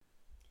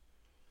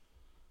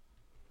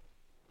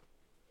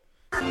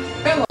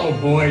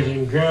boys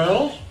and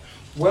girls.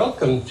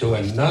 Welcome to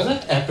another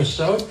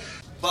episode.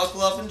 Buckle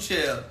up and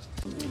chill.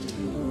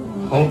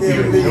 Hope you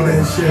enjoy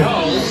the show.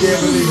 I can't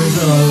believe it's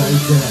all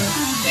like that.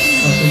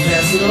 Up and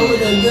pass it over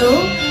then, dude.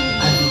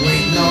 I've been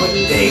waiting all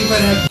day for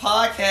that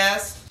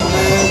Podcast.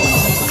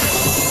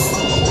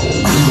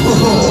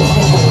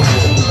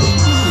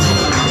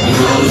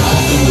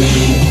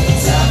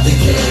 Tap the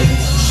cake,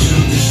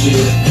 shoot the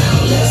shit. Now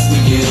let's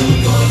begin.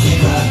 We're gonna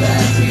kick right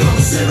back. We're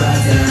gonna sit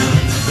right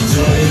down.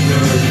 Enjoy it,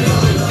 girl. You're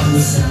gonna love the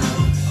sound.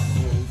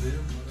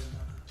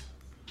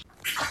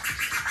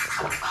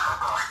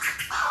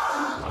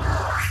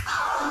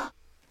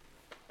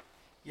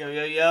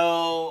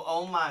 Yo.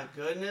 Oh my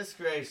goodness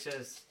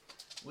gracious.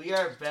 We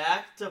are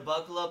back to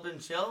Buckle Up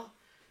and Chill.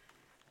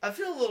 I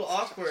feel a little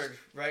awkward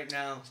right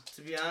now,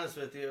 to be honest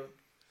with you.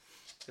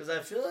 Because I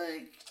feel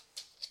like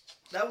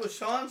that was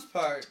Sean's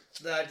part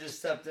that I just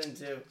stepped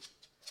into.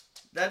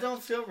 That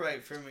don't feel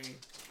right for me.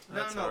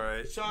 That's no. all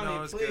right. Shawnee,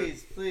 No, it's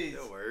please.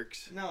 It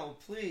works. No,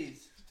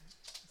 please.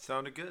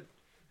 Sounded good.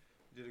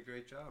 You did a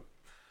great job.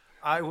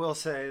 I will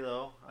say,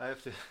 though, I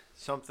have to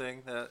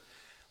something that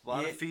a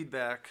lot of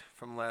feedback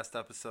from last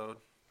episode.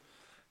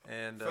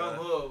 And From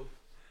who?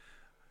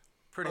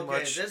 Pretty Okay,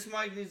 much. this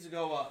mic needs to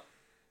go up.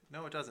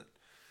 No, it doesn't.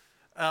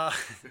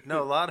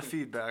 No, a lot of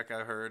feedback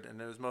I heard, and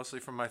it was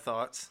mostly from my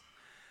thoughts.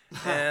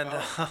 And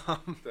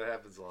that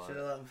happens a lot. Should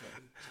have let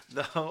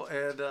him no,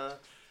 and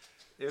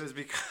it was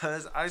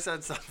because I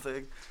said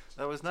something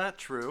that was not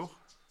true.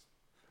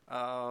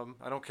 I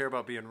don't care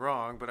about being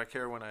wrong, but I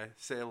care when I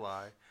say a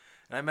lie.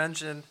 And I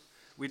mentioned,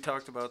 we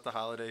talked about the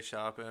holiday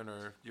shopping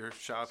or your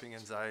shopping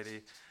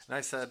anxiety, and I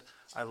said,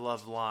 I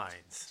love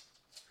lines.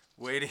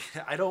 Waiting.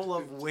 I don't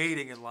love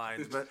waiting in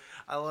lines, but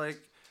I like,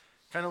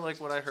 kind of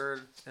like what I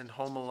heard in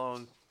Home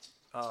Alone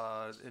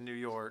in New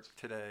York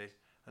today.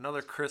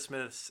 Another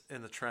Christmas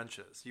in the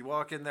trenches. You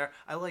walk in there.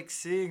 I like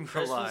seeing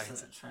the lines. in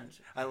the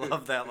trenches. I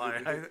love that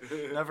line. I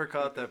never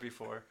caught that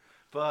before.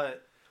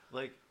 But,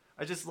 like,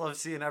 I just love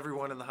seeing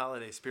everyone in the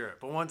holiday spirit.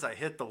 But once I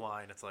hit the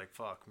line, it's like,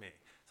 fuck me.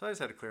 So I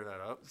just had to clear that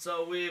up.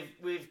 So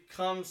we've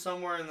come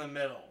somewhere in the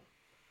middle,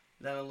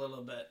 then a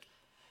little bit.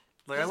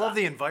 Like, I love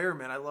the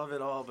environment. I love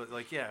it all. But,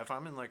 like, yeah, if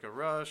I'm in, like, a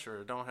rush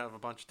or don't have a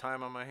bunch of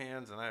time on my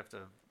hands and I have to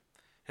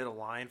hit a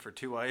line for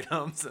 2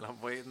 items and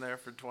I'm waiting there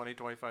for 20,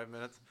 25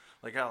 minutes,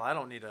 like, hell, I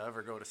don't need to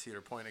ever go to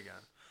Cedar Point again.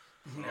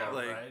 Yeah,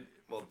 like, right.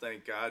 Well,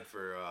 thank God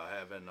for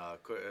having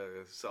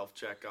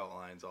self-checkout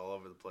lines all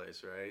over the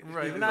place, right?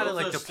 Right, not at,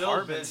 like, Those are still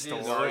department busy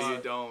as stores. No,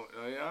 you don't.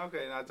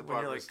 Okay, not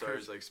department like,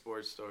 stores, like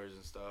sports stores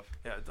and stuff.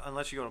 Yeah,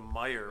 unless you go to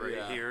Meijer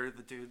Yeah. here,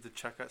 the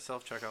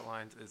self-checkout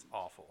lines is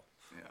awful.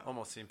 Yeah.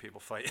 Almost seen people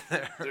fight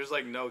there. There's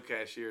like no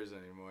cashiers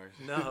anymore.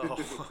 No.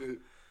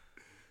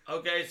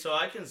 Okay, so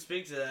I can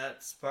speak to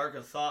that, spark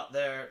a thought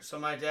there. So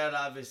my dad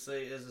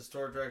obviously is a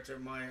store director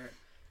at Meijer.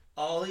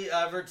 All he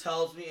ever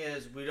tells me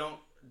is we don't,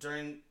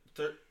 during,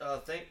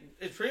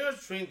 it's pretty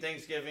much between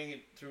Thanksgiving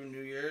through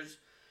New Year's,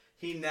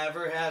 he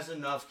never has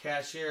enough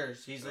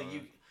cashiers. He's like,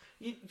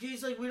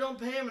 he's like, we don't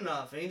pay him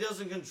enough. And he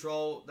doesn't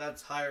control,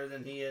 that's higher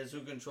than he is,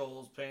 who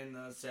controls paying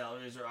the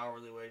salaries or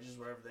hourly wages,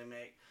 whatever they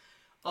make.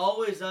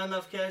 Always not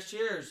enough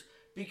cashiers.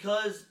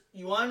 Because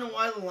you want to know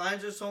why the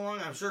lines are so long?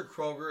 I'm sure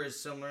Kroger is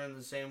similar in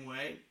the same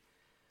way.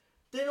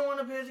 They don't want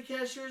to pay the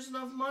cashiers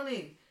enough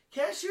money.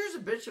 Cashier's a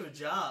bitch of a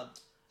job.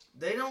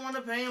 They don't want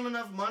to pay him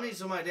enough money,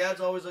 so my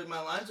dad's always like,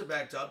 my lines are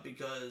backed up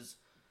because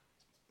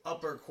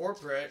upper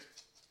corporate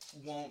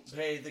won't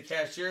pay the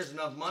cashiers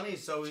enough money,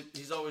 so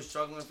he's always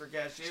struggling for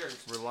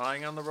cashiers.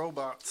 Relying on the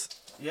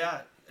robots.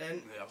 Yeah,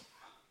 and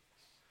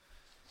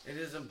it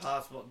is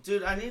impossible.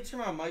 Dude, I need to turn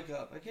my mic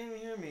up. I can't even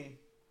hear me.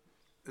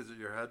 Is it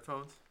your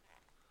headphones?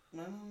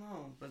 I don't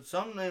know, but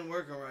something ain't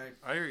working right.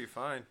 I hear you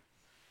fine.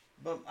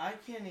 But I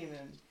can't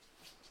even.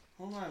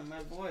 Hold on, my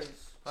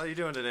voice. How you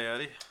doing today,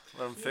 Eddie?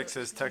 Let him fix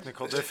his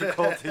technical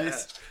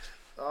difficulties.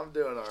 I'm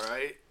doing all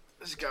right.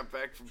 Just got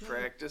back from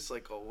practice,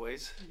 like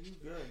always. You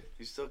good?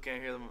 You still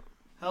can't hear them.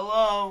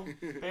 Hello,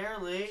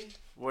 barely.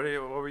 What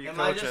were you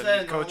Am I coaching? just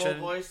at a normal Coaching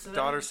voice today?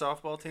 daughter's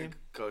softball team?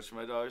 Coach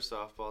my daughter's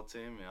softball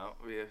team. Yeah,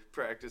 we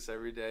practice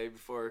every day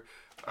before.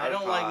 I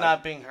don't our like pod.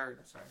 not being heard.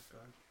 Sorry,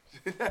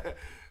 go ahead.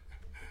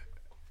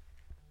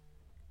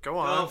 Go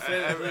on.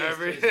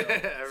 Every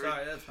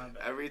Sorry, that's my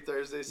bad. Every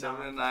Thursday, 7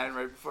 to 9,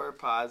 right before our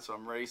pod, so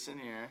I'm racing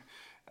here.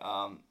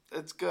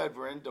 It's good.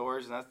 We're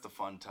indoors, and that's the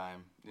fun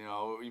time. You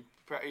know, you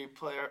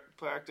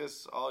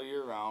practice all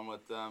year round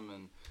with them,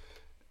 and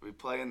we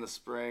play in the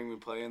spring, we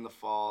play in the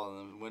fall, and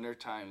then winter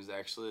time is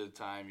actually the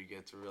time you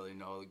get to really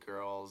know the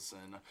girls,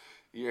 and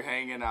you're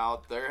hanging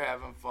out, they're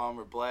having fun,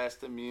 we're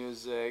blasting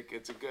music,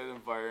 it's a good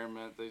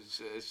environment. It's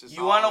just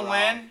You want to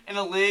win in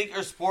a league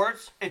or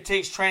sports? It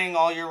takes training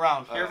all year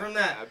round. Hear from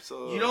that.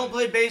 Absolutely. You don't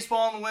play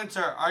baseball in the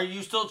winter. Are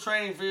you still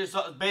training for your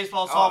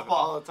baseball, softball?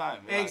 All the time.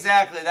 Yeah.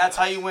 Exactly. That's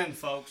how you win,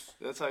 folks.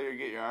 That's how you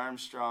get your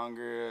arms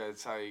stronger.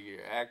 That's how you get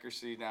your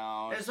accuracy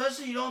down. And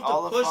especially you don't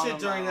All have the to push it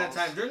during that fundamentals.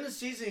 time. During the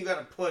season, you got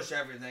to push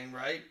everything,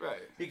 right?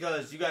 Right.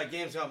 Because you got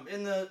games coming.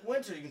 In the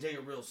winter, you can take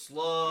it real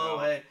slow.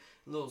 Yeah. Hey,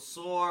 a little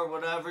sore,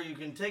 whatever, you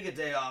can take a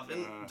day off.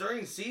 And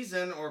during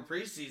season or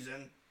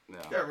preseason, you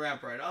gotta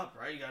ramp right up,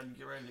 right? You gotta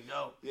get ready to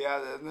go.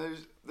 Yeah, and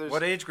there's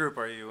What age group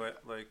are you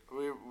at? Like,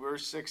 we're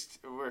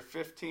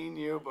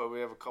 15U, but we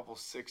have a couple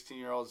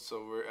 16-year-olds.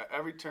 So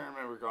every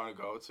tournament we're going to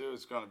go to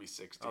is going to be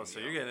 16. oh, so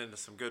you're getting into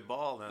some good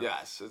ball then.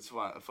 Yes, it's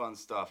fun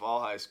stuff.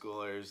 All high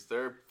schoolers,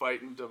 they're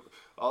fighting to.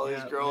 All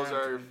these girls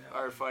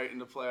are fighting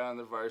to play on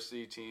the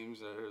varsity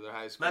teams or their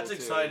high school. That's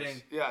teams.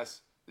 exciting.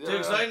 Yes, It's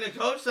exciting to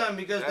coach them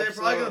because they're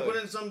probably going to put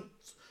in some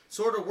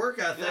sort of work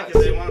ethic Yes.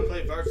 if they want to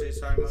play varsity.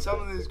 Sorry, some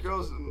of these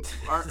girls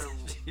aren't.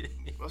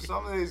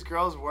 Some of these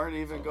girls weren't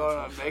even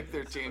going to make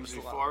their teams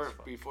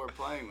before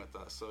playing with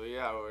us. So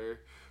yeah,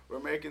 we're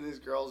making these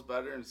girls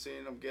better and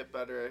seeing them get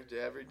better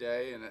every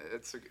day, and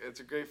it's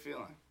a great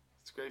feeling.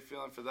 It's a great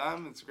feeling for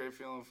them. It's a great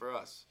feeling for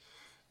us.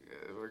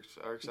 It works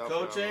out for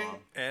Coaching. everyone.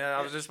 And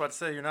I was just about to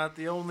say, you're not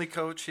the only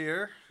coach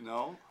here.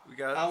 No.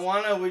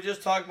 We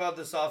just talked about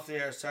this off the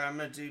air. Sorry, I'm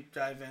going to deep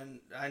dive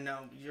in. I know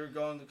you're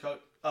going to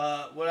coach.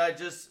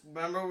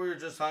 Remember we were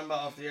just talking about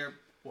off the air,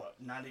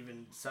 not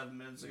even 7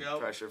 minutes ago?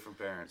 Pressure from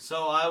parents.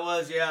 So I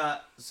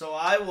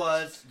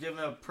was giving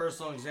a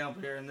personal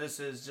example here, and this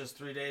is just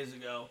 3 days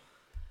ago.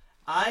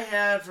 I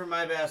had for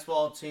my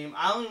basketball team,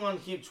 I only wanted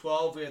to keep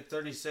 12. We had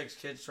 36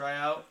 kids try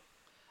out.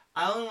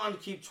 I only wanted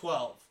to keep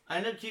 12. I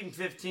ended up keeping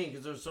 15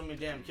 because there were so many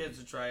damn kids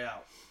to try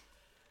out.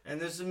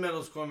 And this is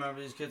middle school, remember,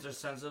 these kids are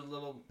sensitive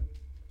little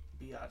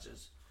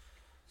biatches.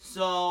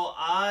 So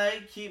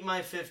I keep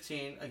my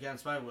 15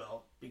 against my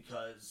will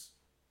because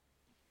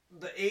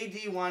the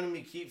AD wanted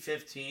me to keep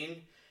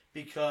 15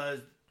 because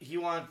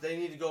they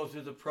need to go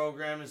through the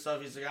program and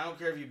stuff. He's like, I don't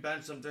care if you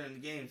bench them during the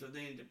game, so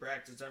they need to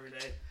practice every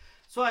day.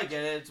 So I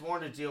get it. It's more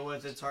to deal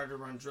with. It's hard to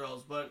run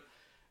drills. But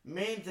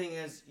main thing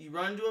is you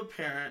run to a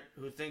parent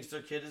who thinks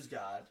their kid is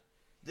God.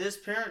 This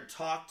parent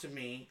talked to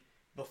me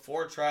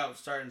before tryouts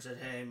started and said,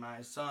 hey,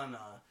 my son,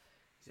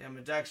 he's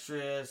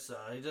ambidextrous.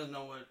 He doesn't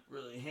know what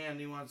really hand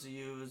he wants to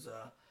use.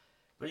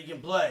 But he can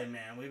play,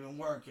 man. We've been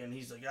working.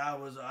 He's like,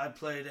 I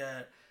played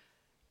at,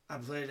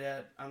 I'm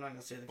not going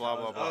to say the blah,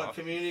 college. blah, blah.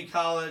 Community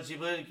college. He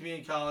played at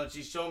community college.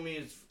 He showed me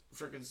his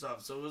freaking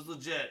stuff. So it was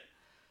legit.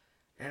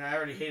 And I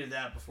already hated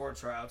that before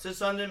tryouts. His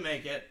son didn't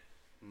make it.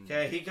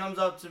 Okay, he comes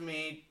up to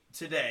me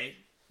today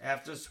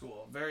after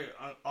school. Very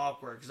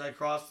awkward because I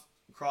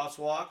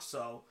crosswalk,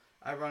 so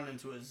I run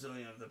into a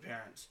zillion of the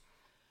parents.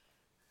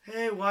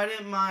 Hey, why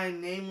didn't my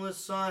nameless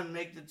son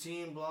make the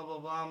team? Blah blah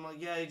blah. I'm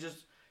like, yeah, he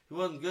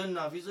wasn't good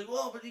enough. He's like,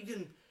 well, but he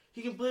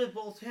can play with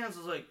both hands. I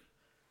was like,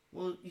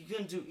 well, you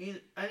couldn't do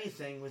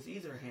anything with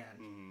either hand.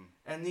 Mm-hmm.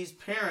 And these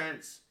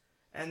parents,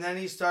 and then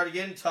he started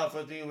getting tough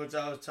with me, which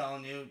I was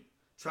telling you,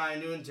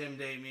 trying to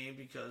intimidate me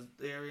because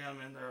the area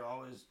I'm in, they're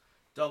always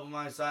double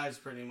my size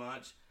pretty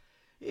much.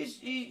 He's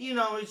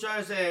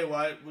trying to say, hey,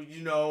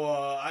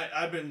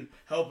 I've been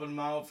helping him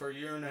out for a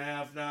year and a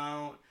half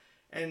now.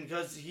 And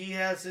because he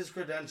has his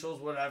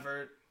credentials,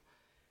 whatever.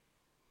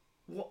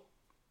 Well,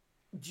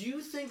 do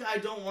you think I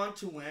don't want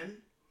to win?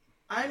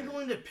 I'm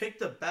going to pick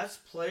the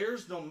best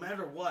players no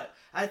matter what.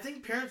 I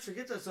think parents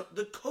forget that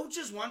the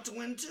coaches want to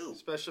win too.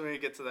 Especially when you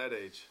get to that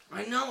age.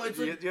 I know. It's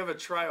you have a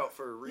tryout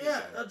for a reason.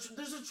 Yeah,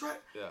 there's a try.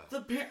 Yeah.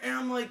 And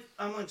I'm like,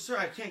 sir,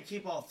 I can't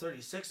keep all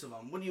 36 of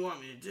them. What do you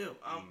want me to do?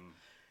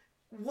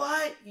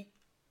 Why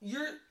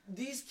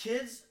these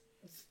kids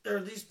or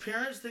these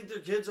parents think their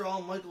kids are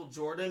all Michael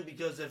Jordan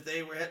because if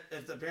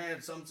the parent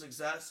had some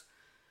success?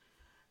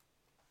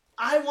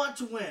 I want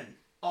to win.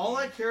 All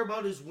I care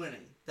about is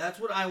winning. That's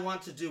what I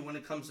want to do when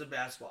it comes to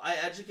basketball. I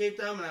educate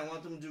them and I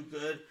want them to do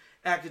good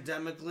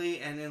academically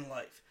and in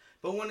life.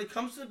 But when it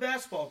comes to the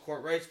basketball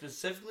court, right,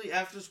 specifically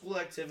after school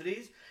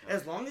activities,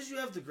 as long as you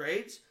have the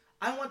grades,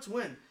 I want to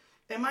win.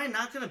 Am I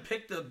not going to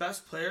pick the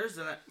best players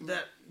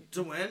that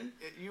to win?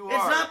 You are.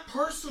 It's not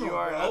personal,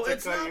 bro.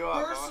 It's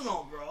not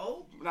personal,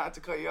 bro. Not to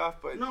cut you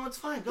off, but no, it's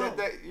fine. Go.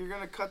 You're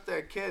going to cut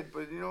that kid,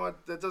 but you know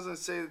what? That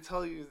doesn't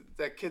tell you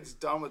that kid's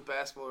done with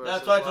basketball.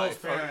 That's what I told his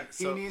parents.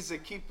 He needs to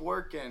keep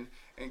working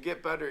and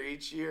get better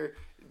each year.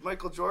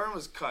 Michael Jordan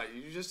was cut.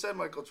 You just said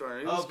Michael Jordan.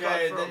 He was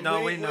cut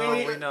from, we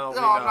know.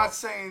 I'm not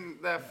saying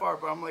that far,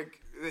 but I'm like,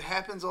 it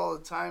happens all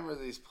the time where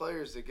these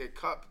players that get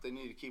cut, but they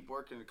need to keep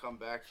working to come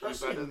back to be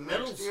better the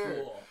next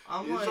year.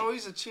 There's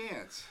always a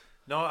chance.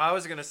 No, I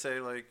was gonna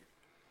say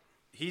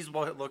he's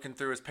looking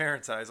through his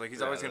parents' eyes.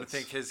 He's always gonna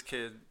think his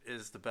kid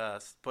is the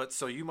best. But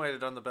so you might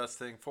have done the best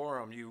thing for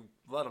him. You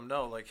let him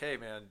know, hey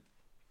man,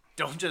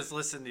 don't just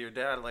listen to your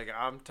dad.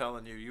 I'm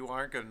telling you, you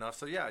aren't good enough.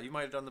 So yeah, you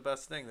might have done the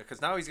best thing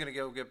because now he's gonna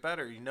go get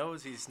better. He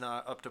knows he's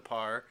not up to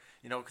par.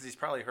 Because he's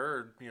probably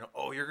heard,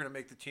 oh, you're gonna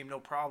make the team, no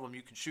problem.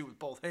 You can shoot with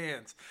both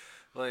hands.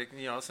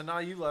 So now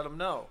you let him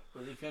know.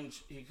 But he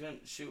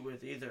couldn't shoot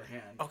with either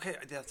hand. Okay,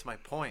 that's my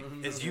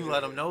point. Is you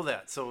let him know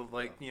that. So that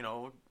bring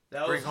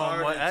was home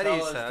hard what to Eddie tell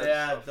his said.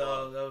 dad,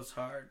 though. That was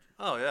hard.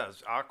 Oh yeah,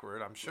 it's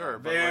awkward. I'm sure.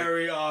 But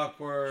very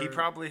awkward.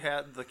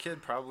 The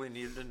kid probably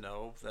needed to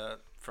know that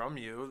from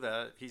you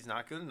that he's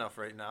not good enough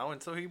right now,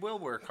 and so he will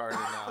work harder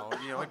now.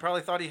 He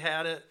probably thought he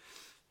had it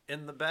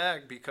in the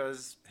bag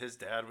because his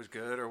dad was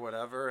good or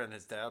whatever, and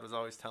his dad was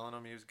always telling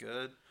him he was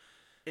good.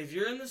 If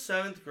you're in the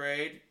 7th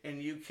grade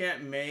and you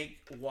can't make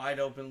wide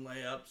open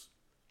layups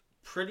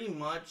pretty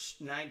much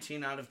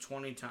 19 out of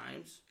 20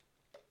 times,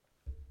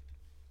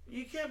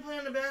 you can't play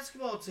on the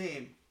basketball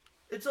team.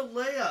 It's a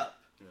layup.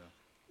 Yeah.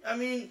 I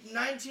mean,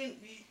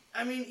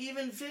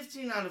 even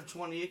 15 out of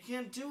 20, you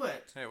can't do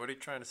it. Hey, what are you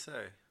trying to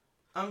say?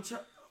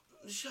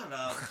 Shut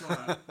up.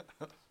 Come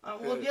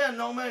on. Well, yeah,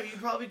 no matter. You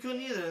probably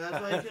couldn't either. That's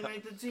why you couldn't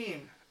make the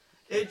team.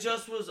 It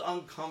just was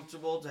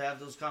uncomfortable to have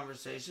those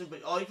conversations.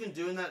 But all you can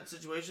do in that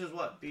situation is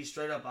what? Be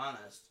straight up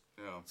honest.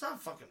 Yeah. It's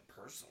not fucking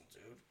personal,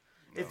 dude.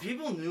 No. If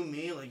people knew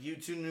me, like you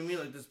two knew me,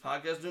 like this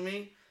podcast knew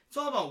me, it's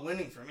all about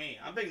winning for me.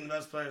 I'm picking the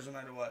best players no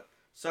matter what.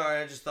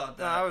 Sorry, I just thought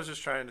that. No, I was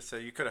just trying to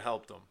say you could have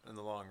helped him in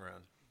the long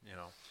run, you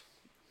know.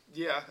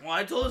 Yeah. Well,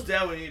 I told his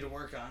dad we need to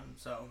work on,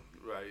 so.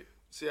 Right.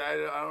 See, I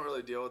don't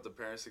really deal with the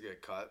parents that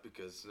get cut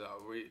because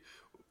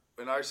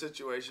in our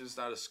situation, it's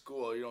not a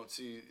school. You don't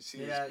see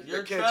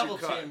your kids travel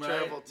you cut, team, right?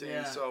 travel team.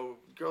 Yeah. So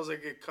girls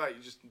that get cut,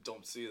 you just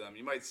don't see them.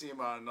 You might see them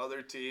on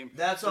another team.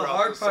 That's the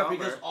hard part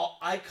because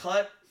I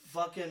cut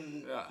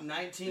fucking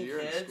 19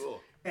 kids,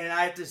 and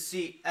I have to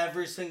see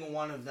every single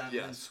one of them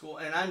in school.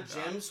 And I'm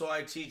Jim, so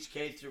I teach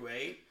K through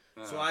 8,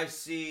 so I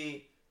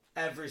see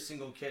every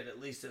single kid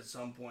at least at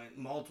some point,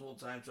 multiple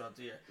times throughout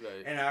the year.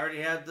 Right. And I already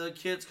had the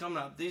kids coming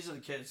up. These are the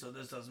kids, so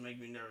this doesn't make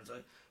me nervous.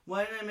 Like,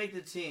 why didn't I make the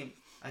team?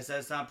 I said,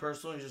 it's not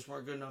personal. You just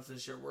weren't good enough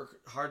this year.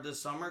 Work hard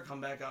this summer. Come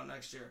back out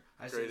next year.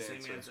 I said the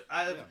same answer.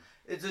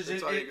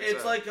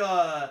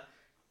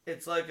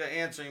 It's like an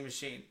answering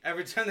machine.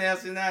 Every time they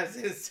ask me that, I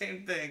say the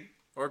same thing.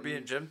 Or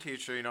being gym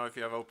teacher, you know, if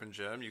you have open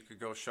gym, you could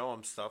go show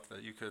them stuff that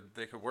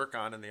they could work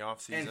on in the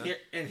off season.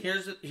 And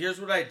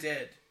here's what I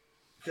did,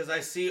 because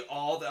I see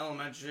all the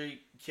elementary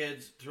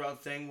kids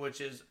throughout the thing,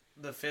 which is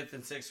the 5th,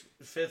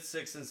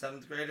 6th, and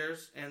 7th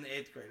graders and the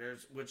 8th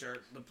graders, which are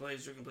the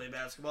players who can play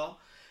basketball.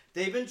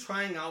 They've been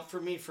trying out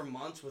for me for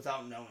months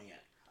without knowing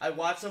it. I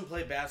watch them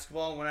play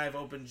basketball when I have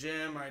open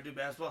gym or I do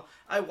basketball.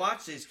 I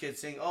watch these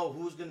kids saying, oh,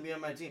 who's going to be on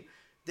my team?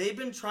 They've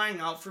been trying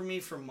out for me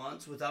for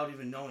months without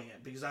even knowing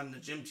it because I'm the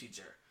gym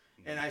teacher.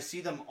 And I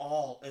see them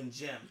all in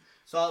gym.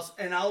 So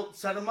I'll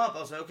set them up.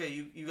 I'll say, okay,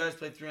 you guys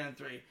play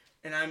 3-on-3.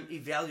 And I'm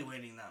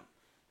evaluating them.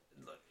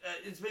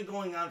 It's been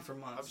going on for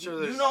months. I'm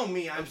sure you know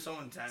me. I'm so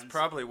intense. It's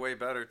probably way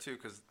better, too,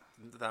 because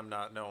them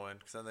not knowing,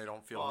 because then they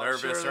don't feel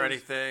nervous or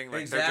anything.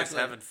 Like they're just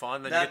having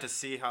fun. Then you get to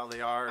see how they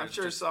are. I'm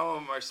sure some of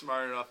them are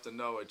smart enough to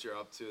know what you're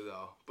up to,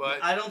 though.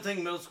 But I don't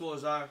think middle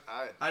schoolers are.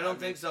 I don't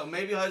think so.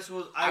 Maybe high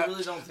school. I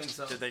really don't think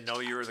so. Did they know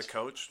you were the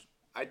coach?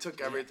 I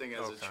took everything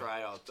as a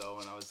tryout, though,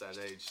 when I was that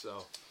age.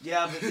 So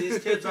yeah, but these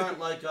kids aren't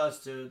like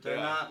us, dude. They're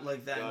not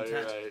like that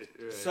intense.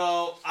 You're right.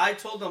 So I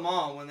told them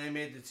all when they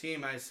made the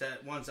team. I said,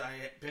 once I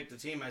picked the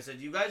team, I said,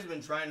 you guys have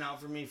been trying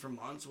out for me for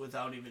months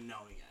without even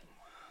knowing it.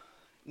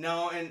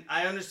 No, and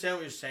I understand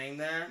what you're saying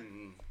there.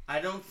 Mm-hmm.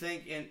 I don't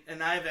think,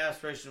 and I have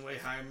aspirations way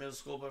higher in middle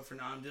school, but for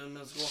now I'm doing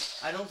middle school.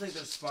 I don't think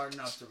they're smart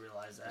enough to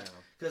realize that.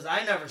 Because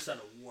I never said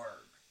a word.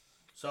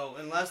 So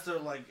unless they're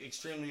like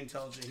extremely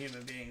intelligent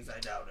human beings, I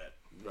doubt it.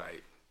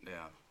 Right,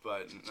 yeah.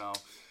 But no.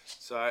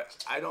 So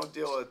I don't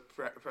deal with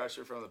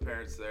pressure from the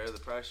parents there. The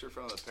pressure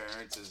from the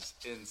parents is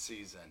in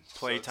season.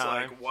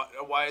 Playtime. So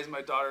like, why is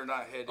my daughter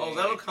not hitting? Oh,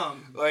 that'll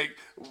come. Like,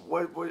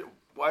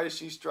 why is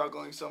she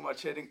struggling so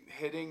much?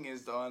 Hitting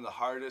is one of the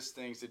hardest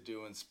things to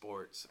do in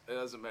sports. It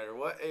doesn't matter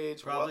what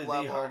age, probably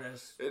what level. Probably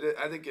the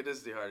hardest. I think it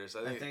is the hardest.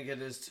 I think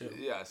it is too.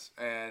 Yes,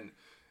 and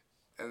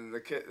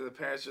the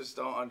parents just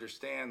don't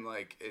understand.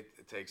 Like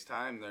it takes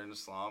time. They're in a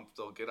slump.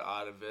 They'll get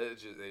out of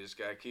it. They just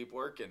gotta keep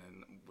working,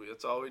 and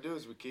that's all we do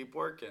is we keep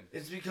working.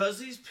 It's because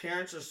these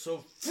parents are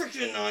so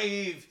freaking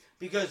naive.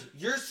 Because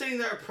you're sitting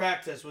there at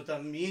practice with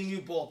them, me and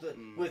you both,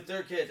 with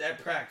their kids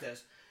at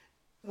practice.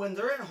 When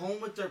they're at home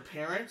with their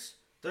parents,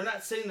 they're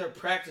not sitting there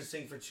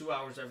practicing for 2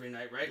 hours every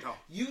night, right? No.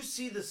 You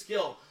see the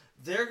skill.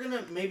 They're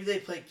maybe they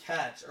play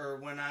catch,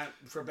 or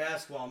for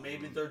basketball,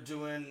 maybe they're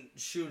doing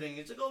shooting.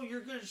 It's like, oh,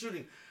 you're good at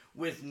shooting.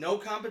 With no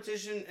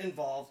competition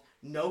involved,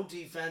 no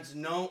defense,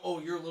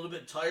 you're a little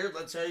bit tired,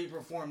 let's see how you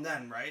perform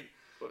then, right?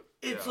 But,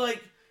 it's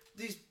like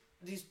these,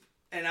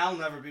 and I'll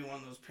never be one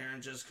of those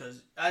parents just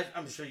because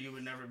I'm sure you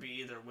would never be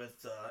either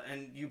with,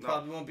 and you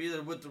probably won't be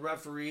either with the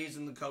referees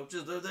and the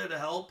coaches. They're there to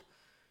help.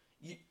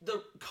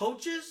 The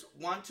coaches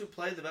want to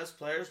play the best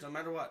players no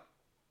matter what.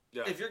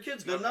 Yeah. If your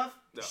kid's good enough,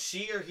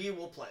 she or he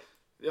will play.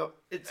 Yep.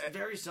 It's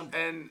very simple.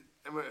 And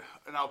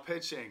now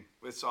pitching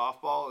with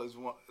softball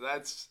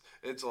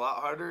it's a lot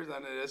harder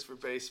than it is for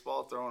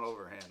baseball throwing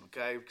overhand.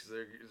 Okay, because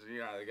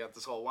they got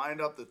this whole wind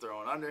up. They're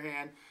throwing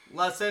underhand.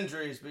 Less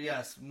injuries, but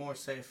yes, more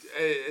safe.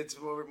 It's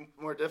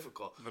more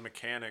difficult. The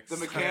mechanics.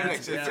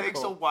 It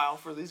takes a while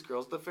for these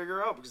girls to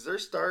figure out because they're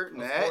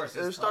starting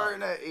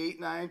at 8,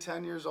 9,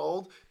 10 years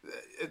old.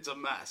 It's a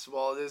mess.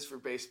 Well, it is for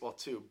baseball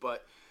too,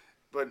 but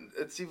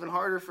it's even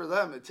harder for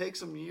them. It takes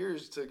them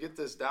years to get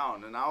this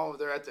down, and now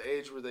they're at the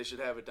age where they should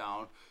have it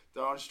down.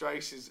 Throwing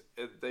strikes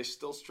they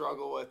still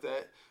struggle with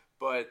it,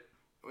 but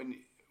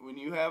when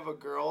you have a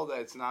girl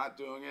that's not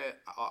doing it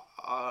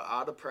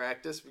out of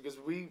practice, because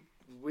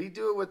we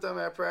do it with them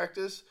at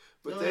practice,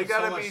 but they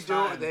gotta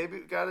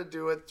got to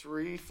do it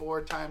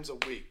 3-4 times a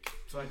week.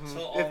 So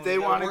if they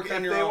want to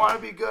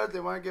be good, they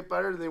want to get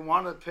better, they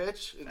want to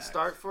pitch and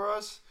start for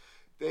us.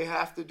 They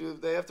have to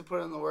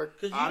put in the work.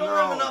 Because you don't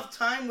have enough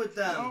time with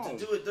them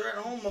to do it. They're at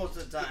home most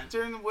of the time.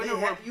 During the winter,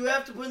 you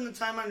have to put in the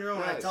time on your own.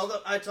 Yes.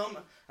 I tell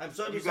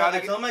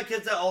my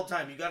kids that all the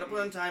time. You got to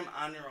put in time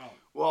on your own.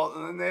 Well,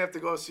 and then they have to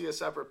go see a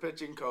separate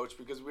pitching coach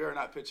because we are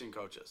not pitching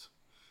coaches.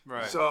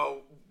 Right.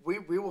 So we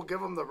will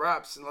give them the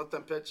reps and let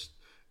them pitch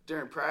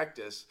during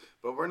practice,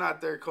 but we're not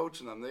there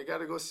coaching them. They got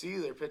to go see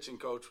their pitching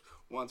coach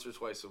once or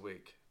twice a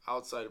week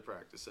outside of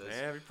practices.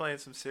 Man, you're playing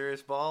some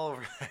serious ball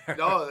over there.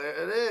 No,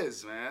 it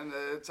is, man.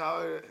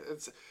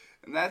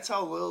 And that's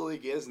how Little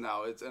League is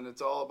now.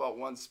 It's all about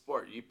one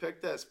sport. You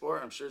pick that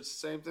sport. I'm sure it's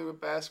the same thing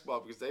with basketball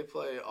because they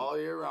play all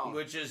year round.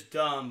 Which is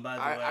dumb, by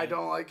the way. I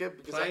don't like it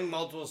because playing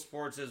multiple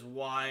sports is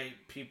why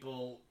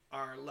people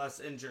are less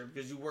injured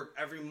because you work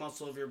every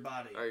muscle of your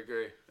body. I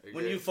agree.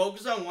 When you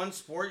focus on one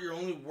sport, you're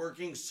only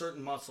working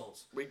certain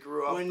muscles. We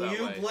grew up when that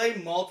you way.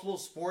 play multiple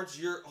sports,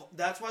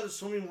 that's why there's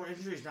so many more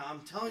injuries now.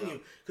 I'm telling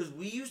you, because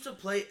we used to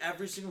play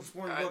every single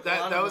sport.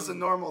 That was a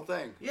normal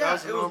thing. Yeah,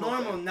 it was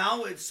normal.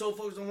 Now it's so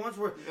focused on one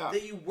sport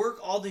that you work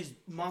all these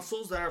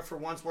muscles that are for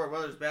one sport,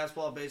 whether it's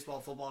basketball, baseball,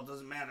 football, it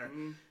doesn't matter.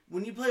 Mm-hmm.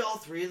 When you play all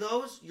three of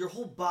those, your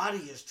whole body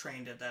is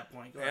trained at that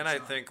point. I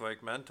think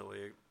like mentally,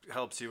 it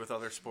helps you with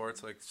other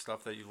sports, like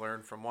stuff that you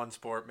learn from one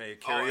sport may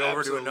carry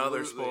over to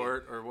another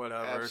sport or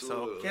whatever.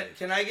 Absolutely. So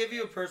can I give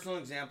you a personal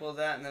example of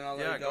that, and then I'll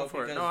let you go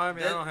for because it. No, I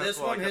mean, I don't have, this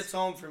one hits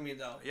home for me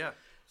though. Yeah.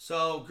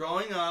 So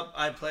growing up,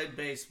 I played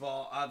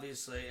baseball,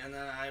 obviously, and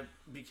then I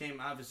became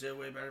obviously a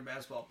way better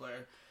basketball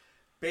player.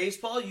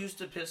 Baseball used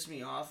to piss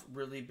me off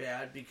really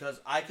bad because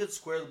I could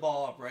square the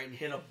ball up right and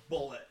hit a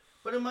bullet.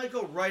 But it might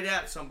go right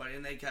at somebody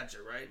and they catch it,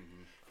 right?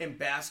 Mm-hmm. In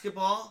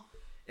basketball,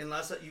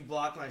 unless you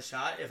block my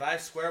shot, if I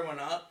square one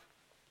up,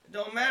 it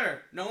don't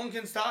matter. No one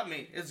can stop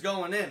me. It's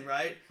going in,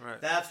 right?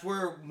 That's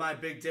where my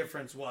big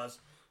difference was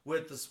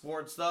with the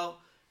sports, though.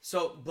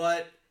 So,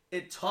 but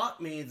it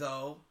taught me,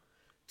 though,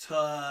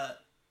 to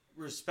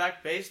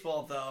respect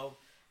baseball, though,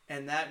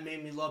 and that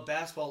made me love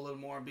basketball a little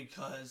more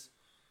because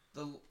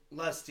the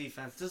less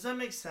defense. Does that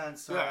make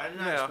sense? Sorry, I did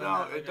not explain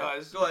that. It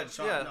does. Go ahead,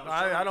 Sean. Yeah, No,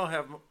 I don't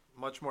have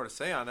much more to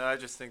say on it. I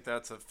just think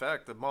that's a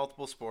fact that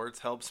multiple sports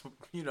helps,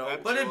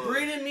 But it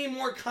breeded me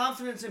more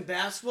confidence in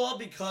basketball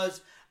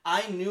because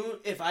I knew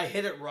if I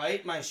hit it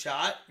right, my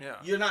shot,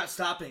 you're not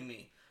stopping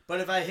me.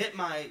 But if I hit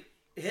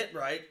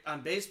right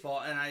on baseball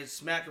and I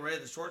smack it right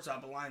at the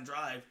shortstop, a line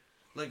drive,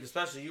 like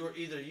especially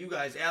you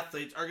guys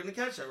athletes are gonna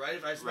catch it, right?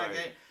 If I smack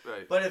it,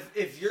 right. But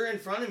if you're in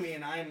front of me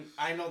and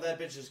I know that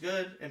bitch is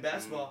good in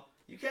basketball,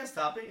 you can't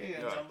stop it.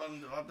 You're gonna jump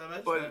off that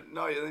bitch. But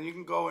no, then you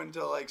can go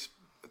into like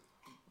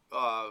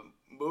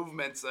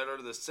movements that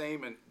are the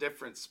same in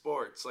different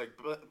sports. Like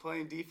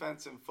playing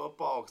defense in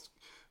football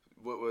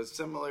was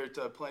similar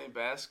to playing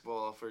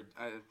basketball for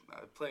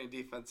playing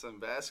defense in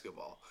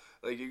basketball.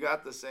 Like you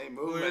got the same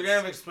movements. Well, you're gonna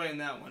have to explain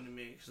that one to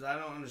me because I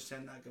don't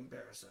understand that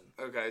comparison.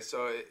 Okay,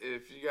 so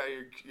if you got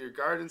you're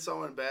guarding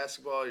someone in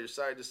basketball, you're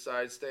side to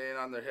side, staying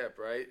on their hip,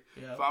 right?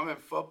 Yeah. If I'm in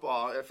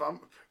football, if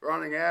I'm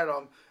running at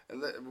them,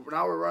 and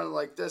now we're running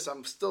like this,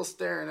 I'm still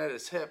staring at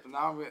his hip, and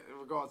now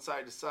we're going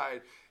side to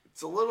side.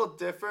 It's a little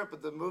different,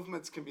 but the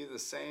movements can be the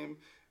same,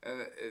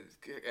 and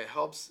it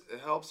helps. It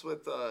helps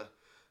with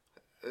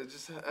it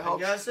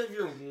helps. I guess if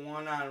you're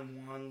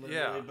one-on-one,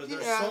 literally, but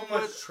there's so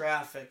much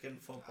traffic in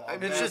football.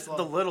 It's just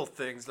the little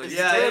things. Like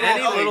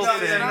any little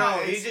thing.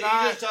 No, he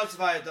just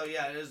justified it though.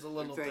 Yeah, it is the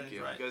little things. Thank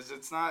you, right? because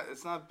it's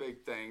not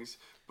big things,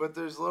 but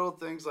there's little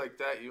things like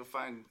that you'll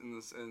find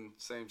in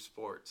same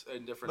sports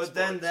in different. But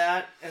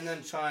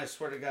then Sean, I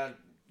swear to God,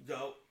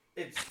 go.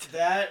 It's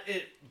that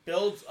it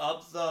builds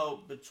up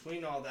though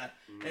between all that,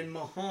 and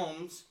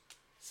Mahomes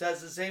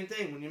says the same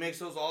thing when he makes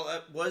those all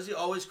that. What does he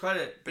always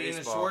credit? Being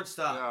a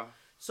shortstop. Yeah.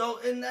 So,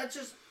 and that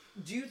just.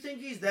 Do you think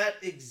he's that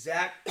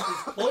exact, is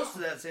close to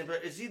that same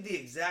player? Is he the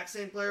exact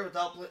same player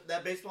without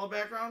that baseball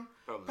background?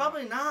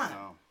 Probably not.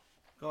 No.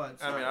 Go ahead.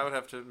 I mean, I would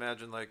have to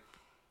imagine like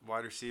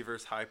wide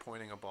receivers high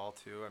pointing a ball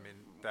too. I mean,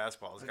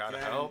 basketball's got to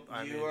help.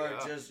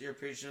 You're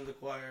preaching to the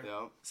choir.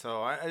 Yeah.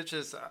 So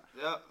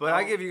but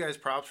I give you guys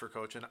props for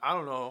coaching. I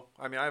don't know.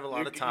 I mean, I have a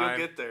lot of time.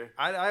 You'll get there.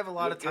 I have a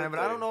lot of time, but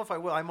I don't know if I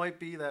will. I might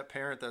be that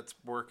parent that's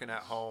working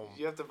at home.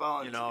 You have to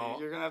volunteer.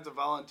 You're gonna have to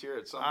volunteer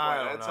at some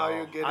point. That's how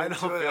you get into it. I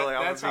don't feel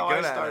like That's I would how be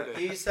good I at started.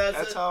 He says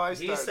that's how I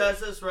started. He says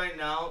this right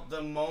now.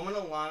 The moment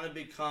Alana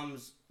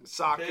becomes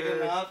soccer,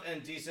 big enough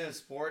and decent at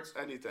sports,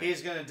 anything,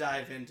 he's gonna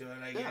dive into it.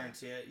 I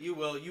guarantee it. You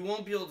will. You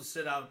won't be able to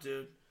sit out,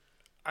 dude.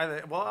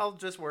 I'll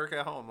just work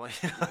at home. Like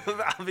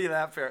I'll be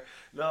that fair.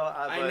 No,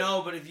 I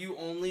know, but if you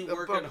only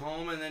work at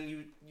home and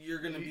then you're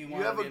gonna be. You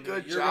have a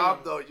good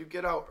job though. You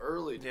get out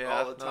early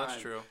all the time.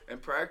 That's true.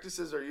 And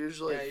practices are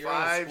usually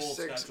 5,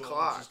 6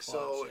 o'clock.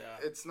 So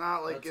it's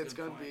not like it's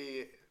gonna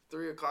be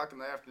 3 o'clock in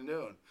the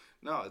afternoon.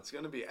 No, it's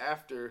gonna be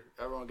after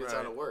everyone gets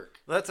out of work.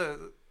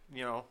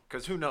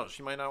 because who knows?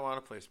 She might not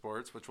want to play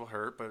sports, which will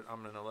hurt, but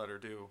I'm going to let her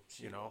do,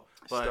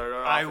 But Start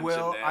her I off in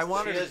will. I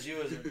want She her. has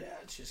you as her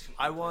dad. She's gonna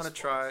I play want to sports.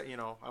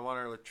 try. I want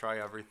her to try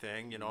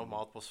everything.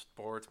 Multiple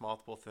sports,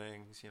 multiple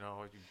things. You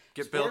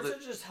get Sports build it.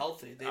 are just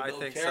healthy. They I build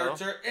think so.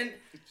 character. And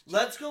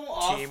let's go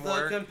off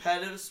Teamwork. the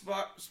competitive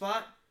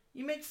spot.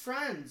 You make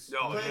friends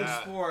Oh, playing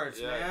yeah. sports,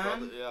 Yeah, man.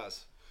 brother,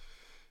 yes.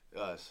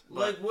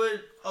 Like,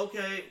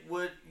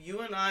 would you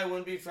and I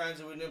wouldn't be friends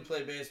if we didn't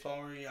play baseball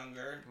when we were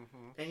younger,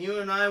 and you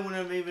and I wouldn't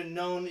have even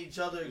known each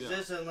other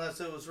existed unless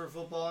it was for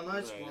football in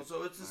high school. Right.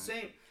 So it's the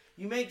same.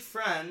 You make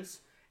friends,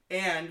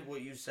 and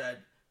what you said,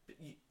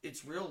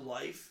 it's real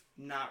life,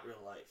 not real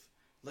life.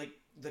 Like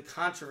the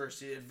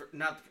controversy,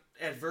 not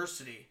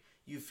adversity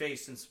you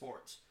face in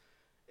sports.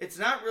 It's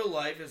not real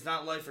life. It's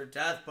not life or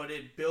death, but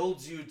it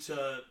builds you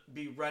to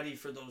be ready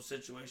for those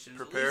situations.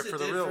 Prepare At least for it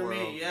the did real for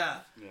world. me, yeah.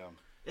 Yeah.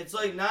 It's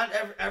like not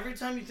every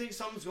time you think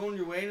something's going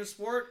your way in a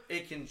sport,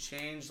 it can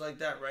change like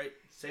that, right?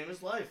 Same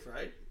as life,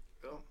 right?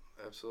 Oh,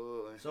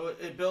 absolutely. So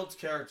it builds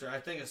character. I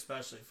think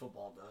especially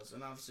football does,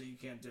 and obviously you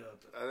can't do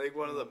it. I think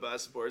one of the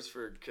best sports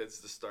for kids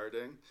to start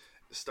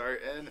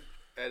in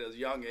at a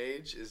young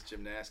age is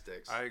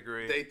gymnastics. I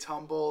agree. They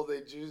tumble,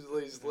 they do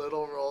these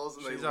little rolls,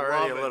 and She's they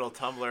already love a it. little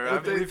tumbler.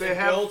 But they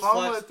have builds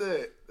fun flex- with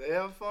it. They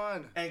have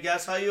fun. And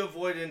guess how you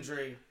avoid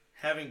injury?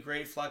 Having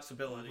great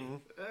flexibility.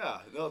 Yeah,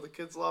 no, the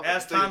kids love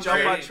That's it. They Tom jump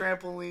on Brady.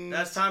 trampolines.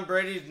 That's Tom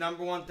Brady's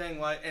number one thing.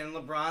 Like, and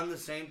LeBron, the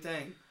same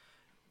thing.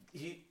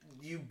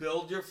 You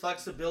build your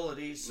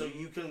flexibility so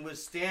you can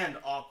withstand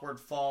awkward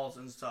falls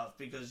and stuff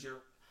because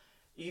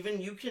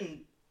you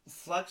can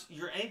flex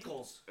your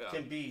ankles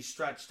can be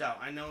stretched out.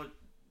 I know it.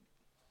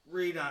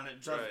 Read on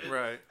it.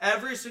 Right.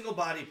 Every single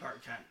body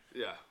part can.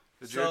 Yeah.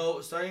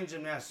 Starting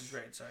gymnastics is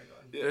great. Sorry,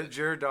 go ahead. Did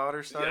your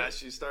daughter start? Yeah,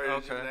 she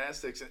started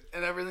gymnastics,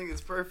 and everything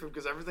is perfect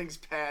because everything's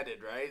padded,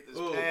 right? There's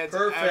Ooh, pads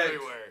perfect.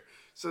 everywhere.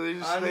 So they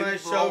On my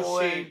just show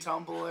rolling, sheet.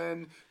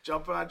 tumbling,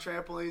 jumping on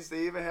trampolines.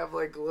 They even have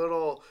like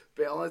little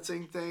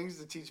balancing things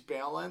to teach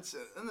balance.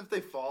 And if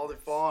they fall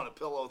on a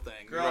pillow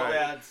thing. Girl you know?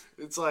 dads.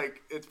 It's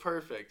like it's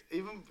perfect.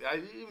 Even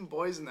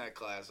boys in that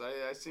class,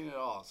 I seen it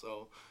all.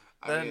 So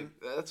I mean,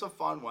 that's a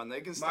fun one.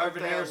 They can start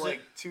Marvin that at Harrison-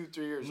 like 2-3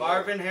 years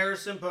Marvin old.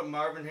 Harrison put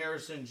Marvin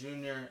Harrison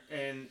Jr.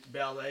 in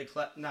ballet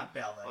class. Not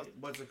ballet.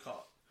 What's it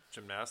called?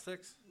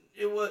 Gymnastics?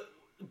 It was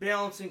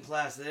balancing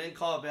class. They didn't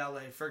call it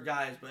ballet for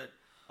guys, but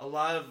a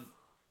lot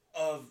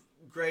of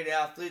great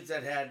athletes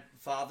that had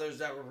fathers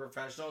that were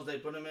professionals, they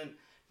put them in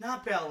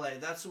not ballet.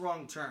 That's the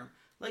wrong term.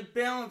 Like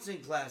balancing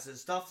classes,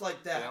 stuff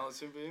like that.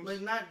 Balancing beams?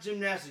 Like not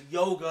gymnastics,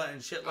 yoga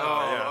and shit like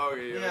that. Oh,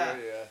 yeah.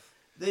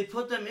 They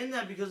put them in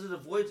that because it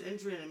avoids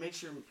injury and it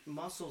makes your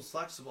muscles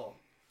flexible.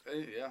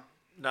 Yeah.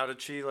 Now, did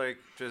she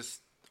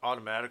just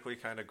automatically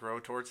kind of grow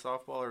towards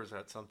softball, or is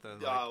that something?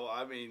 Well,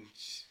 I mean,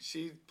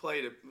 she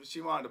played it.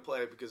 She wanted to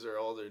play it because her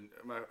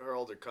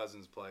older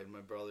cousins played, my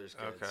brother's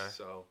kids. Okay.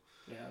 So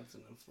Yeah, that's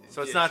an influence.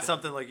 So it's not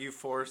something like you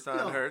forced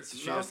on her.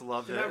 She no. just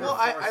loved it. Well,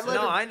 I let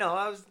her, I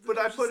know. but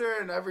I put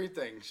her in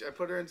everything. I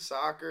put her in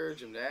soccer,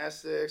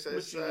 gymnastics.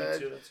 Which you need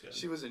to, that's good.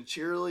 She was in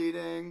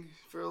cheerleading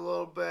for a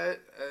little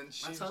bit, and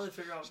That's how they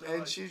figure out what they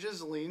like. she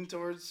just leaned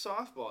towards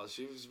softball.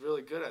 She was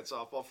really good at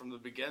softball from the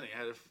beginning.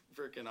 Had a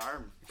freaking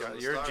arm from Got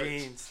the your start.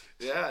 genes.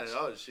 Yeah,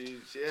 no, she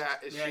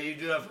Yeah, you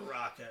do have a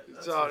rocket.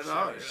 That's So for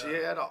no, sure, she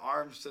yeah. had an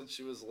arm since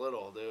she was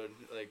little, dude.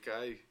 Like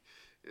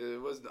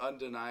it was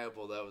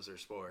undeniable that was her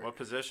sport. What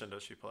position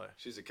does she play?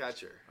 She's a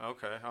catcher.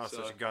 Okay. Oh, so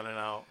So- she's gunning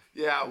out.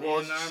 Yeah, well,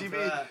 an arm for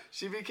that.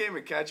 she became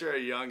a catcher at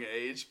a young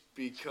age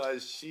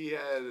because she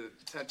had an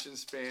attention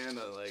span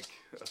of like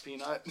a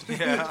peanut.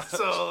 Yeah.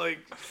 So like,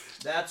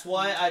 That's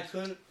why I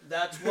couldn't.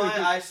 That's why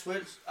I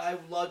switched. I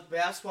loved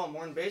basketball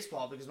more than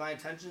baseball because my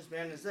attention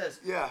span is this.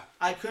 yeah,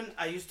 I couldn't.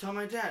 I used to tell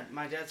my dad.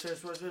 My dad started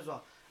sports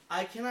baseball.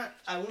 I cannot.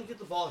 I wouldn't get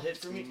the ball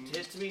hit to me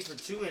for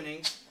 2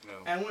 innings. No.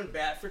 And I wouldn't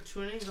bat for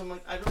 2 innings. I'm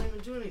like, I don't even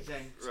do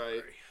anything.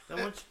 right. Then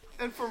once,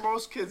 And for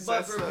most kids,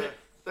 But that's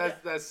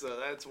for-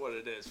 that's what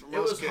it is. For it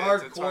most was kids,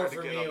 it's hardcore hard to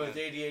for get me them with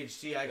in.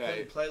 ADHD. I Right.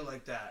 couldn't play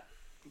like that.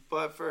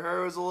 But for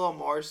her, it was a little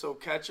more. So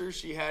catcher,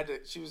 she had to.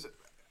 She was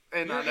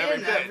in You're on every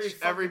in pitch, every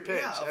every fucking-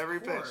 pitch, yeah, of every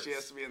pitch. course. She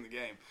has to be in the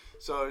game.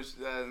 So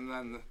and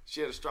then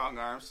she had a strong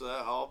arm, so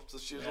that helped. So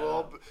she was Yeah.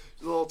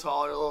 a little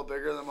taller, a little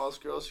bigger than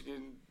most girls. She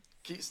can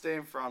stay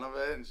in front of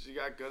it, and she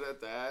got good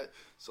at that.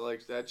 So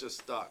like that just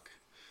stuck.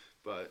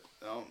 But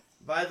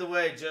By the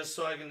way, just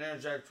so I can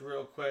interject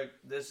real quick,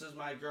 this is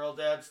my girl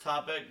dad's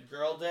topic.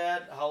 Girl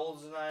dad, how old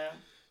is Anaya?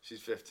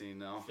 she's 15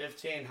 now.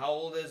 15. How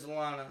old is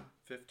Alana?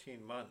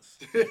 15 months.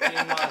 15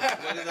 months.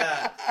 Look at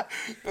that.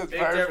 That's Big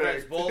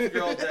difference. Both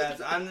girl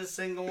dads. I'm the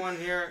single one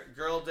here.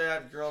 Girl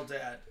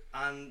dad.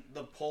 On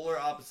the polar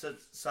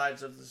opposite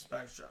sides of the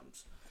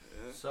spectrums.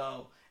 Yeah.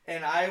 So,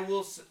 and I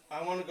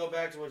want to go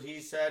back to what he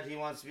said. He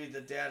wants to be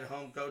the dad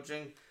home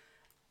coaching.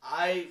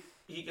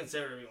 He can say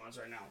whatever he wants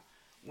right now.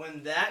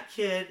 When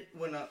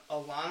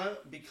Alana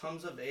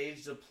becomes of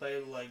age to play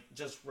like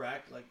just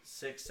rec, like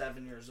 6,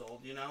 7 years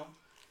old,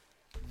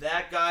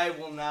 That guy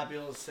will not be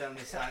able to sit on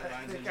the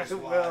sidelines and just I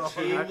watch.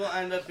 will. He will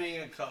end up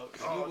being a coach.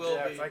 Oh, he will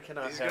Jax, be. I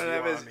cannot He's have gonna you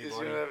have on me, he's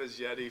buddy. gonna have his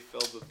Yeti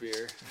filled with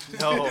beer.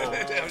 No.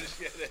 I'm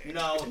just kidding.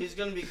 No, he's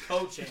going to be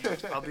coaching.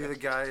 I'll be the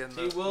guy in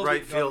He the will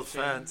right be field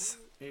coaching. fence.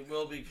 He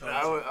will be coaching.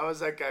 I was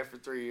that guy for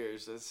 3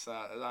 years. It's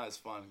not as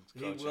fun.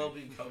 He Coaching. will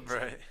be coaching.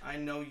 Right. I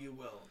know you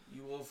will.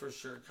 You will for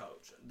sure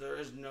coach. There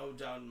is no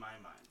doubt in my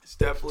mind. It's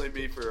definitely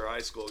me for high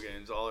school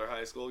games. All our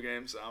high school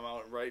games, I'm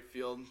out in right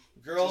field.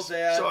 Girl Just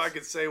dads. so I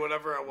could say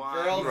whatever I want.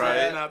 Girl and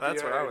dads. not be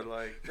That's what I heard. would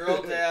like.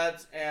 Girl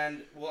dads,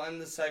 and we'll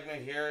end the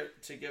segment here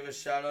to give a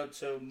shout out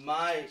to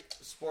my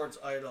sports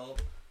idol,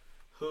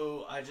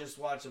 who I just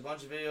watched a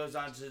bunch of videos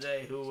on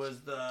today, who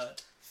was the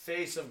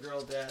face of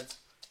girl dads,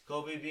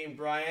 Kobe Bean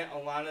Bryant.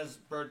 Alana's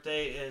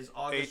birthday is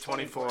August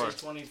 8/24.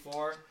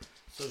 8/24.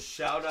 So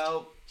shout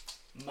out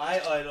my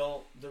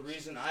idol. The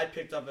reason I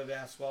picked up a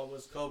basketball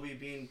was Kobe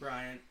Bean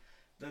Bryant.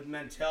 The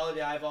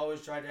mentality I've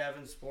always tried to have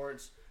in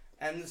sports.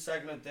 End the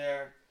segment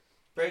there.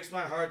 Breaks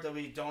my heart that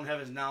we don't have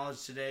his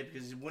knowledge today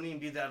because he wouldn't even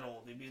be that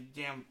old. He'd be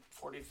damn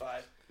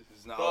 45.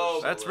 His knowledge Oh,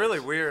 still That's lives. really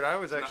weird. I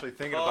was actually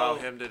thinking about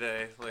Oh. him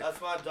today. Like, That's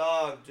my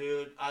dog,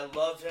 dude. I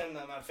love him.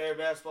 That's my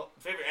favorite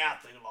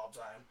athlete of all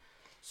time.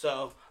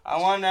 So I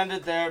want to end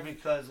it there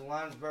because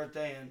Alana's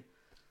birthday, and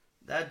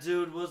that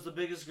dude was the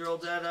biggest girl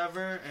dad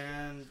ever,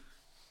 and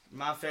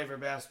my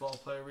favorite basketball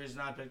player.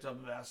 Reason I picked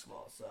up a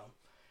basketball. So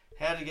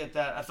had to get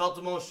that. I felt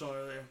emotional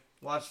earlier.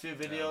 Watched a few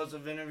videos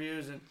of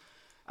interviews, and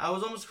I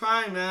was almost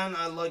crying, man.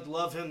 I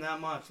love him that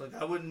much. Like,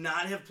 I would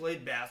not have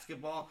played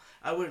basketball.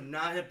 I would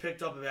not have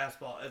picked up a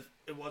basketball if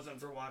it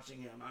wasn't for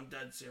watching him. I'm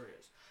dead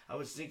serious. I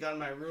would sneak out of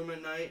my room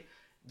at night.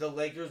 The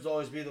Lakers would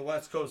always be the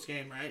West Coast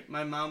game, right?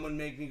 My mom would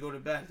make me go to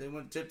bed. They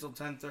wouldn't tip till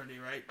 10:30,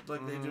 right?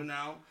 Like they do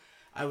now.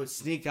 I would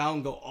sneak out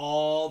and go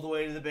all the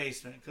way to the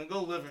basement. Couldn't go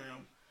to the living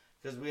room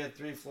because we had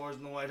 3 floors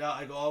in the White House.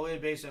 I go all the way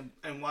to the basement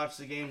and watch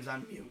the games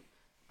on mute.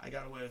 I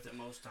got away with it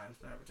most times,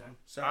 not every time.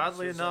 So,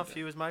 oddly enough,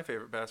 he was my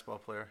favorite basketball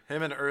player.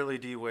 Him and early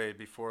D Wade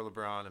before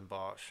LeBron and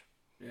Bosh.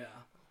 Yeah.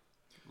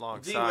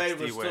 Long D socks, Wade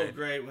D was still Wade.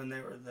 great when they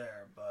were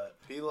there, but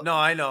No,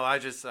 I know. I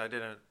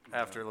didn't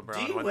after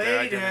LeBron D went there.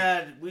 I Wade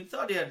didn't. we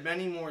thought he had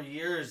many more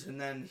years, and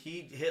then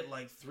he hit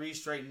like 3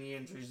 straight knee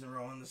injuries in a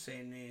row on the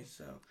same knee.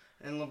 So,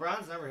 and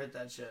LeBron's never hit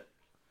that shit.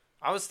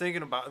 I was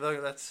thinking about.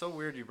 That's so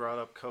weird you brought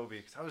up Kobe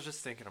because I was just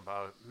thinking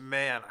about it.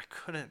 Man, I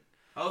couldn't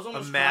I was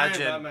almost crying by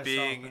imagine myself,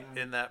 being man.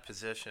 in that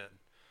position,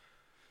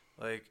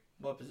 like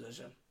What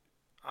position?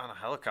 on a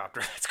helicopter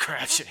that's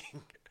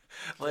crashing.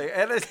 Like,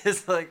 and it's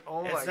just like,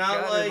 oh my It's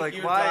god, not like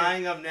you're why?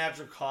 dying of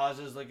natural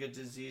causes, like a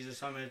disease or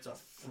something. It's a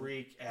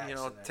freak accident. You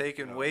know,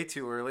 taken way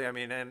too early. I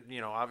mean, and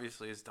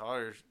obviously his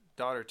daughter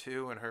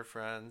too, and her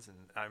friends, and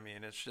I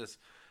mean, it's just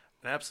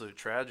an absolute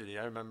tragedy.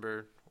 I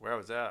remember where I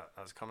was at.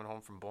 I was coming home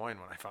from Boyne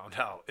when I found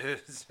out.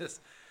 It was just,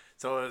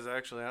 so it was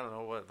actually, I don't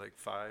know what, like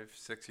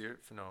 5-6 years.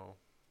 No,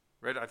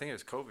 right. I think it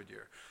was COVID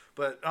year,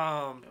 but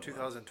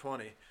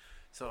 2020.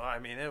 So I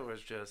mean, it was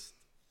just.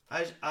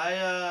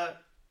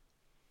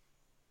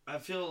 I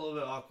feel a little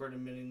bit awkward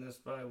admitting this,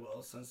 but I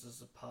will since this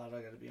is a pod.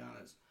 I got to be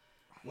honest.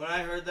 When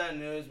I heard that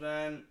news,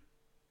 man,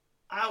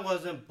 I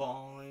wasn't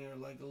bawling or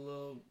like a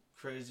little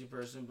crazy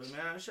person, but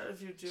man, I shed a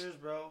few tears,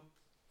 bro.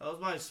 That was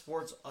my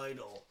sports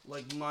idol.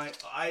 Like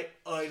I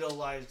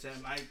idolized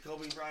him. I had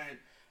Kobe Bryant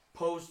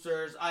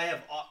posters. I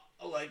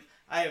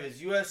have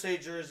his USA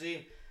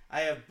jersey.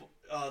 I have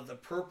the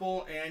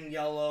purple and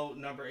yellow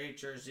number 8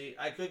 jersey.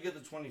 I could get the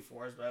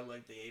 24s, but I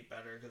like the 8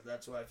 better because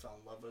that's what I fell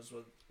in love with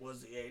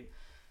was the 8.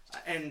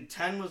 And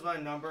 10 was my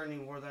number, and he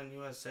wore that in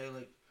USA.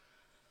 Like,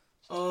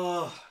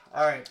 oh,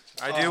 all right.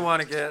 I do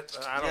want to get.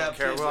 I don't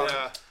care. please,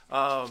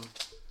 Well,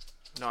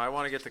 no, I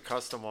want to get the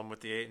custom one with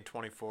the 8 and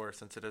 24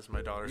 since it is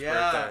my daughter's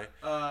birthday.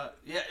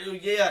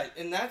 Yeah,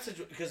 in that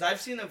situation, because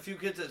I've seen a few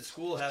kids at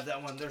school have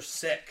that one. They're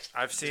sick.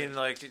 I've seen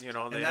they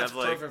And that's have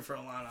like perfect for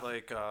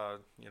Alana.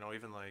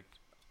 even like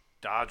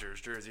Dodgers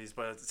jerseys,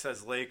 but it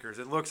says Lakers.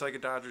 It looks like a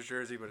Dodgers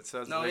jersey, but it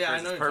says No, Lakers. yeah, I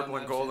know It's you're purple talking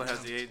and about. gold and I've has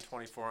seen the 8 and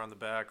 24 on the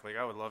back. Like,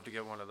 I would love to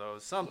get one of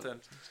those.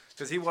 Something.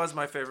 Because he was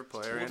my favorite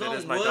player, and it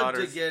is my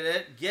daughter's. To get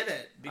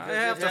it. Because I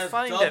have it to has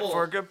find double, it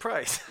for a good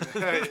price.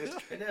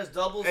 It has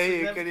double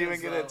Hey, you could even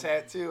significance, get a though.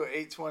 tattoo,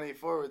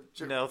 824 with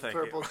No, thank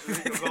purple you.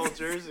 green and gold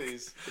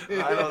jerseys. I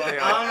don't think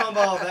I don't know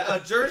about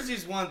that. A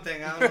jersey's one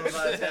thing. I don't know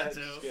about a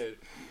tattoo. Good.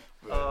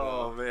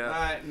 Oh, man. All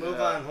right, move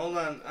on. Hold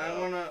on. I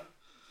want to...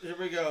 Here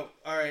we go.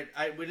 All right.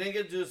 We didn't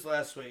get to do this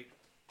last week.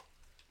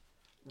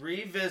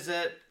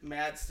 Revisit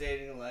Matt's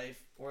dating life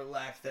or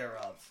lack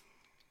thereof.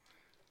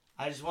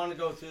 I just want to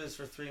go through this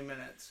for 3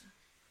 minutes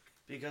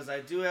because I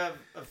do have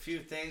a few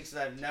things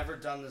that I've never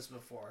done this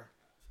before.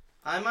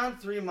 I'm on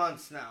 3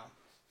 months now.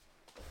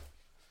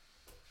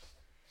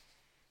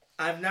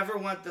 I've never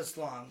went this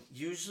long.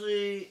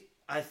 Usually,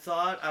 I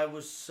thought I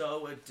was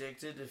so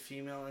addicted to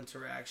female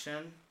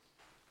interaction,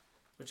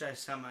 which I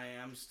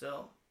semi-am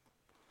still.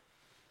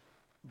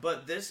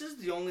 But this is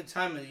the only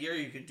time of the year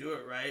you could do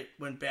it, right?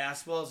 When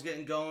basketball is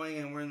getting going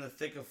and we're in the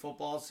thick of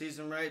football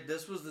season, right?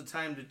 This was the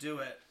time to do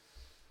it.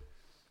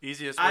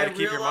 Easiest way to keep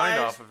your mind realized-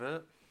 off of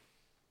it.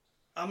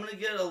 I'm going to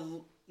get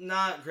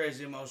not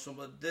crazy emotional,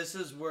 but this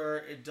is where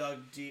it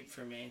dug deep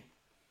for me.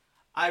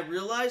 I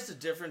realized a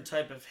different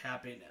type of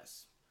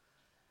happiness.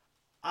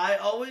 I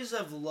always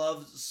have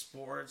loved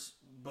sports,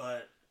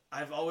 but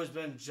I've always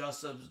been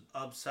just as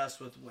obsessed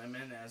with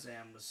women as I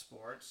am with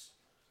sports.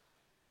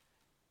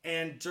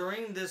 And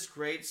during this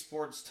great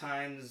sports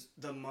times,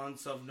 the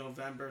months of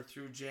November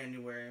through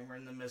January, and we're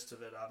in the midst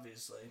of it,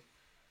 obviously,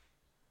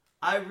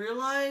 I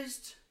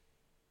realized,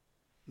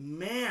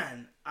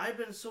 man, I've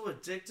been so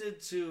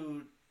addicted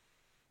to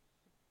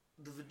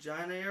the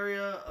vagina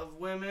area of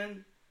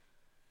women.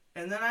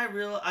 And then I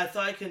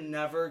thought I could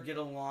never get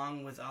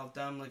along without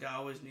them. Like, I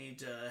always need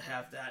to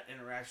have that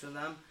interaction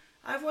with them.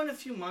 I've went a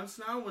few months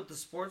now with the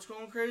sports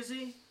going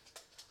crazy.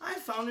 I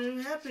found a new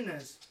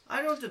happiness.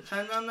 I don't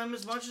depend on them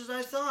as much as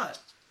I thought.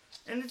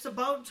 And it's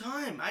about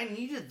time. I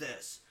needed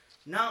this.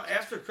 Now,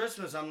 after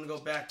Christmas, I'm going to go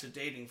back to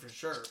dating for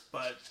sure.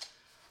 But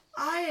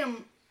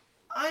I've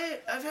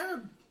had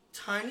a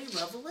tiny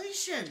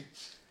revelation.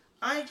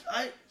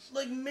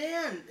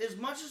 Man, as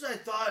much as I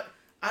thought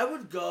I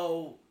would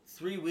go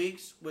 3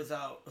 weeks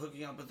without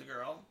hooking up with a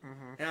girl,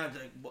 and I'd be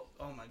like,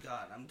 oh my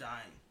God, I'm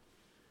dying.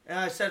 And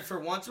I said, for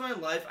once in my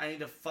life, I need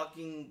to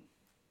fucking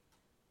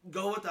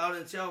go without it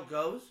and see how it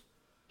goes.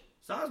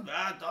 It's not as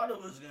bad as I thought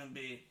it was going to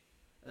be.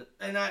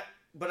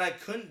 But I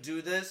couldn't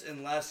do this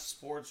unless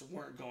sports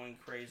weren't going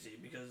crazy,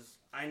 because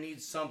I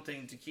need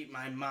something to keep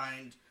my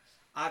mind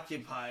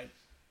occupied.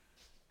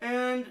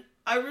 And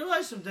I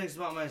realized some things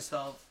about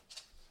myself.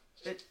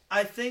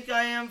 I think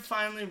I am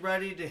finally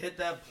ready to hit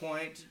that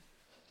point.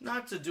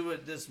 Not to do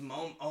it this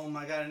moment. Oh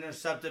my God,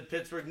 intercepted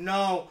Pittsburgh.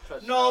 No,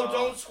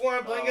 don't score.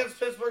 I'm playing against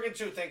Pittsburgh in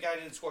 2. Thank God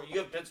I didn't score. You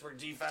have Pittsburgh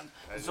defense.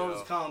 And so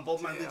does Colin.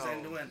 Both my leagues I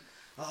didn't win.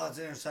 Oh, it's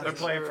intercepted. They're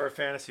playing for a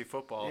fantasy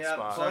football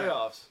spot.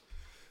 Playoffs.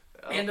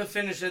 And to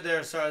finish it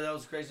there, sorry, that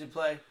was a crazy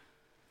play.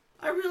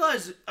 I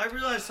realized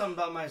something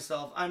about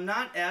myself. I'm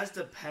not as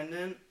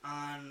dependent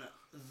on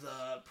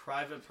the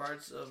private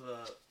parts of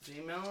a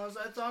female as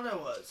I thought I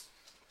was.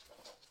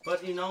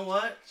 But you know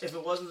what? If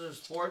it wasn't for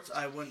sports,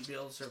 I wouldn't be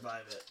able to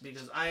survive it.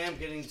 Because I am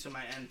getting to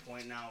my end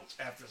point now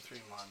after 3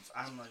 months.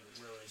 I'm like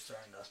really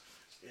starting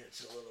to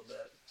itch a little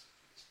bit.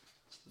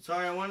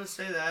 Sorry, I want to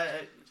say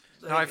that.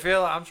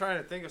 I'm trying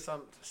to think of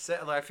something.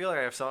 I feel like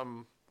I have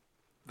something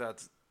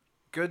that's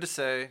good to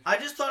say. I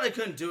just thought I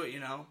couldn't do it,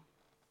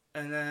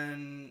 And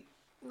then...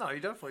 No, you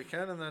definitely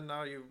can, and then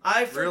now you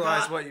realize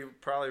realize what you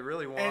probably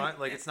really want.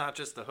 It's not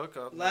just the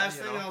hookup. Last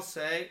thing I'll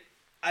say,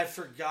 I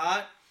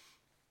forgot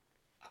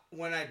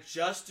when I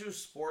just do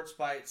sports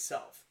by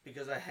itself,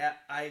 because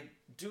I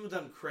do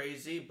them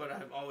crazy, but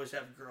I always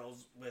have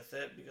girls with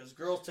it, because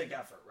girls take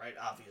effort, right?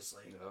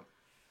 Obviously. Yep.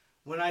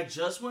 When I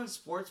just went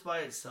sports by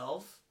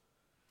itself,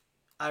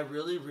 I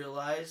really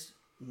realized,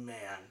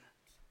 man,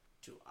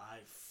 do I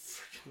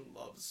freaking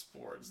love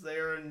sports. They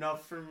are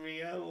enough for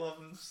me. I love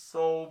them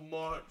so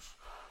much.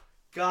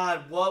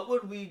 God, what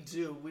would we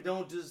do? We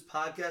don't do this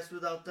podcast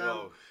without them.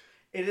 Whoa.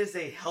 It is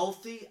a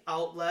healthy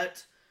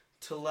outlet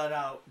to let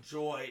out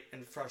joy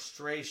and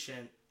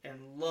frustration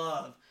and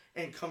love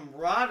and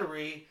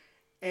camaraderie.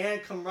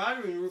 And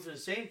camaraderie, root for the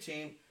same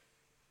team,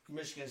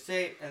 Michigan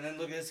State, and then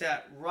look at this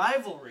hat,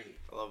 rivalry.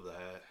 I love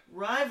that.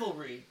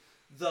 Rivalry,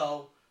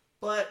 though,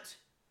 but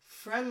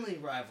friendly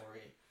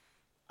rivalry.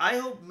 I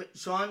hope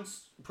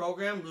Sean's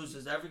program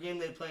loses every game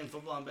they play in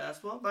football and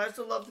basketball, but I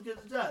still love the kid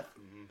to death.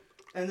 Mm-hmm.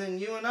 And then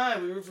you and I,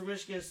 we root for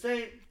Michigan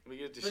State. We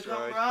get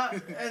destroyed.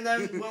 And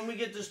then when we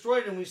get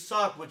destroyed and we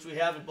suck, which we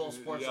have in both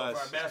sports so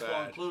far,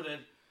 basketball included,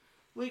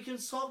 we can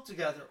sulk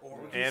together, or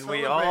we can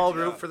we all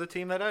root for the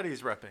team that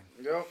Eddie's repping.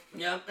 Yep.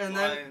 Yep. And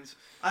Lions.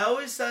 then I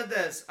always said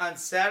this: on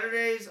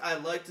Saturdays I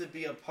like to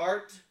be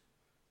apart,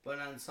 but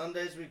on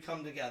Sundays we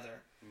come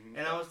together. Mm-hmm.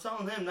 And I was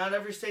telling him, not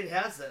every state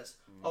has this.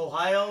 Mm-hmm.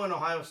 Ohio and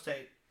Ohio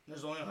State.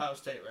 There's only Ohio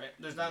State, right?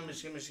 There's not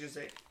Michigan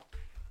State.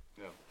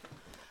 Yeah.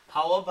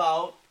 How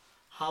about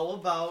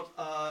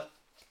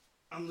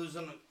I'm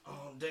losing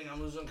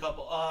a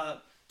couple.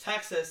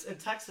 Texas and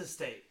Texas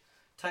State.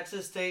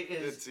 Texas State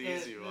is... It's an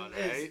easy one,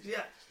 right?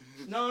 Yeah.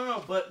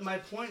 No, but my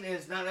point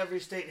is not every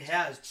state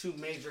has 2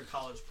 major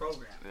college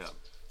programs. Yeah.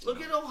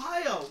 Look at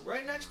Ohio,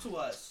 right next to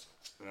us.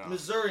 Yeah.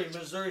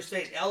 Missouri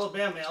State.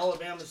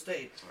 Alabama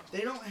State. Yeah.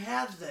 They don't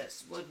have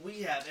this like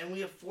we have, and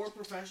we have 4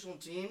 professional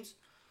teams.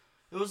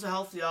 It was a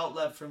healthy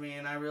outlet for me,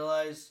 and I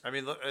realized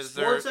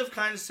sports have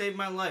kind of saved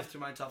my life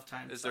through my tough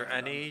times. Is there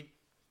any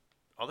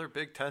other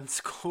Big Ten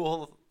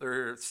school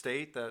or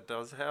state that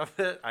does have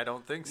it? I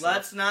don't think so.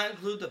 Let's not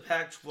include the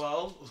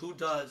Pac-12. Who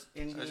does?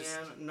 Indiana?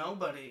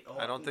 Nobody.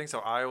 I don't think so.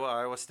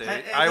 Iowa State.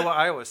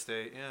 Iowa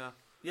State, yeah.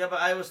 Yeah,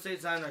 but Iowa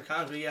State's not in our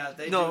country. Yeah,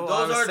 they do.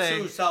 Those are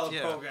 2 solid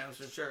programs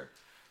for sure.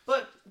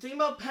 But think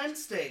about Penn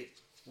State.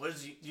 What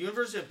is the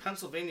University of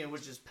Pennsylvania,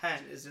 which is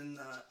Penn, is in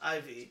the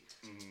Ivy.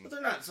 Mm-hmm. But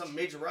they're not some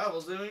major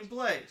rivals. They don't even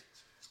play.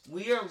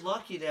 We are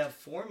lucky to have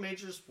 4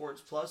 major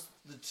sports plus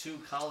the 2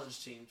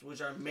 college teams,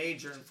 which are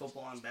major in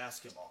football and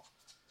basketball.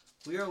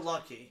 We are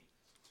lucky.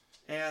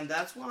 And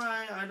that's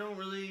why I don't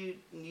really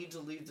need to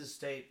leave the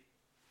state.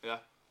 Yeah.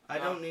 I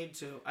don't need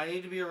to. I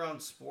need to be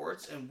around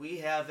sports, and we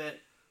have it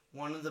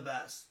one of the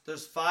best.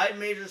 There's 5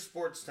 major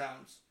sports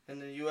towns in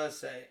the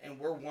USA, and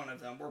we're one of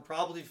them. We're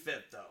probably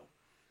 5th, though.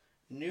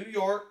 New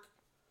York,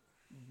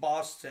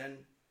 Boston,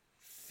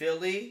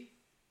 Philly,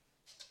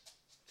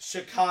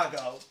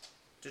 Chicago,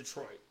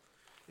 Detroit.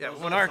 Yeah, Those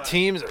when are the our 5.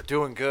 teams are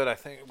doing good, I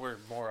think we're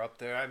more up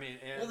there. I mean,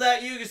 Well,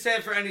 that you can say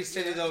it for any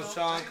city, though,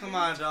 Sean. Come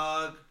on,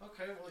 dog.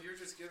 okay, well, you're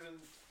just giving.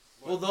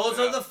 Well, those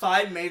are the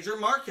 5 major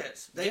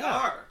markets. They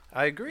are.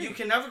 I agree. You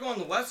can never go on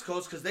the West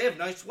Coast because they have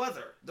nice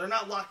weather. They're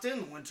not locked in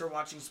the winter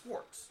watching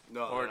sports.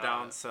 No, or they're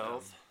down not.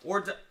 south.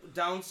 Or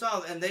down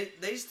south. And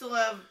they still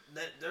have,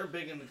 they're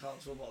big into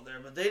college football there,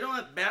 but they don't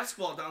have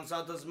basketball down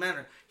south. Doesn't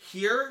matter.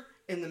 Here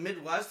in the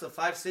Midwest, the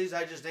 5 cities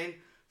I just named,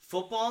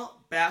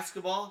 football,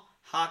 basketball,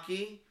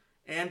 hockey,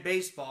 and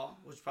baseball,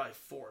 which is probably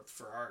 4th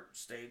for our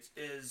states,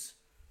 is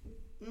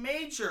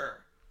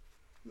major.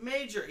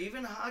 Major.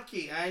 Even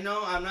hockey. I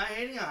know I'm not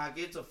hating on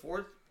hockey. It's a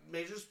 4th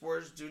major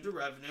sport due to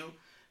revenue.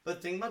 But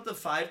think about the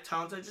 5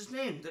 towns I just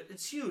named.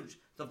 It's huge.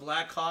 The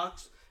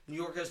Blackhawks. New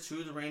York has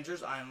 2. The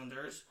Rangers,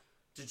 Islanders.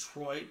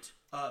 Detroit.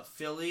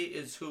 Philly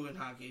is who in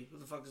hockey? Who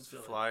the fuck is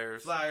Philly?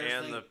 Flyers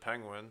and the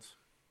Penguins.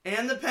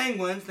 And the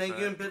Penguins. Thank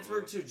you. In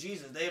Pittsburgh, too.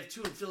 Jesus. They have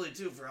 2 in Philly,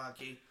 too, for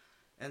hockey.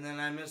 And then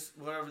I missed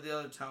whatever the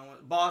other town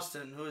was.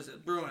 Boston. Who is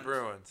it?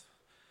 Bruins.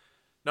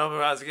 No,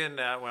 but I was getting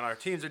at when our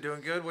teams are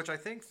doing good, which I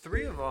think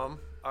 3 of them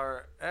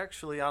are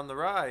actually on the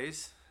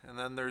rise, and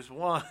then there's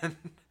one.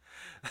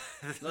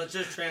 Let's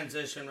just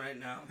transition right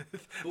now.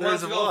 Who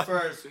There's wants to go one.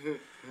 first?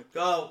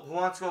 Go. Who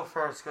wants to go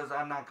first? Because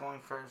I'm not going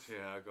first.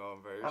 Yeah,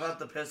 going first. How about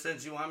the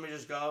Pistons? You want me to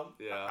just go?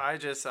 Yeah. I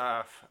just Say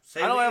I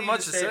don't what have you much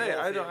need to to say, say. both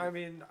I of don't. you. I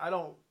mean, I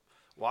don't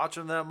watch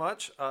them that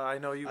much. I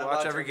know you I watch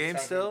watch every every game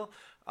second. still.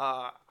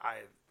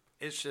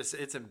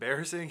 It's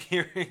embarrassing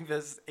hearing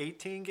this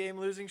 18-game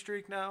losing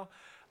streak now.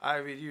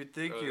 I mean, you'd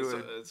think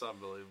It's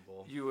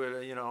unbelievable. you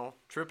would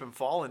trip and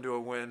fall into a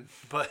win,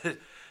 but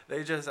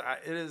they just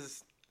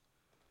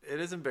it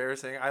is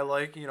embarrassing. I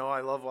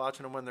love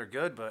watching them when they're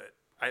good, but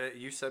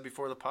you said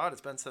before the pod,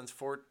 it's been since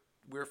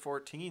we're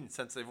 14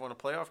 since they've won a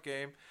playoff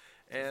game,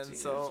 and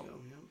so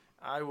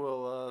I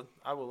will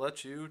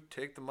let you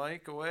take the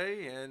mic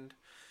away and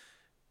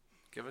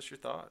give us your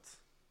thoughts.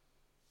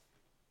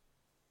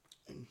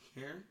 In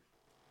here,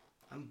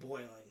 I'm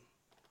boiling.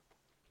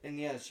 And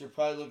yes, you're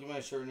probably looking at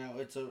my shirt now.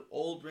 It's an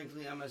old,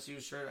 wrinkly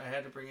MSU shirt. I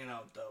had to bring it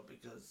out, though,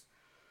 because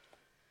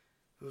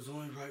it was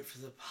only right for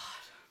the pod.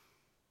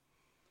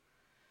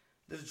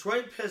 The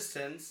Detroit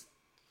Pistons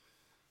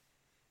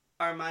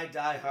are my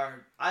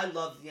diehard. I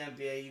love the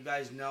NBA. You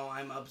guys know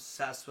I'm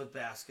obsessed with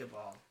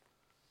basketball.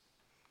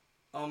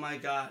 Oh, my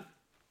God.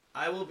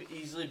 I will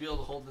easily be able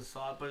to hold this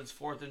thought, but it's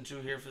 4th and 2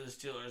 here for the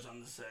Steelers on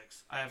the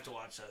 6th. I have to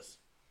watch this.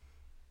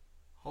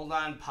 Hold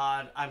on,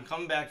 pod. I'm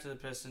coming back to the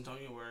Pistons.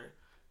 Don't you worry.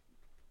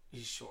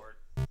 He's short.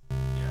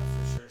 Yeah,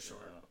 for sure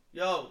short.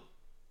 Yo.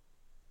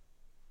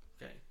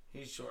 Okay,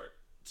 he's short.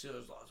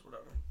 Steelers lost,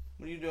 whatever.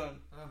 What are you doing?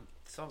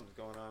 Something's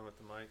going on with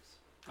the mics.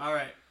 All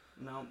right.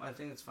 No, I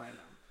think it's fine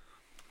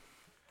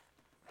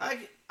now.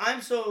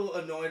 I'm so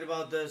annoyed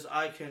about this.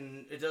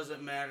 It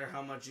doesn't matter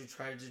how much you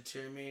try to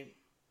cheer me.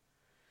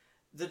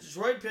 The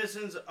Detroit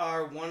Pistons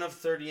are one of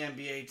 30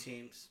 NBA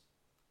teams.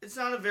 It's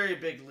not a very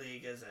big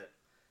league, is it?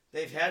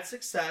 They've had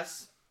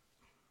success.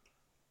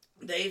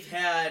 They've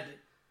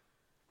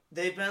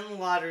been in the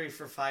lottery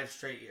for 5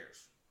 straight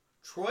years.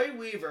 Troy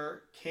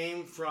Weaver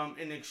came from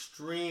an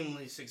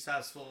extremely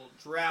successful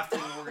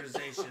drafting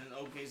organization in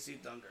OKC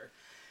Thunder.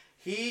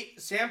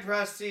 Sam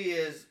Presti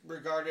is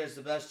regarded as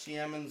the best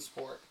GM in the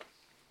sport.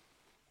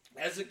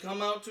 Has it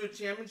come out to a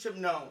championship?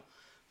 No.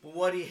 But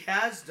what he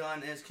has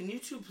done is, can you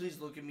two please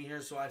look at me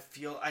here so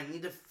I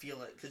need to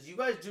feel it? Because you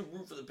guys do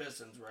root for the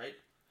Pistons, right?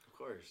 Of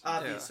course.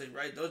 Obviously,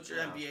 right? Those are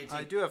your NBA teams.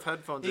 I do have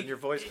headphones, and your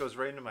voice goes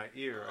right into my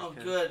ear. Oh,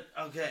 good.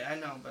 Okay, I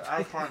know, but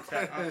eye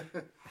contact.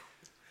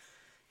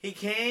 He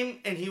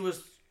came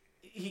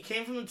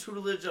from the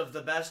tutelage of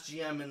the best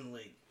GM in the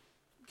league.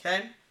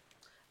 Okay?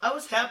 I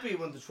was happy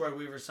when Troy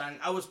Weaver signed.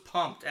 I was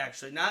pumped,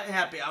 actually. Not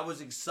happy. I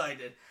was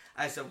excited.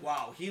 I said,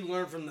 wow, he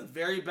learned from the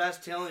very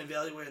best talent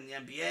evaluated in the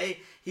NBA.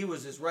 He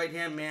was his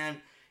right-hand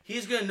man.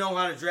 He's going to know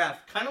how to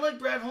draft. Kind of like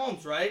Brad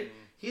Holmes, right? Mm-hmm.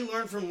 He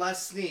learned from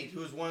Les Snead, who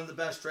was one of the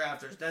best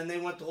drafters. Then they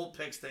went the whole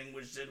Picks thing,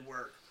 which did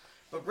work.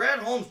 But Brad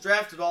Holmes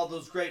drafted all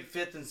those great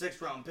 5th and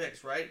 6th round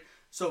picks, right?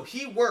 So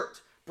he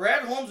worked.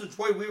 Brad Holmes and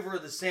Troy Weaver are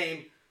the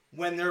same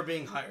when they're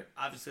being hired.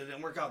 Obviously, they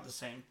didn't work out the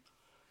same.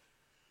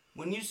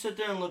 When you sit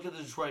there and look at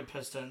the Detroit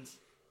Pistons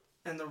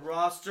and the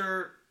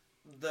roster,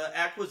 the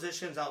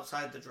acquisitions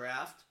outside the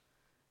draft,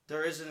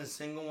 there isn't a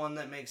single one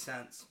that makes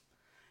sense.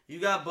 You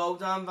got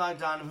Bogdan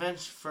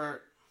Bogdanovic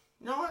for...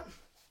 You know what?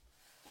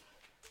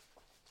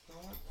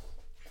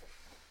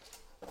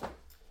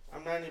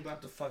 I'm not even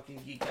about to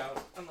fucking geek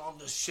out on all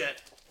this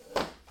shit.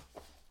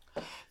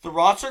 The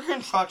roster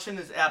construction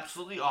is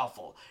absolutely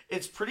awful.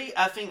 It's pretty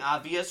effing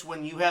obvious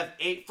when you have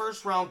 8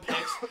 first-round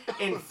picks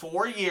in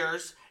 4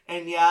 years,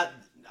 and yeah,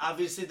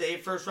 obviously the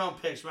 8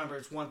 first-round picks. Remember,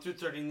 it's 1 through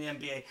 30 in the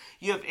NBA.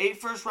 You have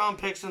 8 first-round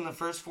picks in the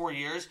first 4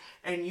 years,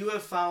 and you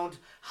have found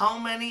how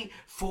many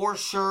for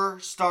sure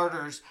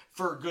starters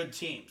for good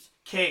teams?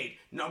 Cade,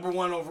 number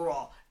 1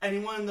 overall.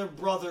 Anyone and their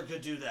brother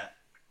could do that.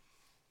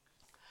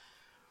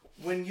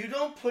 When you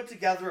don't put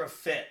together a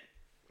fit,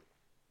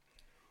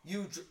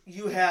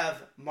 you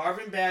have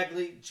Marvin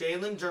Bagley,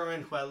 Jalen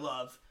Duren, who I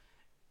love,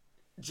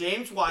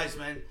 James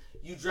Wiseman.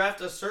 You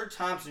draft a Sir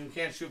Thompson who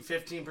can't shoot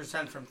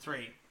 15% from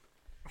 3.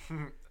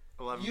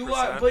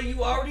 11%. But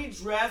you already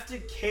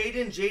drafted Cade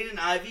and Jaden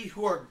Ivey,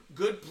 who are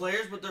good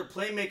players, but they're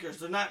playmakers.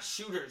 They're not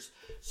shooters.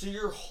 So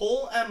your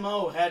whole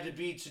MO had to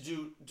be to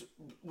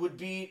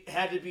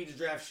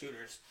draft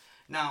shooters.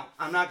 Now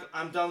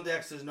I'm done with the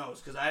X's and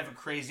O's because I have a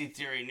crazy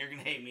theory and you're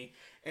gonna hate me.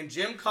 And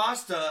Jim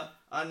Costa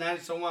on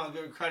 90 I'll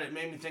give him credit,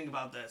 made me think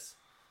about this.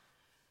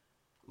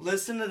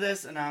 Listen to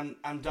this, and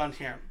I'm done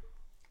here.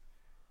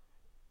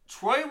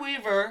 Troy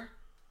Weaver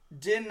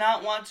did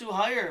not want to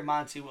hire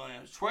Monty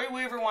Williams. Troy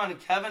Weaver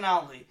wanted Kevin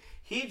Ollie.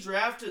 He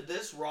drafted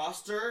this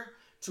roster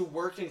to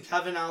work in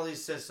Kevin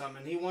Ollie's system,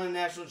 and he won a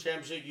national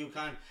championship at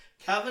UConn.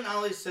 Kevin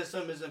Ollie's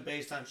system isn't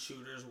based on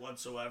shooters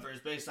whatsoever.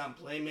 It's based on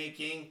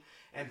playmaking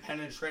and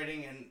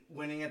penetrating and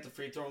winning at the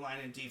free throw line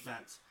and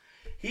defense.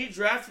 He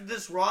drafted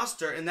this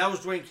roster, and that was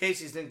Dwayne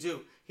Casey's thing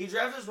too. He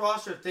drafted this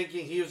roster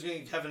thinking he was going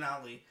to get Kevin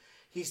Ollie.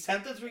 He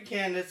sent the 3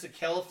 candidates to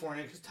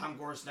California because Tom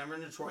Gorse never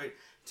in Detroit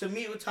to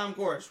meet with Tom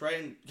Gorse,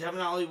 right? And Kevin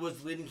Ollie was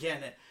the leading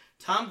candidate.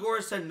 Tom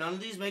Gorse said none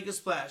of these make a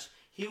splash.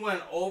 He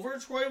went over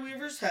Troy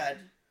Weaver's head,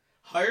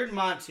 hired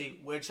Monty,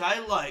 which I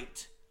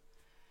liked,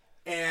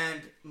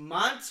 and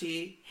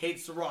Monty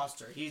hates the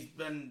roster. He's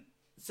been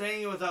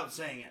saying it without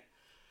saying it.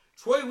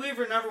 Troy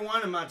Weaver never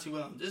wanted Monty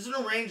Williams. This is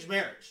an arranged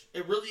marriage.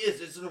 It really is.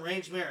 It's an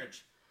arranged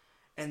marriage.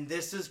 And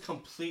this is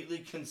completely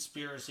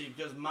conspiracy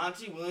because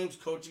Monty Williams'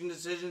 coaching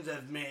decisions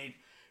have made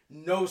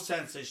no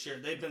sense this year.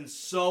 They've been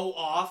so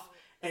off,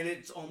 and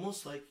it's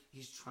almost like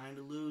he's trying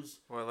to lose.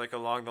 Well, like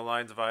along the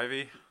lines of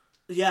Ivy?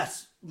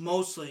 Yes,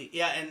 mostly.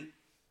 Yeah, and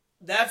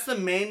that's the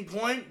main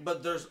point,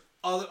 but there's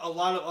a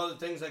lot of other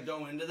things that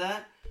go into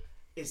that.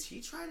 Is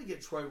he trying to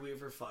get Troy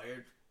Weaver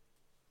fired?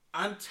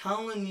 I'm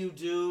telling you,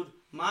 dude,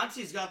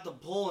 Monty's got the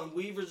pull, and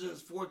Weaver's in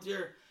his 4th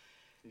year.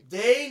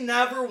 They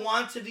never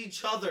wanted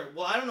each other.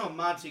 Well, I don't know if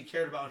Monty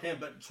cared about him,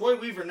 but Troy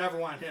Weaver never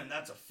wanted him.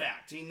 That's a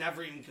fact. He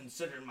never even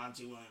considered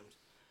Monty Williams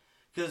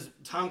because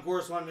Tom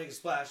Gorse wanted to make a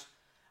splash.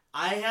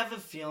 I have a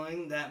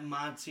feeling that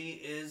Monty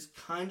is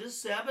kind of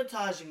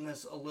sabotaging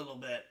this a little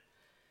bit.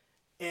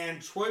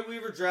 And Troy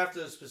Weaver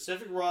drafted a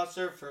specific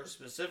roster for a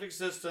specific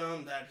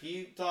system that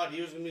he thought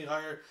he was going to be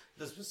hired,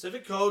 the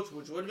specific coach,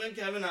 which would have been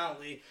Kevin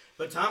Ollie.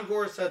 But Tom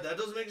Gorse said that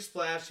doesn't make a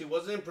splash. He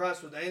wasn't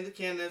impressed with any of the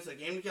candidates that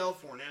came to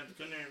California that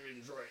couldn't interview in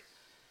Detroit.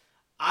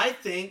 I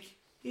think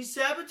he's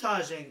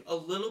sabotaging a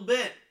little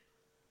bit.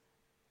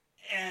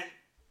 And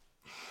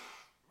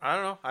I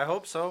don't know. I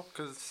hope so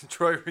because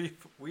Troy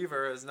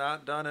Weaver has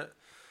not done it.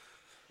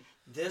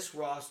 This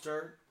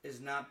roster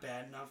is not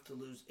bad enough to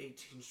lose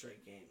 18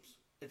 straight games.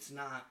 It's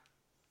not.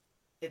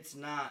 It's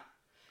not.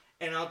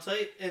 And I'll tell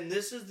you, and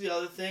this is the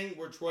other thing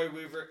where Troy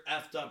Weaver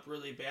effed up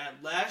really bad.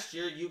 Last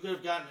year, you could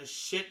have gotten a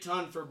shit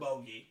ton for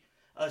Bogey.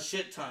 A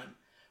shit ton.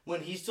 When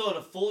he still had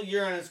a full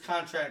year on his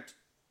contract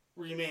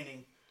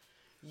remaining.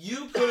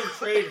 You could have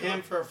traded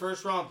him for a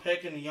first-round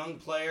pick and a young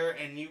player,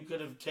 and you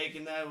could have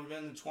taken that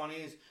within the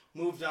 20s,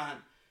 moved on.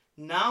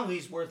 Now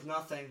he's worth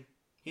nothing.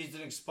 He's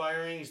an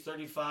expiring. He's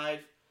 35.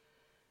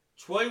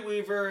 Troy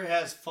Weaver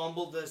has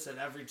fumbled this at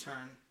every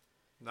turn.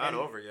 Not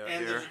over yet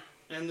here.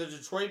 And the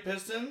Detroit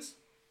Pistons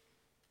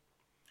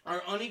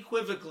are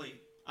unequivocally,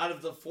 out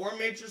of the 4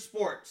 major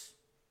sports,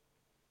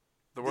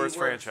 the worst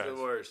franchise.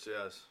 The worst,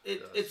 yes.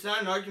 It's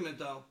not an argument,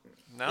 though.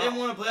 No. They haven't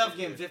won a playoff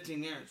game in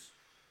 15 years.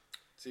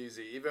 It's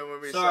easy. Even when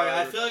we Sorry,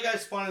 I feel like I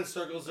spun in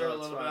circles there a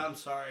little bit. fine. I'm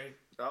sorry.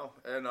 No,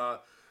 and It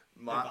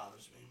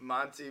bothers me.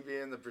 Monty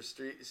being the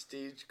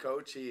prestige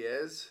coach he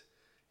is,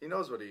 he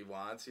knows what he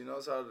wants. He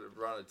knows how to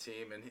run a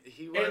team, and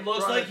he It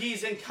looks like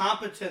he's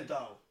incompetent,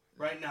 though.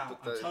 Right now,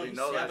 I'm telling we you,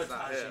 know that's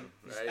sabotaging. not him,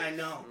 right? I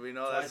know. We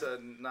know that's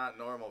not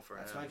normal for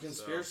him. That's my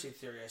conspiracy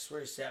theory. I swear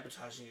he's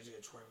sabotaging to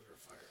get Troy Weaver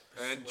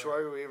fired. And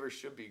Troy Weaver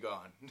should be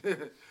gone.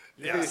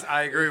 Yes,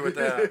 I agree with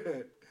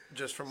that.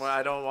 Just from what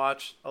I don't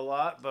watch a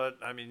lot, but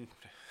I mean,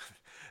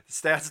 the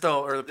stats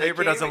don't, or the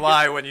paper doesn't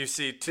lie when you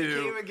see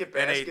 2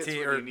 and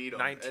 18 or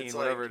 19,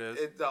 whatever it is.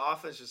 The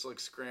offense just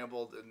looks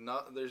scrambled. And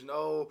there's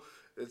no,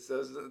 it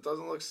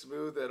doesn't look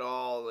smooth at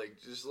all. Like,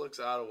 just looks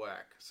out of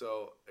whack.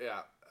 So yeah,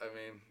 I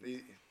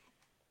mean,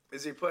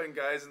 is he putting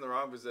guys in the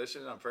wrong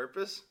position on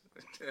purpose?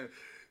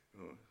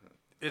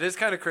 It is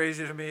kind of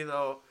crazy to me,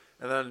 though.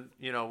 And then,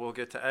 we'll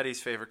get to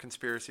Eddie's favorite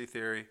conspiracy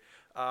theory.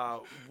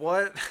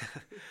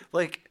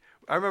 Like,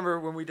 I remember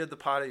when we did the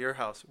pod at your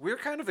house, we were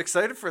kind of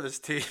excited for this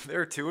team. They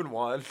were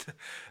 2-1.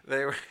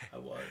 They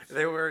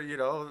were,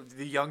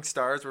 the young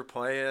stars were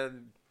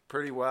playing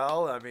pretty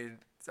well. I mean,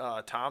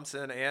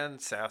 Thompson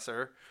and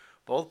Sasser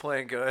both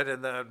playing good.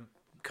 And then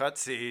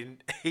cutscene,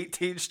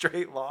 18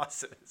 straight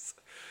losses.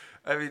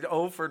 I mean,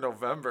 0 for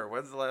November.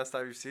 When's the last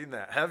time you've seen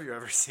that? Have you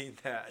ever seen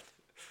that?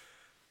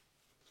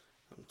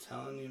 I'm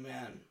telling you,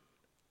 man.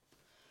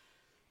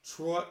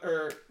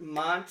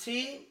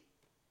 Monty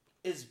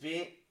is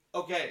being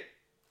okay.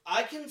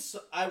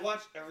 I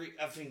watch every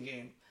effing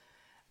game.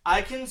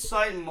 I can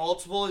cite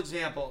multiple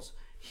examples.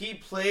 He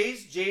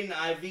plays Jaden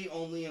Ivey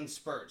only in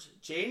spurts.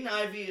 Jaden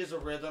Ivey is a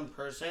rhythm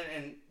person,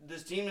 and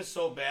this team is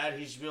so bad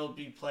he should be able to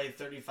be played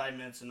 35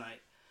 minutes a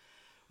night.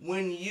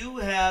 When you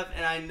have,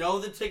 and I know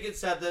the ticket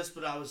said this,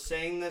 but I was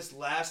saying this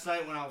last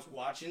night when I was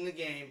watching the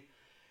game,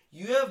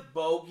 you have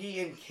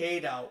Bogey and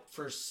Cade out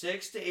for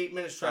 6 to 8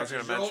 minute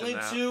stretches. You're only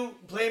two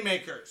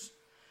playmakers.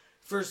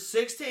 For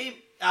 6 to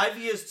 8,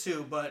 Ivy is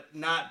 2, but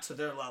not to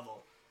their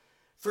level.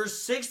 For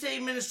 6 to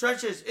 8 minute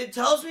stretches, it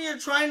tells me you're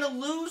trying to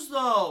lose,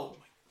 though.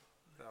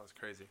 That was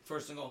crazy.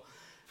 First and goal.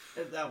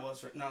 That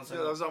was that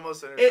was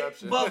almost an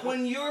interception. But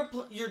when your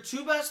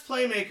two best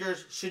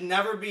playmakers should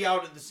never be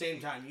out at the same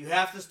time, you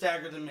have to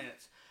stagger the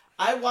minutes.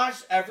 I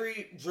watched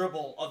every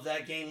dribble of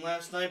that game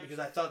last night because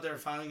I thought they were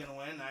finally going to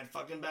win. I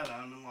fucking bet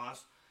on them and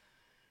lost.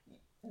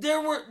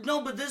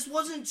 But this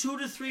wasn't 2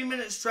 to 3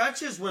 minute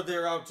stretches where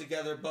they're out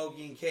together,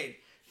 Bogey and Cade.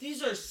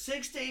 These are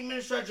 6 to 8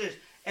 minute stretches.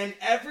 And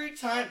every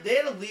time, they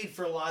had a lead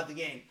for a lot of the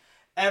game.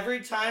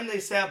 Every time they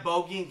sat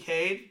Bogey and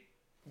Cade,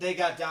 they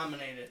got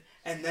dominated.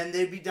 And then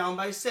they'd be down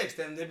by 6.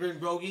 Then they'd bring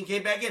Bogey and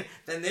Cade back in.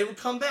 Then they would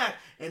come back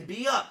and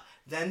be up.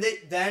 Then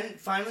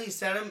finally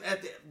set him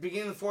at the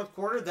beginning of the fourth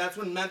quarter. That's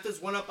when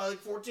Memphis went up by like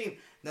 14.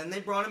 Then they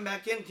brought him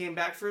back in, came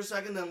back for a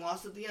second, then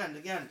lost at the end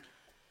again.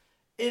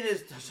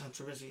 That's not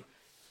Trubisky.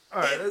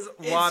 All right, there's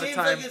a lot of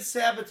time. It seems like it's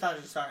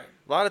sabotaging. Sorry.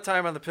 A lot of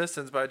time on the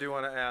Pistons, but I do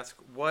want to ask,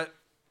 what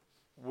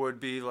would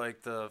be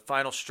like the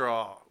final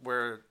straw?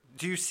 Where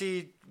do you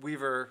see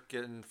Weaver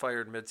getting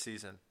fired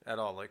mid-season at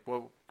all? Like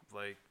what?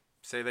 Like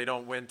say they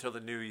don't win till the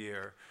new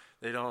year,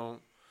 they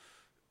don't.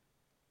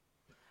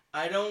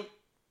 I don't.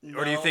 No.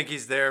 Or do you think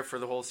he's there for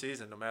the whole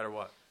season, no matter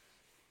what?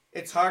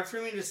 It's hard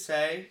for me to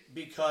say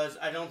because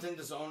I don't think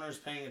this owner is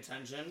paying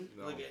attention.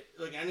 No.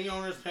 Like any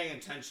owner is paying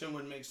attention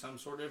would make some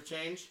sort of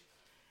change.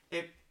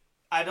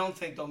 I don't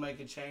think they'll make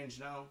a change,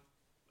 no.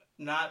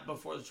 Not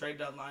before the trade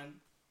deadline.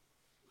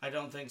 I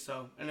don't think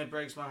so. And it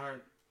breaks my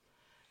heart.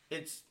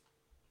 It's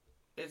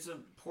a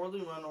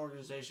poorly run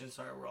organization.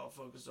 Sorry, we're all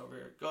focused over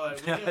here. Go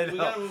ahead. We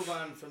got to move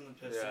on from the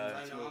Pistons. Yeah,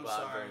 I know, I'm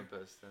sorry.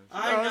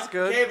 I know. That's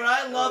good. Okay, but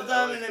I love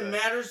them, and it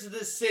matters to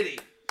this city.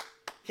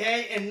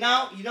 Okay, and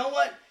now, you know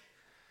what?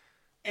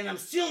 And I'm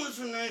stealing this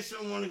from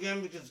 971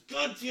 again because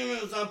God damn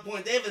it was on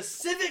point. They have a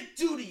civic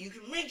duty. You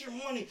can make your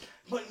money,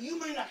 but you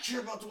might not care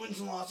about the wins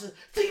and losses.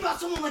 Think about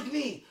someone like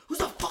me, who's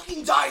a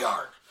fucking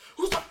diehard.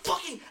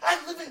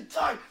 I live and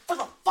die for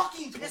the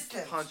fucking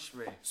Pistons. Punch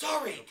me.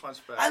 Sorry. Punch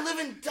back. I live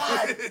and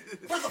die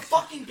for the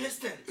fucking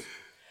Pistons.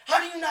 How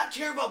do you not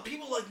care about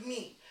people like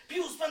me?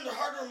 People spend their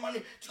hard-earned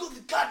money to go to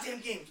the goddamn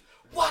games.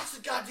 Watch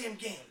the goddamn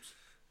games.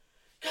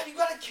 God, you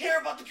gotta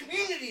care about the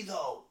community,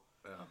 though.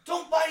 Yeah.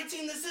 Don't buy a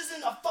team. This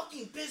isn't a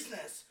fucking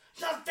business.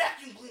 It's not a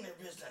vacuum cleaner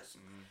business.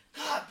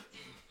 Mm-hmm. God.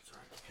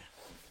 Sorry.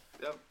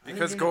 Yep.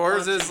 Because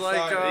Gores is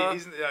like...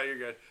 yeah, you're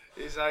good.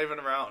 He's not even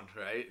around,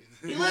 right?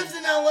 He lives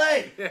in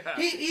L.A. Yeah.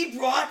 He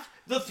brought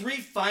the 3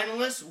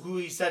 finalists, who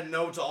he said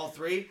no to all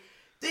 3.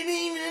 They didn't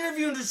even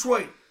interview in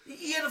Detroit.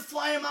 He had to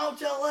fly him out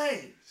to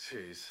L.A.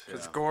 Jeez.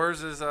 Because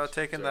Gores is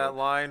taking that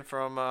line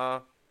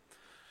from...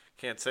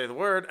 can't say the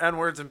word,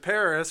 N-words in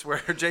Paris, where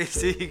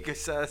JC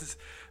says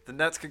the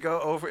Nets could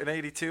go over in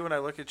 82, and I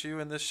look at you,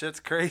 and this shit's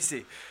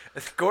crazy.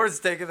 Gores is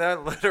taking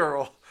that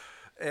literal,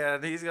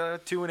 and he's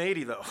got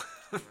 2-80 though.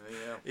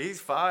 Yeah. He's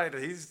fine.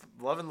 He's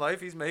loving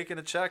life. He's making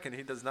a check, and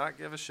he does not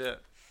give a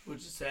shit. Which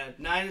is sad.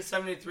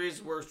 9-73 is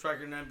the worst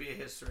record in NBA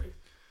history.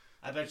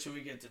 I bet you we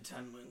get to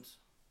 10 wins.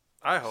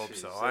 I hope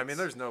so. I mean,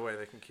 there's no way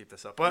they can keep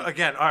this up. But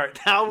again, all right,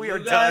 now we are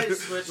done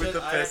with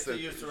the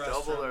Pistons.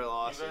 Double their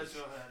losses. You guys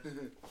go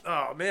ahead.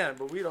 Oh man,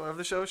 but we don't have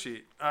the show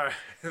sheet. All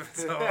right,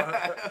 so,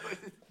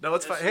 no,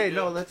 it's fine. Hey,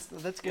 no, let's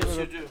give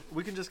it.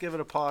 We can just give it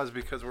a pause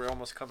because we're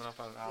almost coming up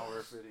on an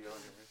hour video.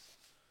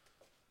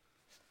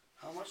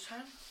 How much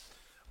time?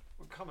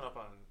 We're coming up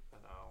on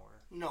an hour.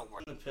 No,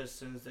 we're the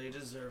Pistons. They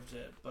deserved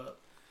it. But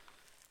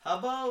how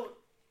about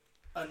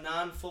a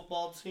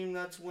non-football team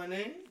that's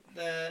winning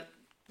that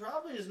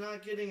probably is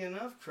not getting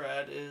enough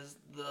cred is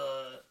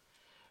the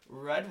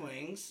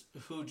Redwings,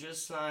 who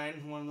just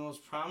signed one of the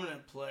most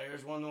prominent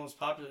players, one of the most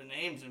popular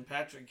names in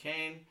Patrick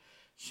Kane.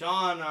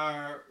 Sean,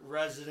 our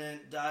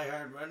resident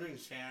diehard Red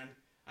Wings fan,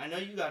 I know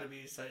you got to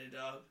be excited,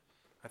 dog.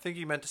 I think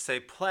you meant to say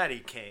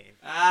Platty Kane.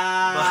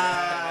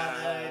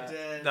 I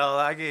did. No,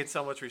 I gained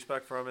so much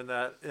respect for him in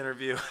that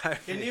interview.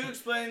 Can you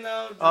explain,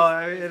 though?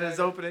 In his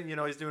opening,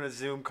 he's doing a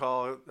Zoom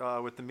call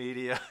with the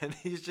media, and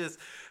he's just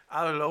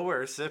out of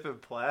nowhere sipping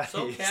Platties.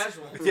 So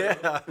casual. Yeah,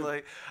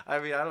 I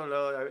don't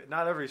know.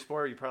 Not every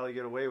sport you probably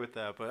get away with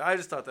that, but I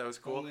just thought that was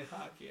cool. Only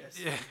hockey, yes.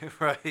 Yeah,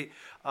 right.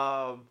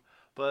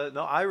 But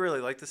no, I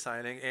really like the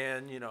signing,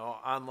 and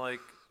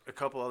unlike a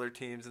couple other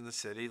teams in the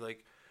city,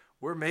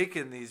 we're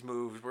making these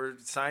moves. We're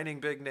signing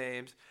big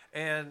names,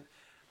 and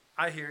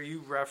I hear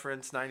you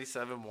reference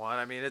 97.1.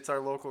 I mean, it's our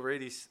local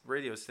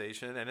radio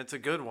station, and it's a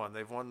good one.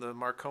 They've won the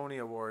Marconi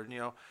Award,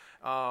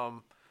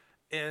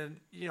 and,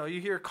 you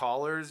hear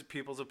callers,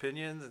 people's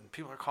opinions, and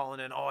people are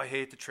calling in, oh, I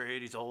hate the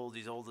trade. He's old.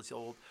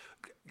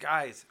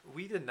 Guys,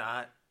 we did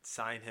not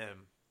sign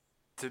him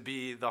to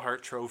be the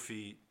Hart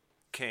Trophy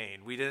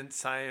Kane. We didn't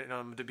sign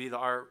him to be the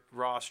Art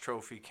Ross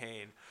Trophy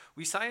Kane.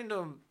 We signed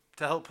him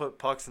to help put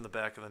pucks in the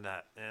back of the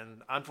net.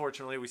 And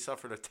unfortunately, we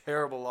suffered a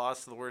terrible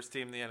loss to the worst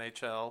team in the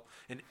NHL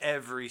in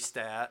every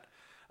stat.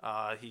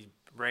 He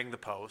rang the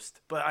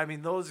post. But, I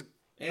mean, those are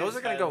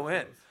going to go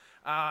in.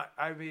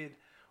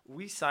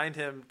 We signed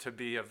him to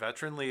be a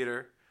veteran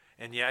leader.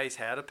 And, yeah, he's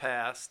had a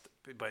past.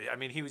 But, I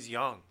mean, he was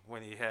young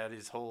when he had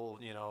his whole,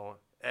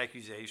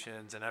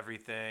 accusations and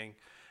everything.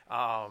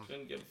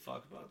 Couldn't give a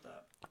fuck about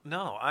that.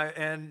 No,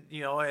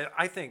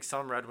 I think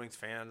some Red Wings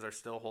fans are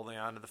still holding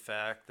on to the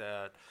fact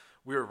that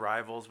we were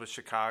rivals with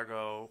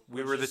Chicago.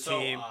 We were the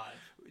team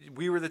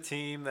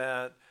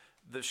that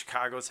the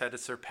Chicagos had to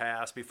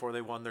surpass before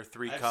they won their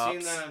 3 cups.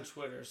 I've seen that on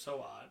Twitter.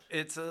 So odd.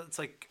 It's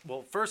like,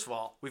 well, first of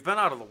all, we've been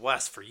out of the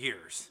West for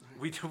years.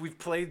 We've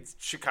played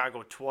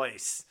Chicago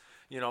twice.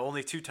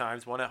 Only 2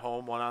 times, one at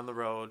home, one on the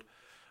road.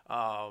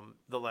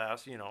 The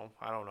last,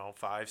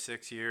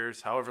 5-6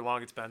 years, however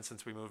long it's been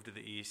since we moved to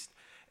the East.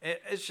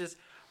 It's just,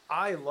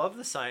 I love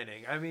the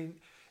signing. I mean,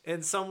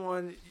 and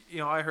someone,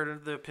 I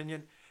heard the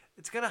opinion,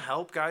 it's going to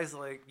help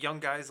young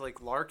guys like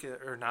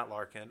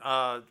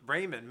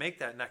Raymond make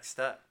that next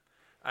step.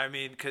 I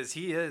mean, because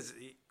he's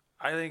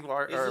a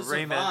Raymond,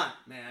 savant,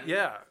 man.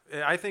 Yeah,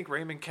 I think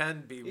Raymond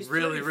can be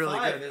really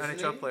good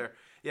NHL player.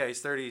 Yeah,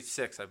 he's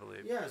 36, I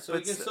believe. Yeah, so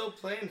he can still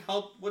play and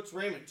help. What's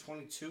Raymond,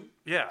 22?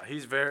 Yeah,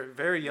 he's very,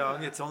 very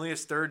young. Yeah. It's only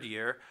his 3rd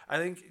year. I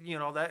think,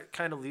 that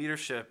kind of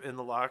leadership in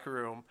the locker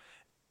room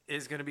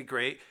is going to be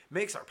great.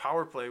 Makes our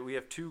power play. We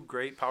have 2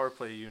 great power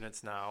play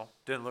units now.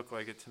 Didn't look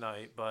like it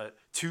tonight, but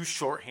 2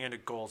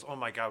 shorthanded goals. Oh,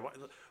 my God.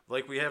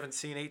 Like we haven't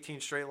seen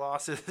 18 straight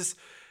losses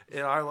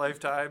in our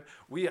lifetime.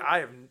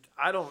 I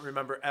don't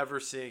remember ever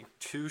seeing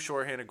 2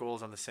 shorthanded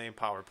goals on the same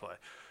power play.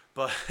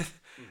 But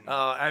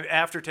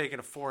after taking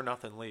a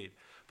 4-0 lead,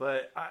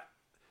 but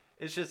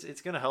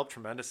it's going to help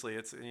tremendously.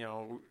 It's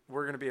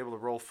we're going to be able to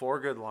roll 4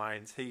 good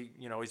lines.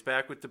 He's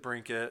back with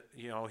DeBrincat.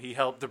 He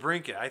helped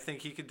DeBrincat. I think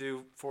he could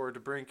do for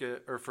DeBrincat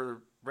or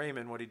for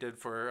Raymond what he did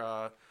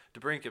for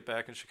DeBrincat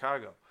back in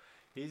Chicago.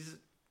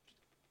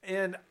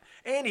 And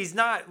he's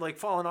not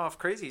falling off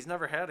crazy. He's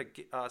never had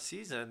a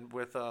season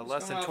with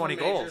less than 20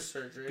 goals.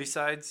 Surgery.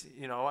 Besides,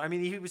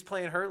 he was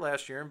playing hurt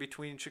last year, and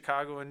between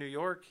Chicago and New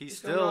York, he's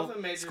still off a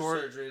major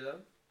scored. Surgery though.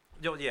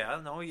 Yeah,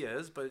 no, he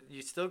is, but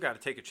you still got to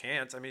take a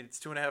chance. I mean, it's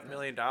 $2.5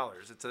 million.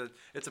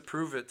 It's a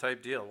prove it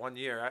type deal. 1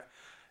 year.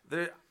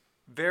 They're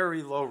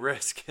very low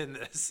risk in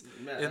this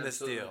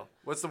deal.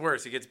 What's the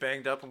worst? He gets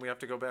banged up and we have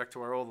to go back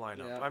to our old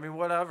lineup. Yeah. I mean,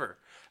 whatever.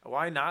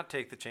 Why not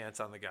take the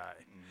chance on the guy?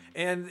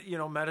 And,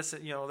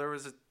 medicine, there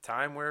was a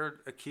time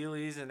where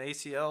Achilles and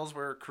ACLs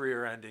were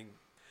career ending.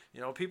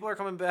 People are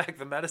coming back.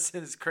 The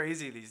medicine is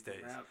crazy these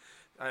days. Yeah.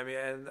 I mean,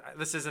 and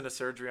this isn't a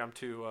surgery I'm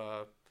too,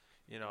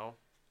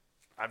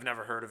 I've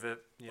never heard of it.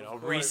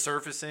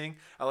 Resurfacing.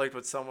 I liked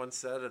what someone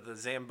said of the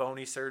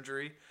Zamboni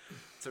surgery.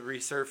 It's a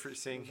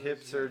resurfacing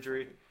hip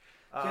surgery.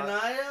 Can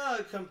I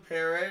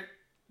compare it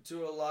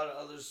to a lot of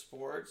other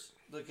sports?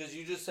 Because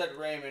you just said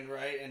Raymond,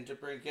 right? And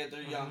DeBrincat,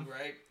 they're young,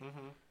 right?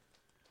 Mm-hmm.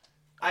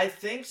 I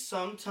think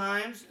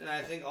sometimes, and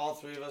I think all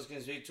 3 of us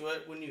can speak to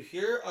it, when you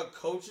hear a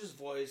coach's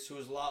voice who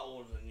is a lot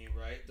older than you,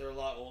 right? They're a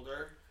lot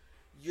older.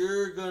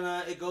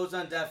 It goes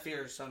on deaf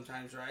ears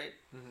sometimes, right?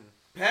 Mm-hmm.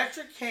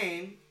 Patrick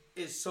Kane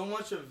is so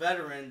much a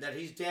veteran that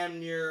he's damn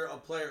near a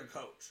player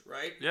coach,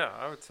 right? Yeah,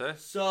 I would say.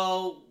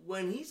 So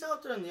when he's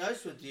out there on the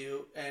ice with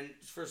you, and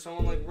for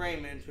someone like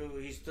Raymond, who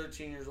he's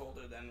 13 years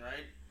older than,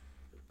 right?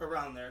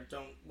 Around there,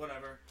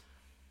 whatever.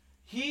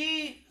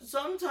 He,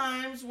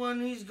 sometimes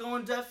when he's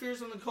going deaf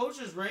ears on the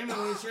coaches, Raymond,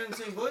 when he's hearing the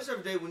same voice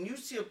every day, when you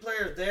see a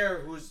player there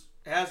who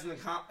has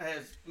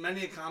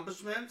many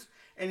accomplishments,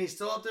 and he's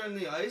still out there on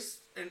the ice,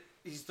 and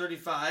he's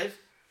 35,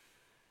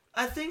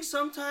 I think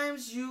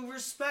sometimes you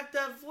respect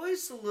that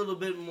voice a little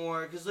bit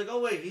more. Because, oh,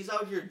 wait, he's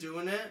out here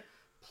doing it.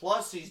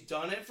 Plus, he's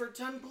done it for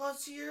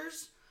 10-plus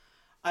years.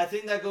 I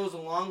think that goes a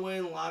long way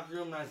in the locker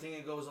room. And I think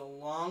it goes a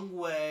long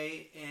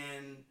way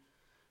in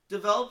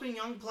developing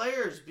young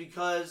players.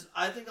 Because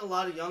I think a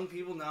lot of young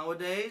people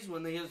nowadays,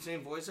 when they hear the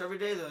same voice every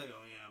day, they're like,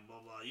 oh, yeah, blah,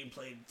 blah, you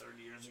played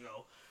 30 years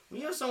ago. When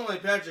you have someone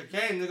like Patrick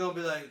Kane, they're going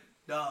to be like,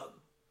 Doug.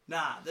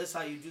 Nah, that's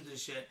how you do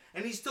this shit.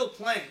 And he's still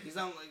playing. He's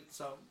not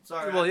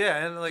sorry. Well,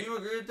 yeah, and do you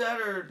agree with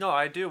that or? No,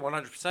 I do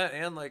 100%.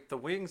 And the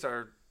Wings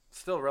are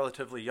still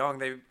relatively young.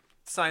 They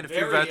signed a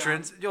few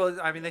veterans.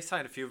 They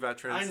signed a few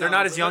veterans. They're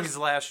not as young as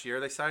last year.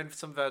 They signed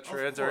some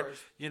veterans,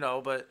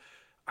 but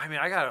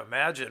I gotta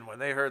imagine when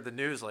they heard the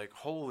news,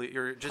 holy,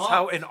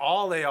 how in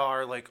awe they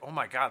are. Oh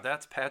my God,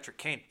 that's Patrick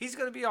Kane. He's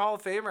gonna be a Hall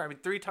of Famer.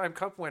 3-time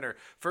Cup winner,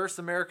 first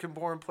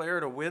American-born player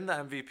to win the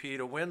MVP,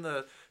 to win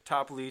the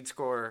top lead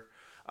scorer.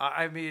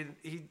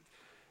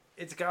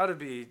 it's got to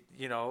be,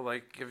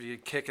 like give you a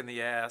kick in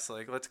the ass,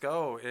 like let's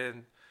go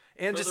and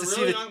For just the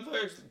to really see young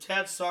players,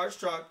 Tad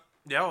Starstruck.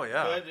 oh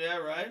yeah, Good, yeah,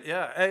 right.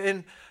 yeah,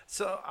 and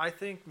so I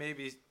think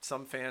maybe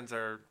some fans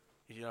are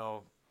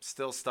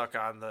still stuck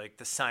on like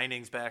the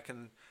signings back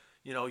in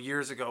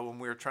years ago when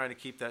we were trying to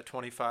keep that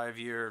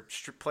 25-year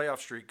playoff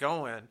streak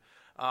going.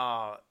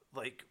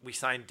 Like we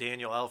signed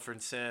Daniel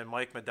Elfrinson,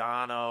 Mike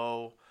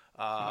Modano.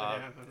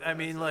 I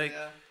mean, like.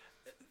 Yeah.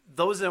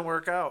 Those didn't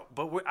work out,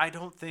 but I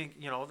don't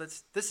think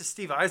this is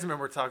Steve Eisman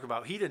we're talking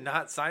about. He did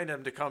not sign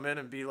him to come in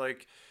and be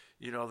like,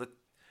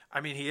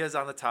 I mean, he is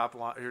on the top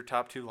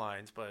two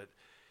lines, but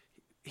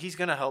he's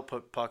going to help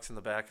put pucks in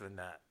the back of the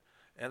net,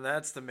 and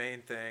that's the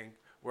main thing.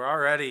 We're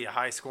already a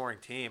high scoring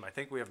team. I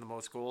think we have the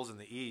most goals in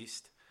the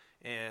East,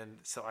 and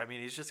so I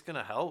mean, he's just going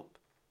to help.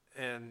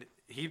 And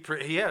he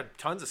had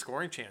tons of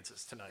scoring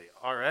chances tonight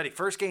already.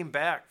 First game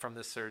back from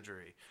this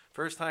surgery,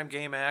 first time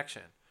game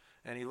action,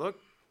 and he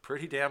looked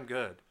pretty damn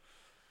good.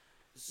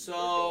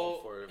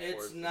 So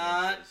it's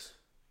not.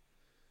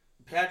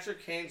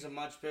 Patrick Kane's a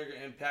much bigger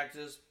impact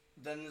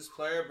than this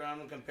player, but I'm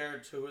gonna compare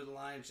it to who the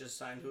Lions just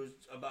signed, who's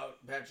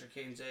about Patrick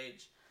Kane's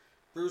age.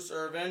 Bruce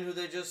Irvin, who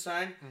they just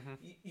signed.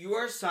 You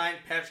are signed.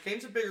 Patrick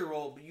Kane's a bigger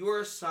role, but you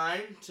are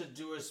signed to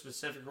do a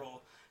specific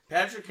role.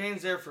 Patrick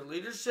Kane's there for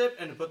leadership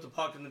and to put the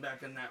puck in the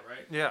back of the net,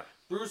 right? Yeah.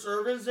 Bruce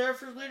Irvin's there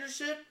for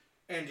leadership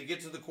and to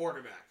get to the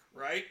quarterback,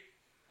 right?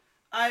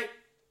 I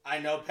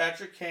know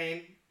Patrick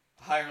Kane.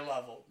 Higher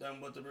level than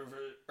what the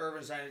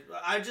Urban sign is.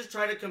 I just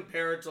try to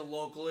compare it to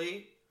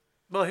locally.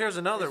 Well, here's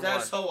another Is that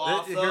one. so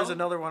off, Here's though?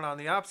 another one on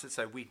the opposite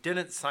side. We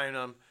didn't sign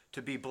him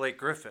to be Blake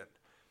Griffin,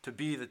 to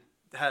be the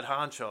head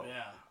honcho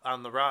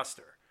on the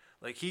roster.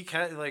 Like he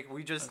can, like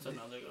we just, That's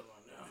another good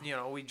one.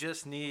 Yeah. we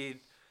just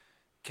need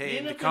Kane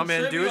Being to a come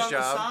in and do his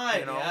contributor on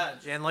the job. side,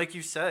 yeah. And like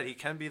you said, he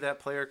can be that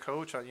player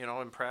coach,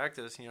 in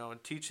practice,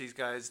 and teach these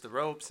guys the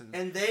ropes.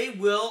 And they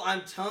will.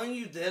 I'm telling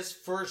you this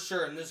for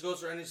sure, and this goes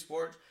for any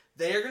sport.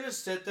 They are going to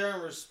sit there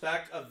and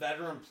respect a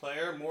veteran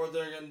player more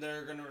than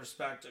they're going to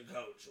respect a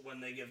coach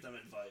when they give them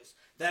advice.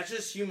 That's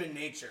just human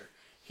nature.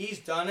 He's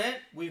done it.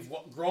 We've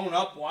grown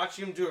up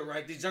watching him do it,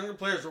 right? These younger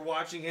players are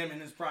watching him in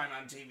his prime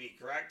on TV,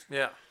 correct?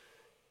 Yeah.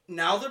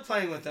 Now they're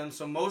playing with him,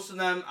 so most of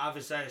them,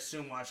 obviously I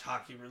assume, watch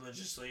hockey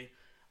religiously,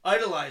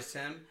 idolize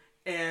him,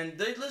 and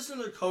they listen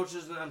to their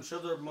coaches, and I'm sure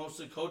they're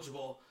mostly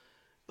coachable,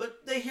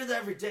 but they hear that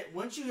every day.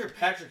 Once you hear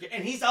Patrick,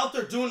 and he's out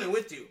there doing it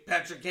with you,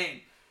 Patrick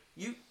Kane,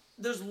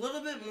 there's a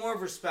little bit more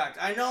of respect.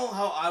 I know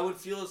how I would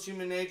feel as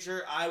human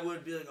nature. I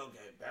would be like, okay,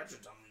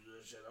 Patrick telling me to do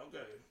this shit. Okay,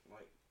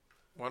 like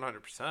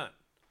 100%.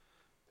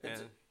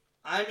 And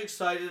I'm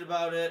excited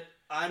about it.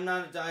 I'm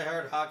not a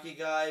diehard hockey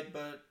guy,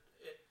 but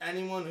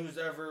anyone who's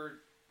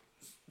ever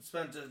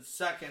spent a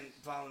second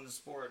following the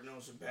sport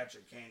knows who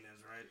Patrick Kane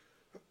is,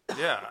 right?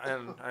 yeah,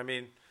 and I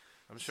mean,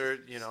 I'm sure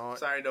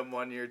Signed him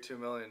 1 year, $2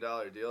 million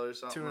deal or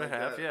something. 2.5, like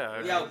that.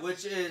 yeah. Yeah,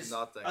 which is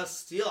Nothing. a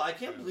steal. I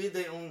can't believe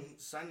they only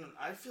signed him.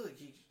 I feel like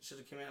he should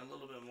have come in a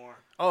little bit more.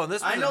 Oh, and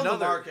this was I know another,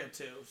 the market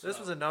too. So. This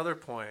was another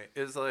point.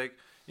 Is like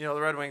the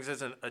Red Wings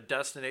isn't a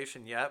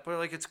destination yet, but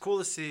like it's cool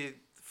to see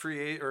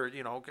free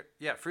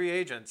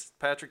agents.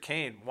 Patrick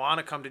Kane want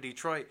to come to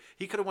Detroit.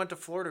 He could have went to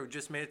Florida, who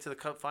just made it to the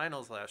Cup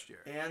Finals last year.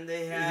 And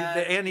they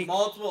had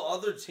multiple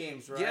other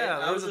teams, right? Yeah,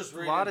 there was just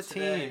a lot of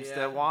today, teams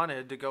that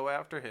wanted to go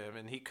after him,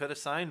 and he could have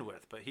signed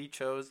with, but he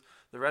chose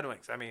the Red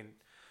Wings. I mean,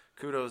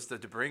 kudos to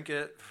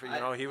DeBrincat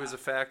for he was a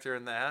factor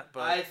in that.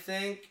 But I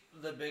think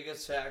the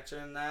biggest factor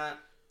in that,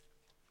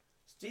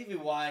 Stevie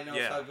Y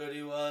knows how good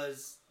he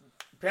was.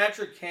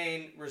 Patrick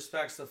Kane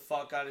respects the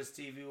fuck out of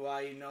Stevie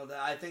Y. You know that.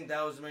 I think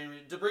that was the main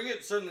reason.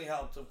 DeBrincat certainly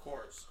helped, of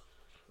course.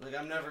 Like,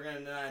 I'm never going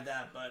to deny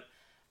that. But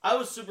I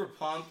was super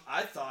pumped.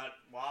 I thought,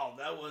 wow,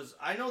 that was...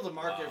 I know the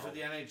market for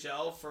the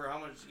NHL for how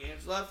much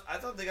games left. I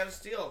thought they got a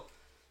steal.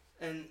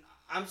 And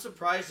I'm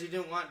surprised he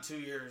didn't want 2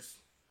 years.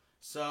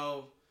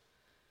 So,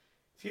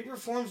 if he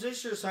performs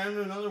this year, sign him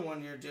to another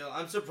 1 year deal.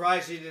 I'm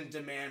surprised he didn't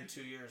demand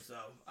 2 years,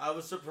 though. I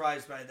was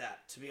surprised by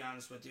that, to be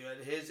honest with you.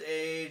 At his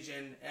age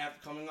and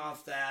after coming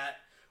off that...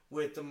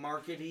 with the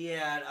market he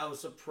had, I was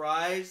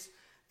surprised.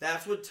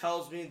 That's what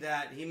tells me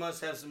that he must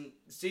have some...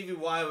 Stevie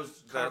Y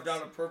was carved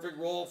out a perfect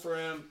role for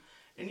him.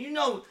 And he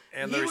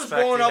was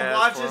growing up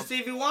watching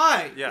Stevie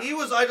Y. Yeah. He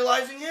was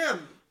idolizing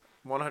him.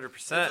 100%.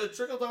 It's a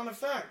trickle-down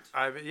effect.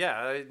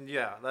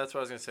 Yeah, that's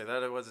what I was going to say.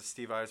 That it was a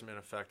Steve Eisman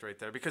effect right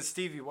there. Because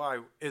Stevie Y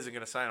isn't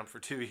going to sign him for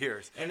 2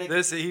 years. And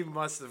he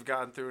must have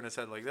gotten through in his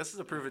head, like, this is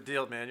a prove-it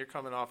deal, man. You're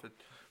coming off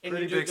a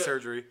pretty big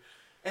surgery.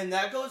 And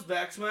that goes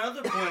back to my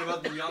other point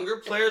about the younger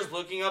players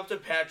looking up to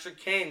Patrick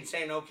Kane,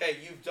 saying, okay,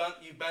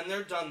 you've been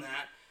there, done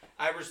that.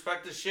 I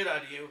respect the shit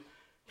out of you.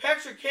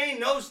 Patrick Kane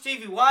knows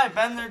Stevie Y,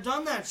 been there,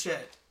 done that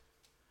shit.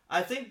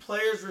 I think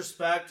players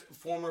respect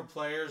former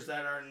players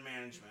that are in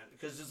management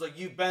because it's like,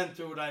 you've been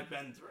through what I've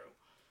been through.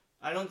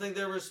 I don't think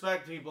they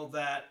respect people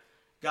that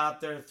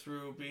got there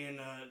through being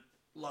a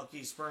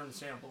lucky sperm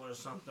sample or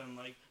something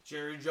like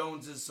Jerry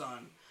Jones'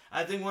 son.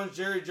 I think once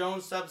Jerry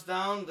Jones steps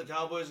down, the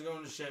Cowboys are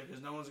going to shit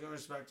because no one's going to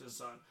respect his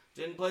son.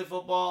 Didn't play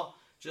football,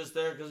 just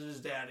there because of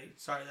his daddy.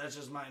 Sorry, that's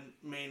just my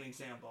main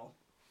example.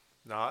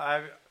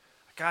 No,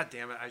 God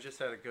damn it, I just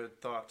had a good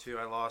thought too.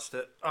 I lost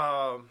it.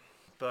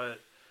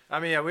 But I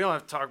mean, yeah, we don't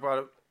have to talk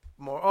about it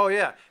more. Oh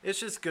yeah, it's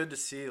just good to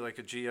see like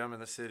a GM in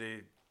the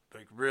city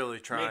like really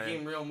trying,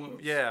 making real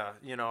moves. Yeah,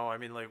 I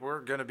mean, like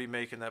we're gonna be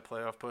making that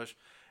playoff push,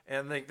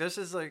 and like this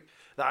is like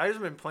the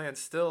Eisman plan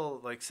still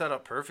like set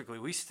up perfectly.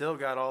 We still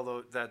got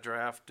all that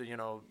draft,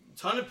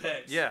 ton of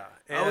picks. Yeah,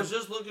 I was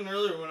just looking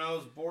earlier when I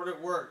was bored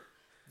at work.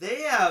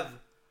 They have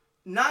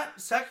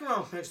not second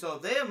round picks though.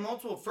 They have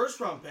multiple first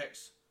round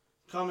picks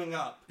coming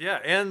up. Yeah,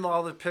 and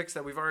all the picks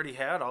that we've already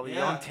had, all the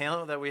young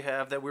talent that we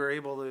have that we're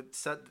able to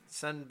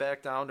send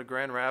back down to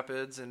Grand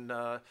Rapids, and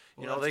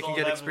they can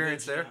get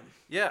experience there.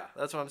 Yeah,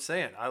 that's what I'm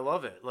saying. I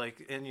love it.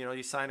 Like, and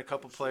you sign a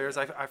couple players.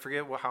 I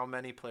forget how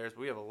many players,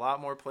 but we have a lot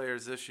more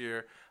players this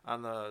year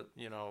on the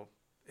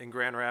in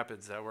Grand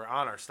Rapids that were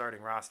on our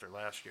starting roster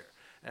last year.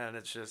 And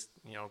it's just,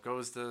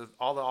 goes to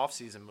all the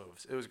offseason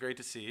moves. It was great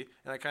to see.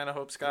 And I kind of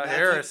hope Scott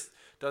Harris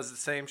does the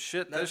same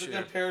shit this year. That's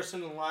a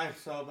comparison to line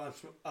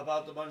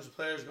about the bunch of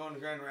players going to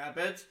Grand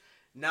Rapids.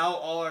 Now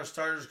all our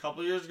starters a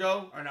couple years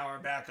ago are now our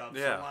backups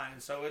in line.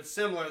 So it's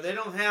similar. They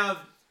don't have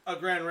a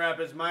Grand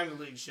Rapids minor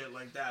league shit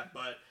like that,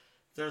 but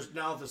there's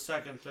now the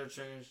second, third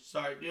stringers.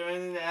 Sorry, do you have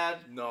anything to add?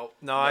 No,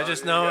 I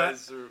just know it.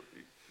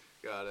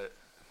 Got it.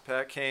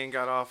 Pat Kane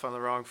got off on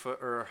the wrong foot,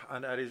 or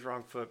on Eddie's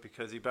wrong foot,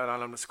 because he bet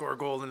on him to score a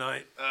goal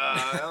tonight.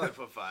 I only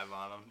put 5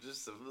 on him,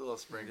 just a little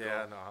sprinkle.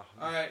 Yeah, no.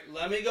 All right,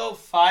 let me go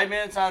 5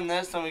 minutes on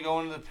this, then we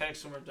go into the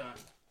picks and we're done.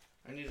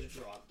 I need to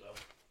draw it though.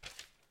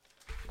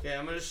 Okay,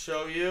 I'm gonna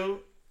show you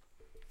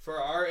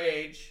for our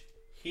age.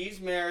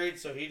 He's married,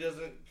 so he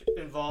doesn't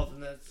involved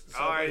in this. So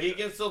right. He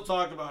can still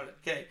talk about it.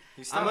 Okay,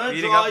 I'm gonna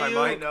draw you.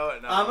 I know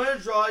it now. I'm gonna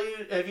draw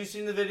you. Have you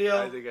seen the video?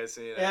 I think I've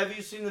seen it. Have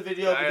you seen the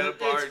video?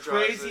 Because it's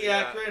crazy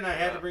accurate, and I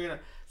had to bring it up.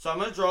 So I'm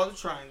gonna draw the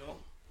triangle.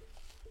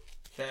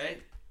 Okay,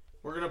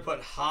 we're gonna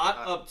put hot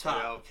up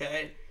top. Yep.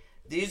 Okay,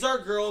 these are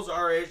girls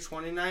our age,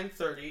 29,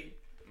 30.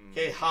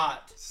 Okay,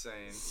 hot.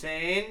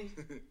 Sane.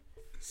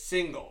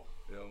 Single.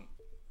 Yep.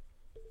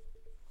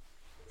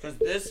 Because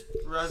this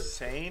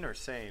sane or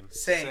same?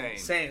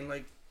 Sane,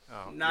 like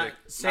not like,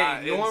 sane,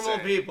 not normal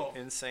insane. people.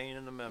 Insane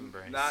in the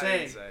membrane. Not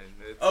Sane. insane.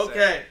 It's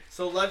Okay, sane.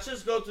 so let's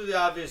just go through the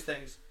obvious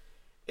things.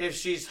 If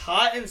she's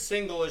hot and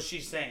single, is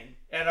she sane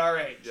at our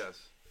age? Yes.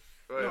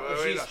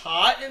 If she's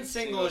hot and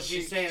single, is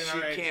she sane at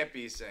our age? She can't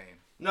be sane.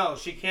 No,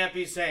 she can't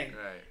be sane.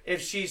 Right.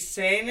 If she's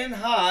sane and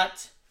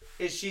hot,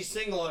 is she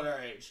single at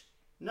our age?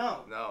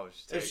 No. No.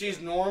 If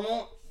she's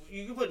normal,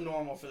 you can put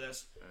normal for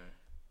this.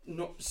 Right.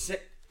 No,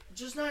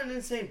 just not an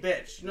insane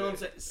bitch. You know what I'm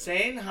saying?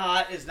 Sane,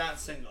 hot is not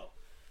single.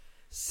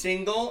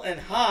 Single and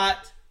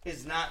hot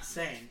is not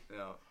sane.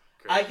 No.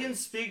 I can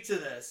speak to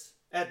this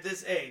at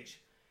this age.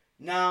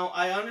 Now,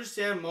 I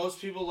understand most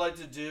people like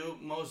to do,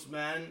 most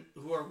men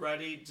who are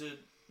ready to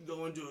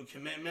go into a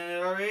commitment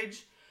at our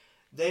age,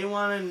 they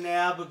want to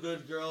nab a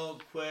good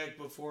girl quick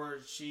before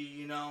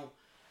she,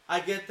 I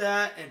get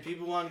that, and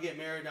people want to get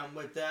married, I'm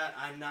with that.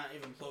 I'm not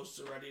even close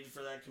to ready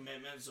for that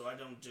commitment, so I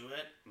don't do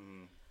it.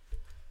 Mm.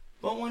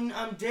 But when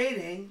I'm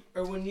dating,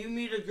 or when you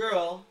meet a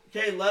girl,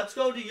 okay, let's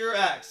go to your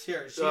ex.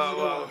 Here, she's a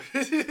girl.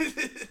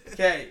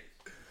 Okay.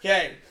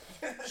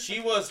 She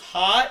was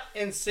hot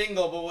and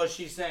single, but was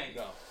she saying?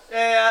 No.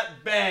 Yeah,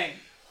 bang.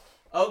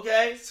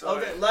 Okay,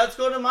 Sorry. okay, let's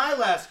go to my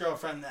last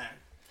girlfriend then.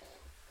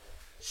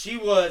 She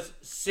was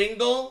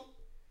single.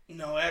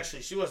 No,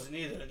 actually, she wasn't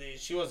either of these.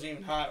 She wasn't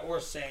even hot or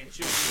sane.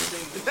 She was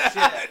just single.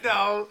 Shit.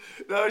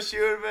 No, she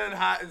would have been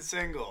hot and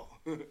single.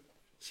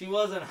 She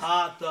wasn't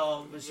hot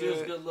though, but she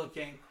was good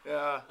looking.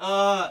 Yeah.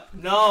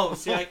 No.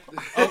 See,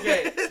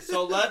 okay,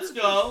 so let's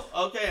go.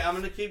 Okay, I'm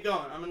gonna keep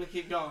going.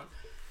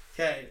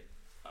 Okay.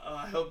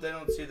 I hope they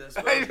don't see this.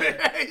 But okay.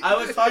 I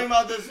was talking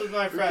about this with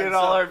my friend. Get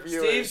all our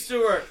viewers. Steve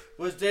Stewart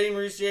was dating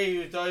Maurice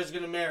who thought he was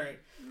gonna marry.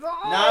 No.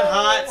 Not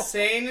hot,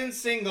 sane and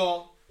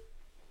single,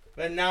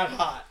 but not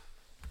hot.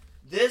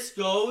 This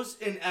goes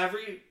in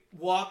every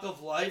walk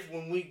of life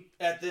when we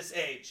at this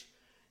age.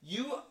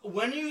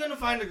 When are you gonna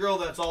find a girl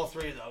that's all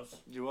three of those?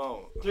 You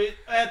won't.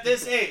 At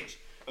this age.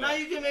 Now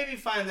you can maybe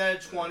find that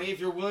at 20. If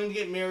you're willing to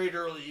get married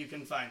early, you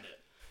can find it.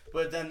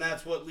 But then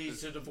that's what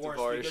leads to divorce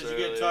because you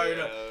get tired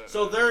of.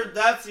 So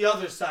that's the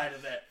other side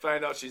of it.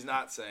 Find out she's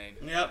not sane.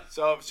 Yep.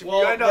 So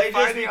you end up they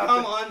just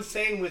become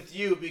unsane with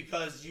you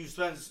because you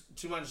spend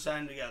too much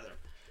time together.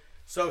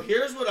 So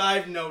here's what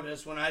I've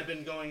noticed when I've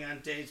been going on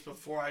dates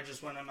before I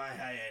just went on my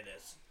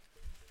hiatus.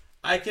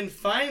 I can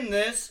find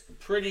this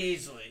pretty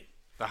easily.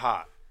 The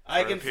hot.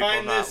 I can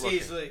find this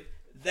easily.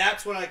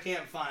 That's what I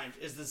can't find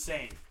is the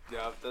sane.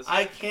 Yeah,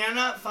 I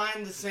cannot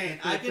find the sane.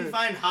 I can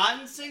find hot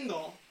and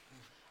single.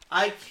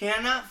 I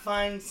cannot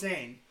find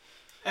sane.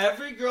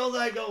 Every girl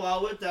that I go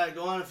out with, that I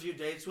go on a few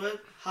dates with,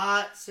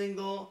 hot,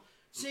 single,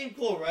 seem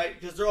cool, right?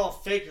 Because they're all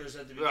fakers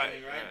at the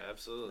beginning, right? Yeah,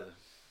 absolutely.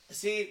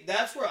 See,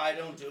 that's where I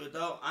don't do it,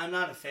 though. I'm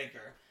not a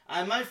faker.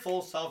 I'm my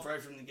full self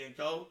right from the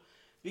get-go.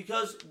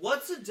 Because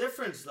what's the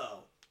difference, though?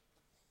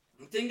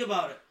 Think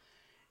about it.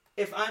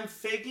 if I'm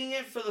faking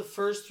it for the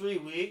first 3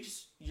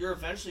 weeks, you're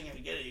eventually going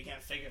to get it. You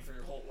can't fake it for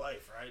your whole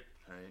life, right?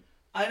 Right.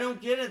 I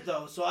don't get it,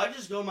 though, so I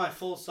just go my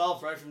full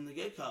self right from the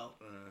get-go.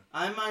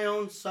 I'm my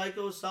own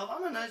psycho self.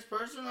 I'm a nice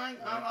person.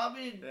 I'll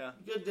be a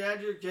good dad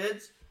to your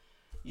kids.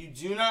 You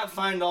do not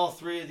find all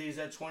 3 of these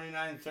at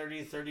 29,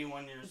 30,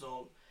 31 years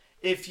old.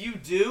 If you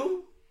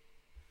do,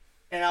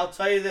 and I'll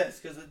tell you this,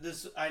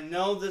 because I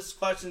know this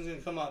question's going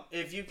to come up.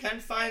 If you can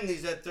find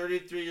these at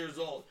 33 years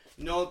old,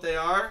 you know what they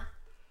are?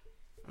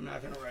 I'm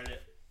not going to write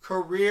it.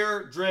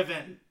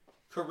 Career-driven.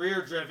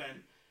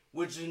 Career-driven.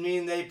 Which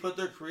means they put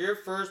their career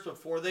first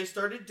before they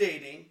started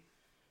dating.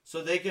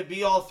 So they could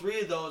be all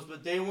 3 of those,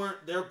 but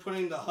they're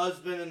putting the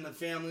husband and the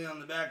family on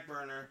the back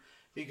burner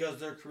because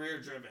they're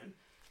career-driven.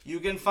 You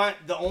can find,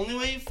 the only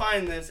way you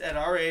find this at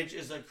our age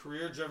is a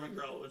career-driven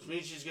girl, which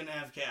means she's going to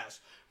have cash,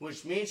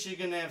 which means she's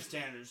going to have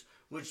standards,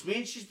 which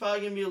means she's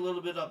probably going to be a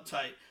little bit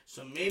uptight,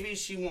 so maybe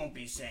she won't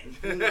be sane.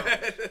 Who knows?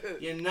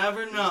 You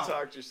never know. You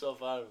talked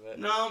yourself out of it.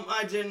 No,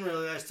 I didn't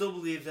really. I still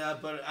believe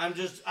that, but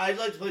I'd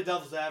like to play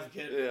devil's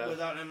advocate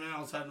without anyone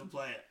else having to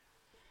play it.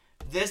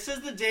 This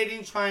is the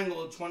dating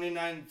triangle of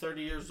 29 and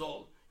 30 years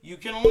old. You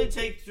can only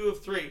take 2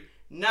 of 3.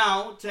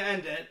 Now, to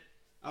end it,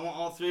 I want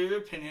all 3 of your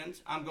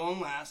opinions. I'm going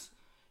last.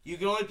 You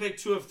can only pick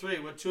 2 of 3.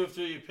 What 2 of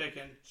 3 are you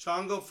picking?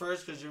 Sean, go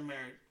first because you're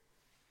married.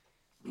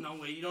 No,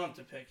 wait, you don't have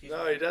to pick. He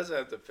doesn't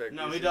have to pick.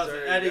 No, he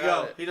doesn't. Eddie,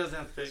 go. He doesn't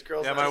have to pick.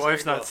 Yeah, my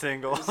wife's not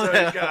single. So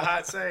he's got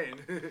hot saying.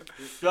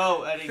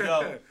 Go, Eddie,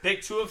 go.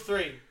 Pick 2 of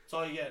 3. That's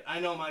all you get. I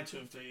know my 2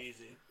 of 3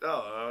 easy.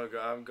 Oh,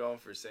 I'm going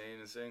for sane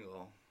and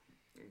single.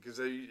 Because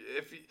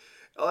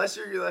unless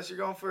you're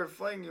going for a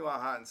fling, you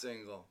want hot and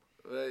single.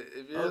 But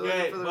if you're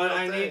looking for the real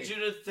I thing, need you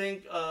to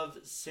think of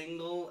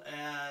single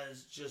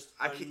as just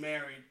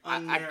unmarried.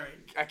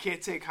 I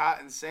can't take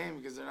hot and sane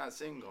because they're not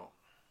single.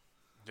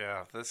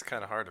 Yeah, that's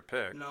kind of hard to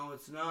pick. No,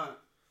 it's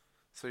not.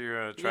 So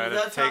you're going to try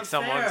to take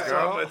someone's So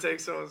girl? I'm going to take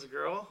someone's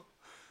girl?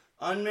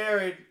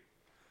 Unmarried.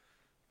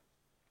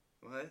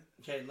 What?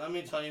 Okay, let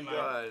me tell you mine.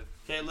 God.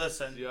 Okay,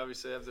 listen. You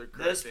obviously have their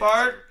correct This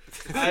part,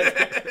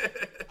 answer.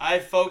 I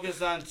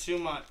focus on too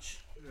much.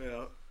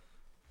 Yeah.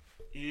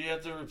 You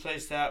have to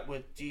replace that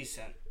with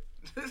decent.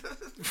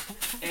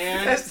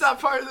 And that's not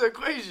part of the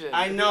equation.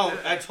 I know.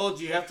 I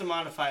told you. You have to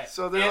modify it.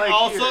 So they're and like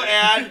also here.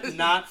 add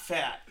not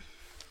fat.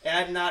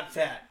 Add not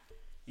fat.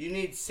 You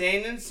need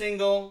sane and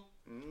single,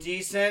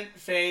 decent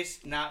face,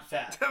 not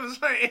fat. That was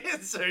my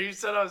answer. You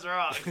said I was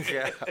wrong.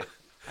 Yeah.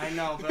 I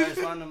know, but I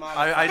just wanted to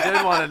modify. I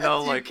did want to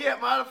know, like... You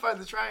can't modify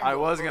the triangle. I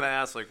was going to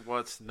ask, like,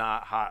 what's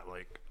not hot?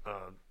 Like,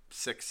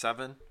 6,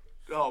 7?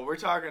 Oh, we're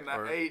talking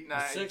 8,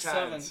 9, 6,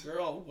 10. 7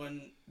 girl,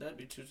 that'd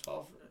be too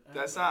tall for it.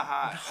 That's not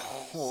hot.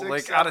 No, 6,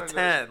 like 7 out of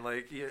 10,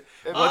 like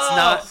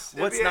What's what's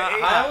it'd be not an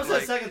 8. hot? I was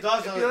like, a second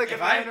thought. it'd be like if a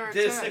 9 or I a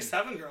did a 10. 6,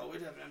 7 girl,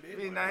 we'd have an NBA.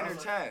 It'd be 9 or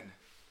 10.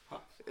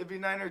 It'd be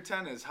 9 or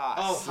 10 is hot.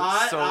 Oh,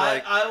 hot. So,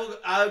 like,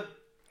 I would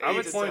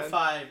 8 to 8.5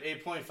 10.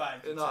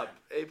 8.5 And up.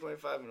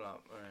 8.5 and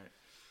up. All right.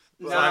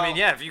 So, I mean,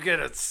 yeah, if you get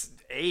a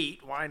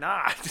 8, why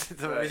not?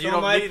 Right. You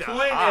don't need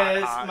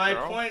my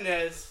girl. point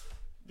is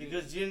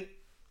because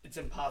it's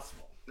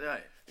impossible. Yeah,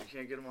 you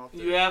can't get them all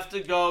through. You have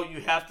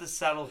to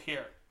settle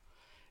here.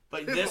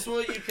 But this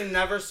one you can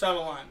never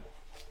settle on.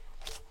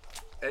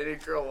 Any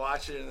girl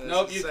watching this.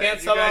 Nope, you saying, can't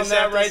settle on guys that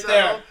have to right settle?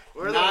 there.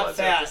 We're the Not ones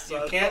that have to fast. You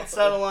settle. can't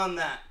settle on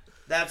that.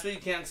 That's what you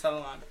can't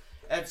settle on.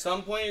 At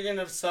some point, you're going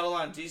to settle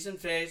on decent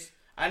face.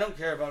 I don't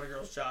care about a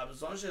girl's job.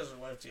 As long as she has her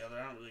life together,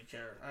 I don't really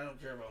care. I don't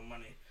care about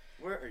money.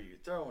 Where are you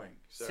throwing?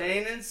 Sorry.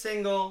 Sane and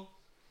single,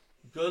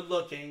 good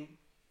looking,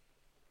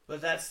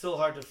 but that's still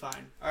hard to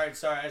find. All right,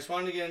 sorry. I just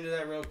wanted to get into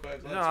that real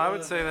quick. No, I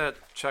would say that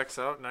checks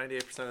out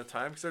 98% of the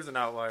time because there's an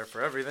outlier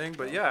for everything.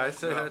 But yeah, I'd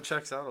say that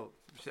checks out.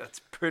 That's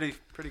pretty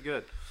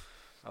good.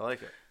 I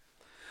like it.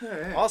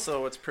 Right.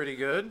 Also, what's pretty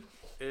good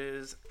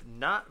is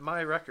not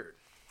my record.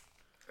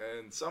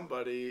 And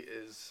somebody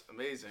is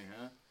amazing,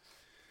 huh?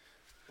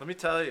 Let me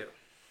tell you.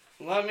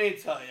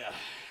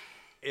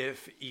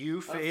 If you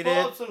I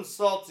faded, pulled some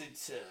salty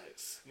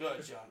ticks. Go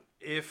ahead, John.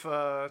 if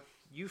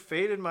you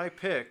faded my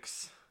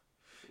picks,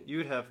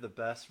 you'd have the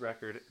best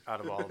record out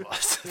of all of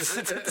us.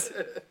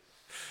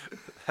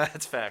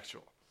 That's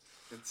factual.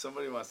 And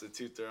somebody wants to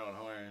toot their own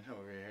horn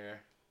over here.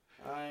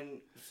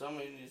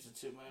 Somebody needs to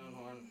toot my own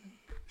horn.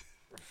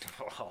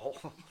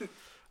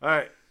 All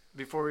right.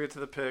 Before we get to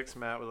the picks,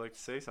 Matt would like to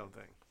say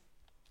something.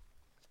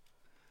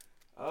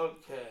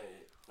 Okay.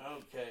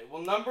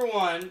 Well, number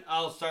one,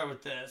 I'll start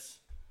with this.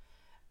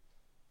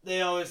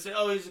 They always say,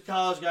 oh, he's a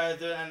college guy,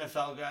 they're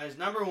NFL guys.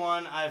 Number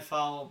one, I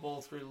follow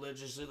both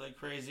religiously like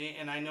crazy,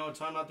 and I know a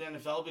ton about the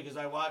NFL because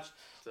I watch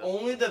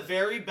only the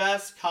very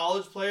best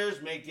college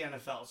players make the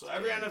NFL. So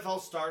every NFL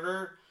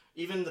starter,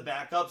 even the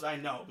backups, I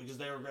know because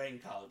they were great in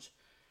college.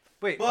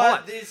 Wait, But hold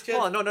on. these kids-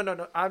 Hold on.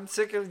 No. I'm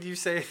sick of you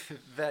saying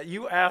that.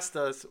 You asked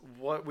us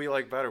what we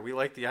like better. We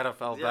like the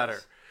NFL better.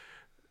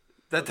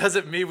 That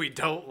doesn't mean we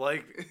don't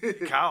like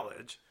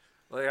college.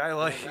 Like I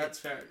like. That's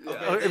fair. Yeah.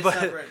 Okay, they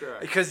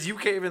separate. Because you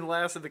came in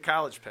last in the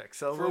college pick,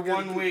 so For we're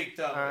gonna 1 week,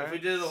 though. right. If we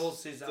did the whole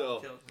season, I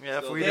would kill. Yeah,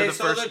 if we Okay, did the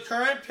so first. the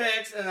current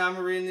picks, and I'm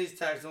reading these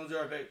texts. Don't do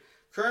our pick.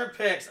 Current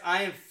picks,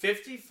 I am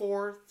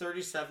 54,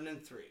 37,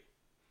 and 3.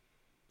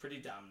 Pretty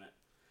dominant.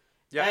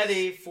 Yes.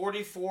 Eddie,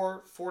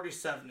 44,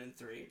 47, and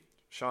 3.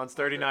 Sean's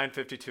 39,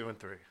 52, and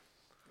 3.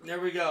 There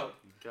we go.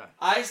 Okay.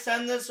 I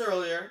sent this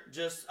earlier,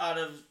 just out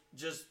of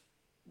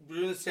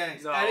doing the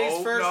standings. No,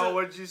 Eddie's first. no.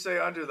 What did you say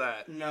under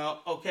that? No,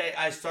 okay,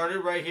 I started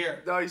right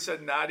here. No, you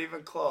said not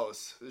even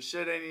close. The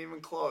shit ain't even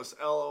close.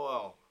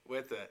 LOL.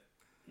 With it.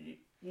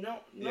 No,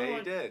 Yeah,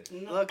 you did.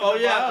 No. Look Oh at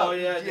the yeah, bottom. oh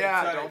yeah. I did,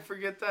 Yeah, sorry. don't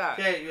forget that.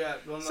 Okay, yeah.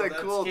 Well, no, Say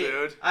that's cool, key.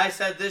 dude. I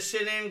said this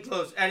shit ain't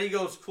close. Eddie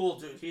goes, cool,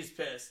 dude. He's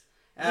pissed.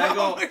 And No, I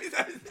go, wait,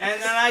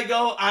 and then I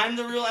go, I'm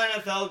the real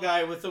NFL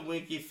guy with the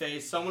winky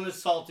face. Someone is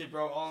salty,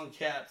 bro, all in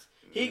caps.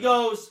 He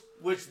goes,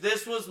 which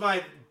this was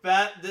my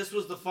bet. This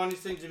was the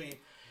funniest thing to me.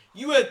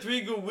 You had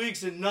 3 good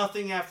weeks and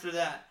nothing after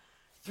that.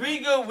 3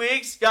 good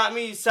weeks got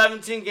me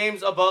 17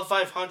 games above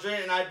 500,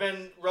 and I've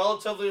been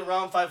relatively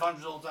around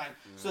 500 the whole time.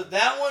 So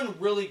that one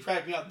really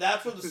cracked me up.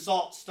 That's where the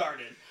salt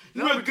started.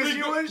 No, had because 3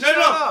 you good- wouldn't no, shut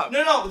no, up.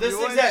 No, this You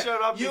is wouldn't exact.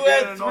 shut up, You you're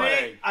had getting 3.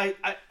 annoying.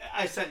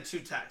 I sent 2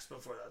 texts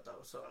before that, though,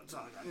 so it's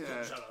not like I couldn't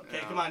Yeah, shut up. Okay,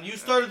 yeah, come on. You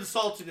started the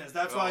saltiness.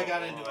 That's why I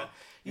got Oh. into it.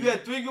 You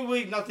had 3 good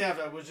weeks, nothing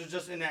after that, which is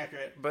just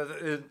inaccurate. But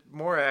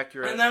more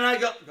accurate, And then I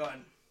go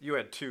ahead. you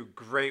had 2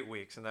 great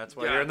weeks, and that's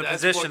why Yeah, you're in the that's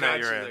position what that got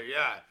you're you in. there,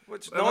 yeah.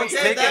 Which Well, no one's we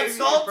Okay, gave taking. that's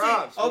you your salty.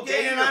 props. We Okay,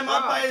 gave and you I'm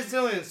up by a props.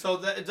 zillion, so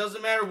that it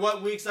doesn't matter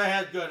what weeks I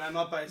had good. I'm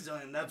up by a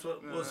zillion. That's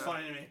what was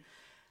funny to me.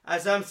 I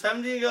said, I'm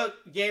 17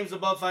 games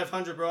above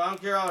 500, bro. I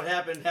don't care how it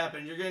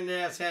happened. You're getting your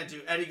ass handed to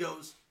you. Eddie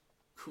goes,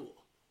 cool.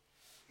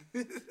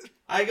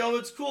 I go,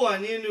 it's cool. I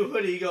need a new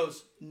hoodie. He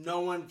goes, no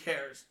one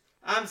cares.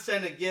 I'm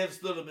sending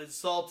gifts, a little bit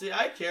salty.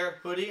 I care.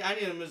 Hoodie. I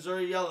need a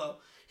Missouri yellow.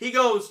 He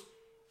goes,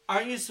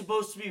 aren't you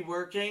supposed to be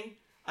working?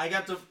 I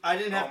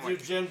didn't have to do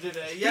gym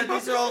today. Yeah,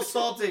 these are all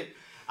salty.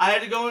 I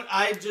had to go.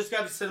 I just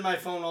got to sit on my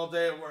phone all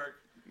day at work.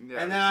 Yeah,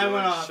 And then so I you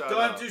went wouldn't off. shut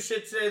Don't have up. to do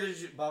shit today.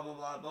 There's blah, blah,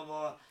 blah, blah,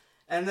 blah.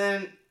 And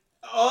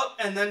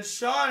then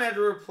Sean had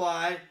to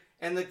reply,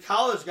 and the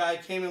college guy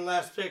came in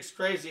last Picks.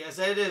 Crazy. I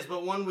said it is,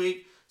 but 1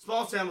 week,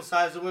 small sample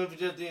size, and when if we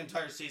did the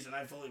entire season.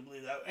 I fully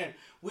believe that. And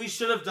we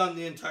should have done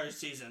the entire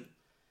season.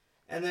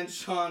 And then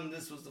Sean,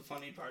 this was the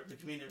funny part, the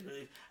comedic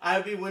relief. I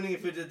would be winning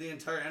if we did the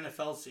entire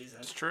NFL season.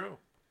 It's true.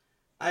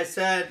 I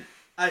said,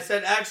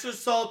 extra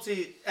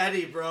salty,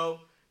 Eddie, bro.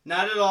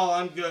 Not at all.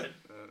 I'm good.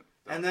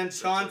 And then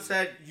Sean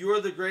said, you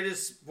are the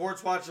greatest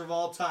sports watcher of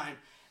all time.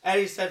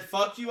 Eddie said,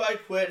 fuck you, I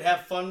quit.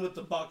 Have fun with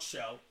the Buck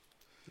show.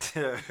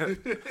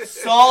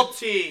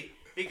 Salty.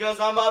 Because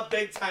I'm up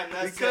big time.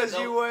 That's Because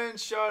it. you wouldn't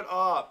shut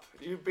up.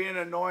 You being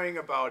annoying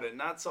about it.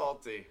 Not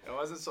salty. It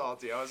wasn't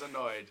salty. I was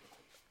annoyed.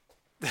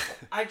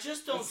 I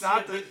just don't It's see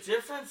not a big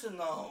difference in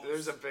those.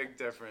 There's a big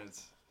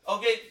difference.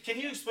 Okay, can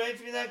you explain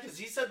to me that? Because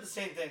he said the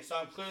same thing, so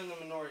I'm clearly in the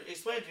minority.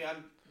 Explain to me.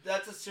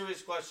 That's a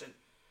serious question.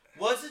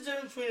 What's the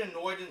difference between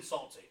annoyed and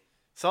salty?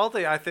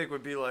 Salty, I think,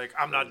 would be like,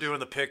 I'm not doing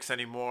the picks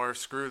anymore.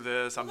 Screw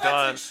this. I'm Well, that's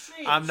done.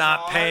 extreme, I'm not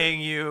Sean. paying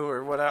you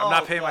or whatever. Oh, I'm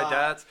not paying my God.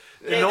 dad's.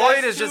 Okay, Annoyed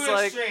that's is just too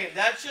like, extreme.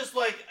 That's just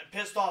like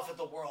pissed off at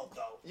the world,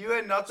 though. You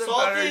had nothing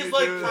Salty better is to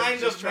like do kind than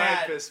just of try and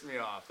mad. piss me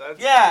off.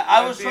 That's Yeah, I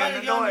that's was being trying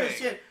to get under annoying. his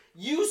skin.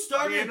 You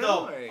started Being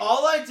though. annoying.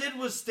 All I did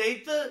was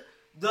state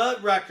the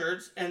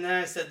records, and then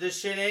I said this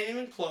shit ain't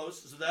even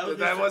close. So that was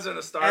That wasn't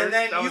a start. And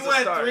then That you was a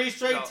went start. 3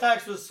 straight No.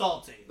 texts with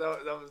salty.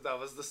 That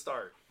was the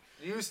start.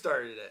 You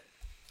started it.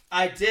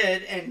 I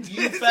did, and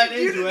you fed You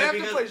into didn't it have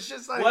to play because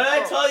shit like what I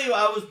that. tell you,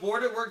 I was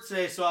bored at work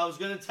today, so I was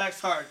gonna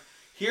text hard.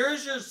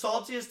 Here's your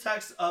saltiest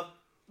text of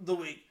the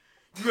week.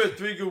 You had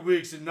 3 good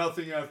weeks and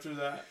nothing after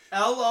that.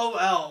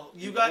 LOL.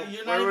 You're not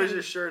Where was even.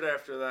 your shirt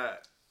after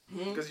that?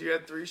 Because you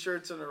had 3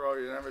 shirts in a row.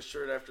 You didn't have a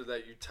shirt after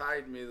that. You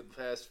tied me the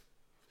past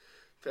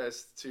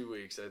 2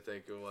 weeks, I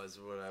think it was,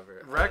 or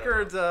whatever.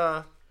 records,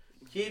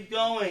 Keep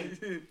going.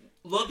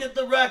 Look at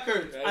the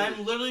records. Yeah,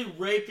 I'm literally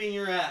raping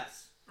your ass.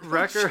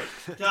 record,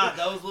 God,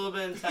 that was a little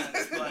bit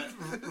intense,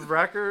 but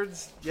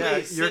records. Yeah,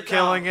 Please, you're sit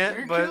killing down. it.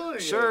 You're but killing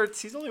it.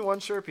 shirts, he's only 1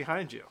 shirt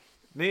behind you.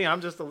 Me, I'm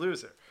just a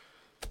loser.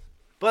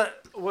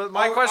 But what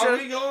my are question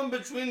we going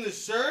between the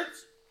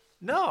shirts?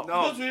 no.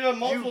 No. Because we have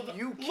multiple.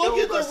 You Look killed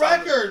at the us on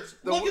the- records.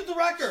 the- Look at the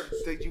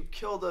records. That you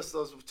killed us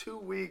those 2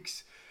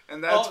 weeks,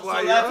 and that's why so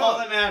you're that's all up.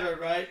 that mattered,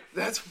 right?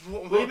 That's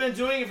We've been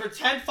doing it for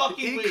 10 fucking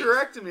He weeks.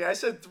 corrected me. I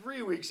said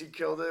 3 weeks. He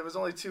killed it. It was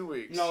only 2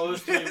 weeks. No, it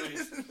was 3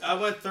 weeks. I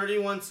went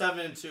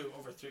 31-7-2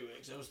 over 3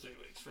 weeks. It was 3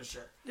 weeks for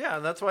sure. Yeah,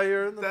 and that's why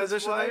you're in the That's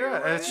position why that you're you're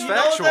at. And it's in. You know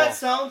what factual. that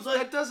sounds like?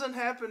 That doesn't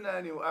happen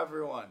to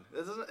everyone.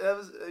 That doesn't. That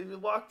was you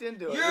walked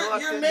into it.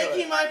 You're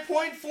making my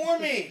point for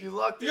me. You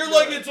lucked You're into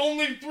like, it. it's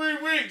only 3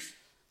 weeks.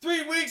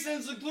 3 weeks and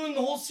it's including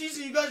the whole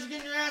season. You guys are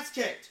getting your ass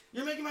kicked.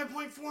 You're making my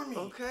point for me.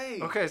 Okay.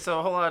 Okay,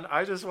 so hold on.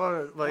 I just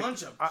want to like.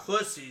 Bunch of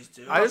pussies,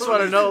 dude. I just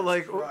want to know Jesus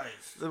like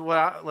Christ. what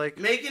I, like.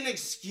 Making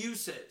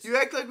excuses. You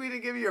act like we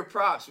didn't give you your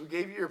props. We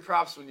gave you your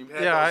props when you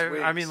had Yeah, those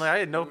weeks. I mean, like, I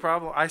had no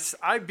problem.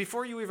 I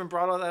before you even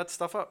brought all that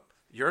stuff up,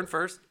 you're in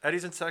first,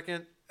 Eddie's in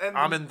second, And-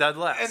 I'm in dead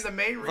last. and the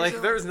main like,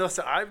 reason- there's no.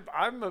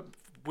 I'm a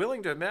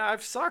willing to admit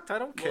I've sucked. I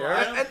don't care. Well,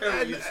 I don't care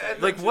what you say.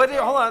 Like what?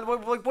 Hold on.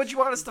 What'd you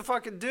want us to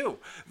fucking do?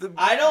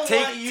 I don't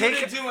want you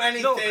to do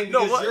anything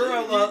because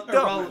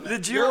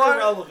you're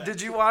irrelevant.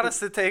 Did you want us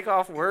to take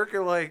off work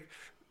and like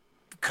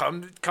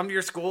come to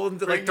your school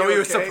and like throw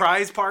you a cake?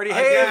 surprise party?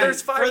 Hey, Again,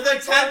 there's 5 for the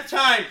 10th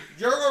time.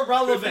 You're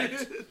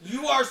irrelevant.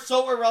 You are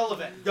so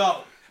irrelevant.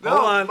 Go. No,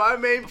 Hold on. my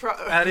main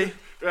Eddie.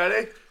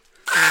 Ready?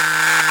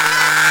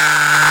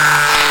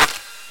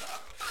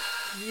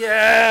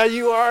 Yeah,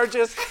 you are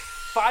just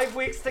 5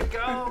 weeks to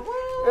go.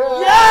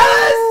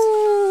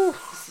 Yes!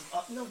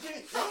 No, give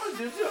me.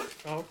 Do it.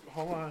 Oh,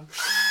 hold on.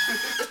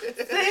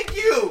 Thank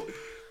you.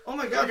 Oh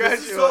my God,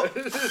 this is so.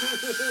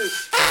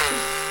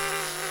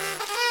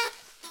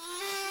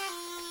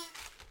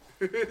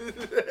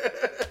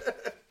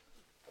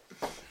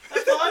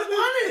 That's all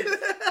I wanted.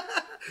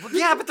 Well,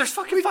 yeah, but there's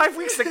fucking 5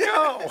 weeks to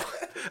go.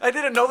 I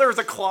didn't know there was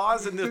a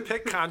clause in the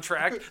pick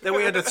contract that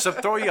we had to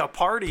throw you a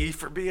party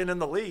for being in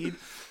the lead.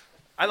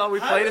 I thought we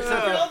played it How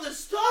did you to. all this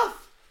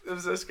stuff? It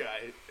was this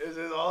guy. It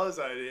was all his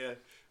idea.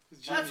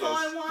 That's all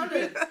I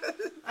wanted.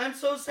 I'm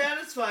so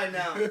satisfied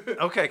now.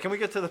 Okay, can we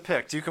get to the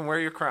picks? You can wear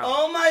your crown.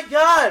 Oh my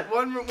God.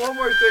 One more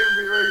thing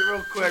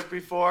real quick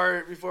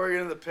before we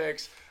get into the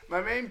picks.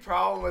 My main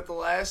problem with the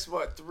last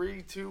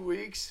 2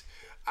 weeks,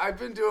 I've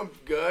been doing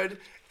good,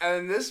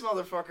 and this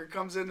motherfucker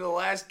comes into the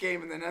last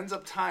game and then ends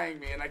up tying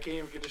me, and I can't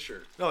even get a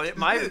shirt. No, it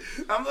might.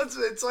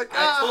 It's like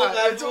I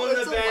told everyone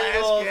it's the last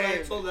Bengals. I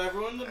game. told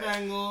everyone the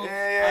Bengals.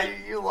 Yeah,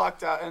 you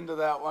lucked out into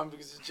that one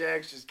because the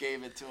Jags just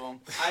gave it to him.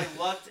 I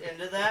lucked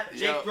into that.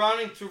 Jake Yep.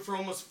 Browning threw for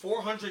almost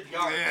 400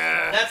 yards.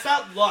 Yeah. That's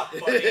not luck,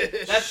 buddy.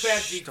 That's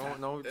bad defense. Don't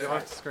know.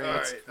 Don't scream. All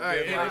It's-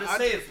 right. Yeah, but to On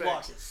say to it's the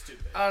luck picks. is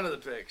stupid. On to the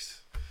picks.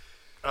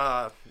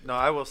 No,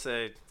 I will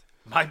say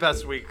my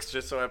best weeks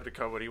just so happened to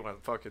come when he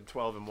went fucking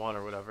 12-1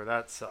 or whatever.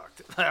 That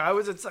sucked. I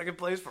was in second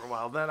place for a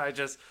while. Then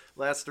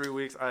last 3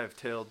 weeks I have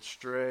tailed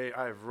straight.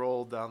 I have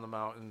rolled down the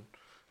mountain.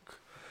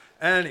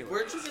 Anyway,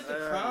 Where'd you get the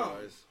crown?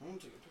 anyways. I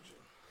want to take a picture.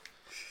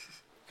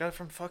 got it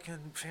from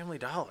fucking Family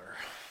Dollar.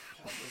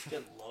 God, this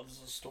kid loves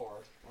the store.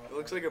 It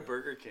looks like a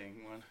Burger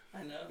King one.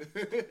 I know.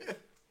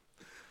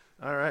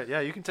 All right, yeah,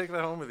 you can take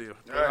that home with you.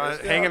 All right,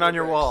 let's get Hanging on on the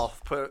your picks. wall.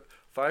 Put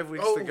 5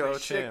 weeks to go.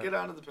 Shit, champ. get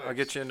on to the picks. I'll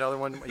get you another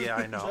one. Yeah,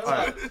 I know. Shut All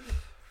right. up.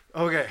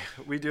 Okay,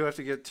 we do have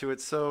to get to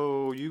it.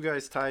 So you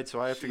guys tied, so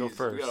I have to go Jeez,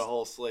 first. We got a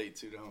whole slate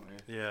too, don't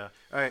we? Yeah.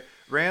 All right.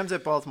 Rams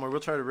at Baltimore.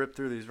 We'll try to rip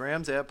through these.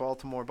 Rams at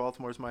Baltimore.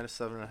 Baltimore's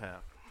 -7.5.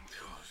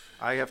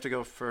 I have to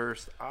go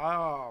first.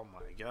 Oh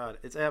my God,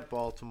 it's at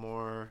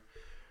Baltimore.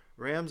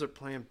 Rams are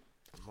playing.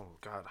 Oh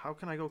God, how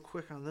can I go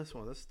quick on this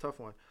one? This is a tough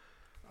one.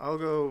 I'll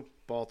go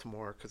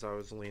Baltimore because I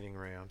was leaning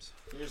Rams.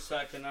 You're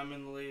second. I'm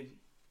in the lead.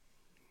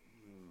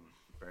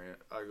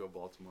 I go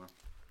Baltimore.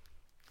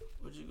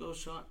 Would you go,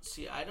 Sean?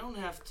 See, I don't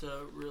have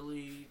to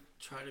really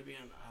try to be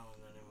on the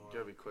island anymore. You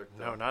gotta be quick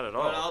though. No, not at But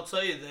all. I'll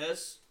tell you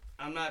this.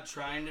 I'm not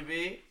trying to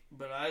be,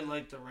 but I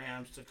like the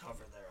Rams to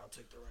cover there. I'll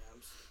take the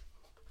Rams.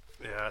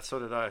 Yeah, so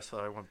did I. So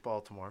I went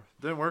Baltimore.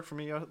 Didn't work for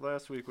me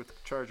last week with the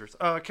Chargers.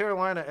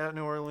 Carolina at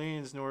New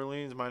Orleans. New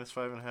Orleans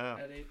 -5.5.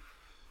 Eddie?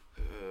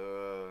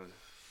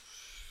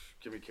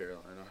 Give me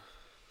Carolina.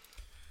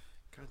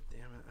 God damn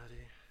it,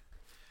 Eddie.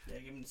 Yeah,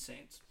 give me the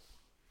Saints.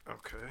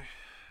 Okay.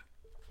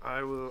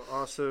 I will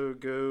also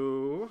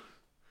go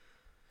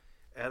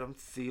Adam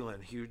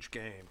Thielen. Huge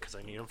game because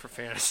I need him for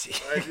fantasy.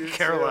 I do too.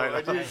 Carolina.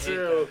 I do I hate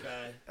too.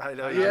 that guy. I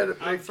know. He had a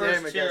I'm big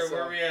first game here. against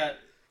Where are we at?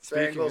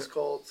 Speaking Bengals, of-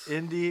 Colts.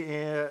 Indy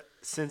and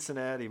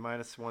Cincinnati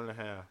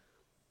 -1.5.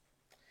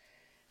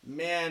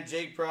 Man,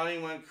 Jake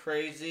Browning went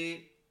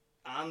crazy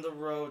on the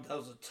road. That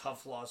was a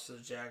tough loss to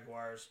the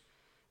Jaguars.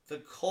 The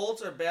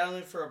Colts are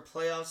battling for a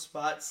playoff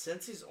spot.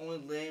 Since he's only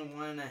laying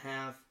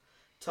 1.5,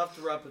 tough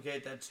to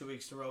replicate that 2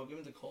 weeks in a row. Give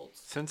me the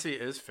Colts. Since he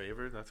is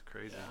favored, that's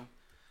crazy.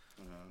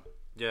 Yeah.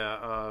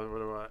 Yeah. What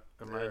do I?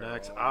 Am I Yeah,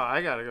 next? well-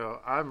 I gotta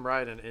go. I'm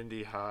riding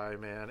Indy high,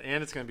 man,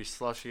 and it's gonna be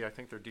slushy. I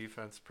think their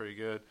defense is pretty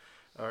good.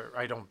 Or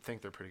I don't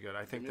think they're pretty good.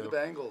 I Give think me the they'll.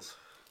 Bengals.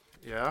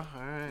 Yeah.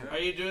 All right. Are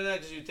you doing that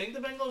because you think the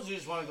Bengals or you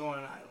just want to go on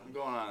an I'm island?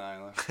 going on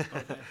island.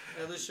 Okay.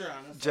 At least you're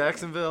honest.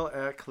 Jacksonville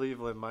at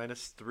Cleveland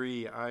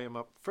 -3. I am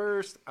up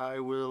first. I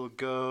will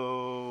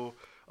go.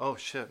 Oh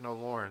shit! No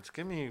Lawrence.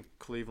 Give me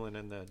Cleveland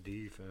in that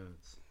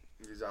defense.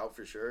 He's out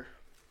for sure.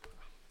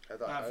 I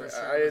thought Not for I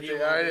sure, but he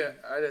will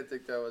I didn't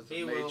think that was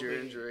He a will major be.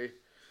 injury.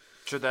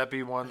 Should that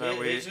be one that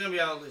we? He's going to be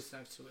out at least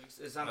next 2 weeks.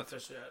 It's not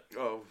official yet.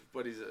 Oh,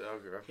 but he's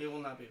okay. He will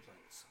not be playing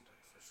Sunday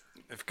for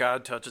sure. If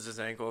God touches his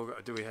ankle,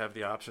 do we have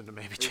the option to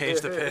maybe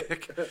change the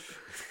pick?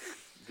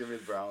 Give me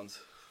the Browns.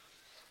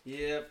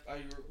 Yep,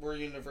 we're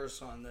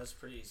universal on this.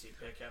 Pretty easy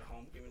pick at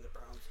home. Give me the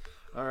Browns.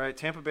 All right,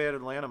 Tampa Bay at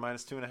Atlanta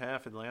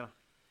 -2.5. Atlanta.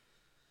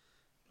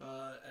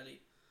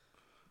 Eddie.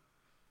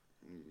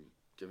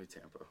 Give me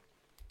Tampa.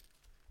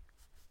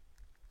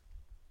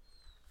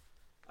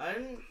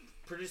 I'm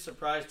pretty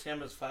surprised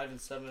Tampa's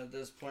 5-7 at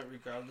this point.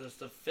 Regardless,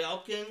 the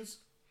Falcons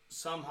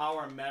somehow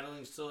are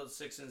meddling still at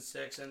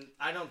 6-6, and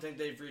I don't think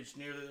they've reached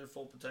nearly their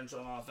full potential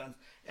on offense.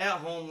 At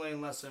home,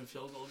 laying less than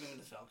field goal. Give me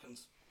the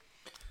Falcons.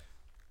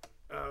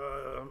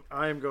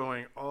 I'm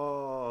going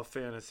all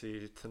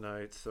fantasy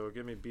tonight, so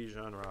give me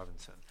Bijan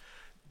Robinson.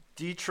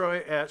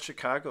 Detroit at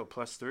Chicago,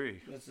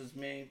 +3. This is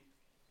me.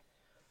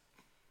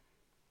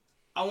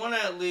 I want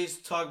to at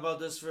least talk about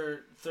this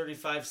for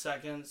 35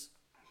 seconds.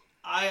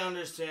 I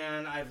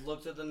understand. I've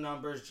looked at the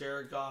numbers.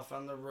 Jared Goff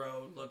on the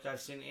road. Look,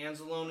 I've seen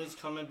Anzalone's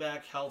coming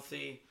back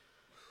healthy.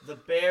 The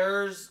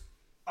Bears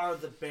are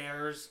the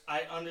Bears.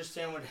 I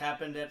understand what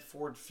happened at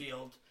Ford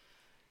Field.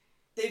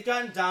 They've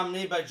gotten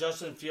dominated by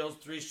Justin Fields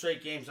 3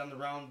 straight games on the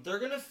round. They're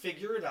going to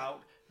figure it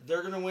out.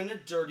 They're going to win a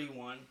dirty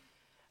one.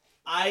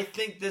 I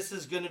think this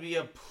is going to be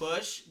a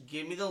push.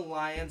 Give me the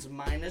Lions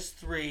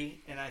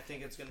 -3, and I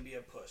think it's going to be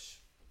a push.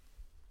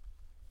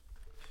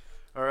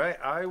 All right,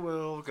 I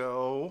will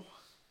go.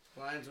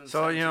 Lions win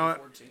So, you know what?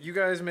 14. You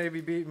guys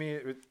maybe beat me.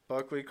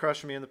 Buckley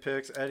crushing me in the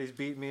picks. Eddie's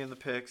beating me in the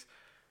picks.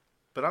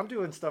 But I'm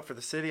doing stuff for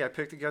the city. I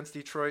picked against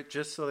Detroit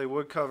just so they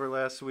would cover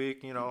last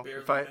week. You know,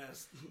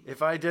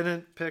 if I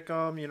didn't pick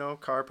them, you know,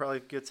 Carr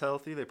probably gets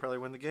healthy. They probably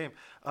win the game.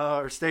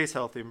 Or stays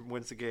healthy and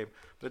wins the game.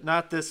 But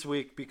not this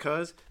week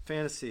because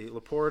fantasy.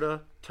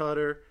 Laporta,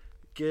 Tutter,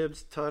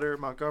 Gibbs, Tutter,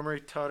 Montgomery,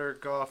 Tutter,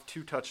 Goff,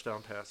 2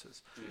 touchdown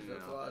passes.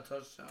 That's a lot of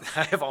touchdowns.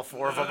 I have all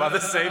 4 of them on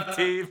the same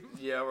team.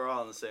 Yeah, we're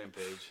all on the same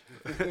page.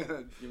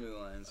 Give me the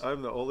Lions.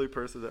 I'm the only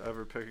person to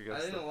ever pick I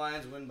against think them. the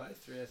Lions win by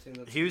 3. I think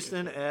that's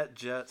Houston at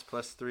Jets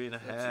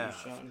 +3.5.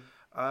 That's you, Sean.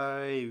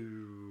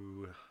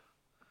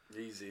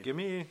 Easy. Give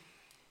me,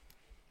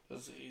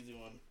 That's an easy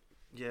one.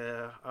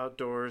 yeah,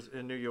 outdoors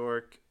in New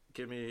York.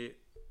 Give me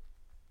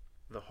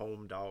the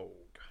home dog.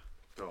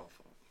 Oh,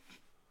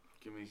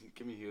 give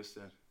me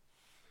Houston.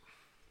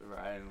 Been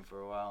riding them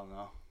for a while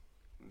now.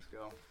 Let's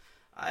go.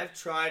 I've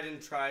tried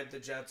the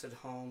Jets at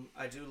home.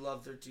 I do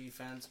love their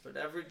defense, but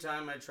every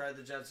time I try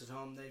the Jets at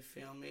home, they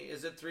fail me.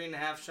 Is it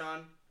 3.5,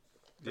 Sean?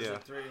 Or is Yeah.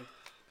 it 3?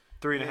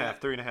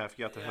 3.5. 3.5.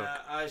 You got the hook.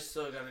 Yeah, I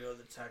still got to go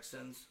with the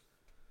Texans.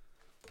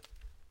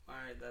 All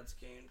right, that's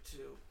game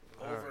 2.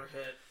 All right.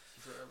 Overhit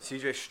forever.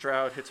 CJ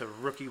Stroud hits a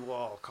rookie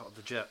wall called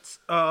the Jets.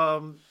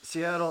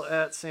 Seattle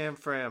at San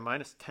Fran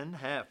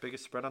 -10.5.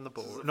 Biggest spread on the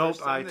This is board. the Nope, first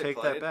time I they take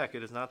played? that back.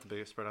 It is not the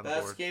biggest spread on the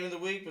Best board. game of the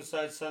week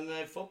besides Sunday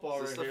Night Football Is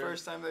right this the here.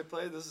 first time they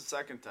played? This is the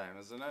second time,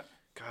 isn't it?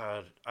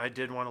 God, I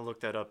did want to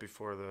look that up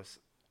before this.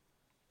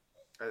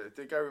 I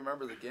think I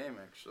remember the game,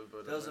 actually.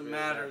 But Doesn't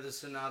matter. This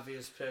is an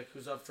obvious pick.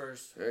 Who's up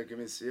first? Yeah, give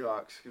me the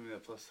Seahawks. Give me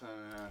that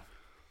 +10.5.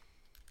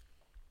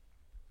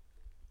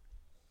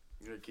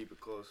 I'm going to keep it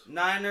close.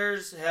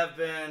 Niners have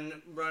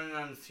been running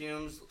on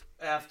fumes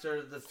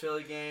after the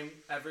Philly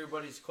game.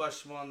 Everybody's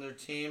questionable on their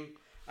team.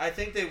 I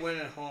think they win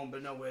at home,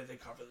 but no way they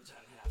cover the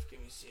 10.5. Give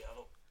me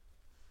Seattle.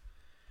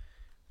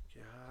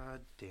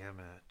 God damn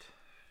it.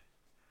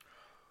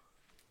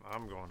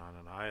 I'm going on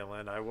an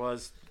island. I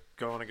was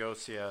going to go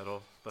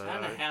Seattle, but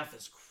 10.5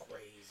 is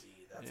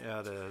crazy. That's yeah,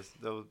 it is.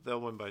 They'll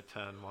win by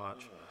 10.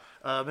 Watch.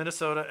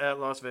 Minnesota at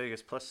Las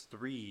Vegas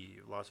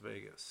 +3. Las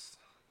Vegas.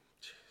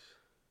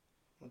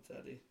 What's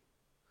Eddie?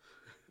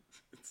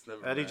 It's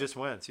never Eddie bad. just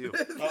went. It's you.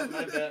 Oh,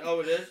 my bad.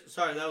 Oh, it is?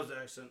 Sorry, that was an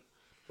accident.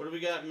 What do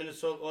we got?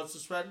 Minnesota. What's the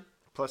spread?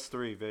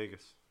 +3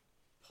 Vegas.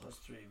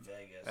 +3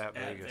 Vegas. At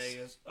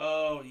Vegas.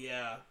 Oh,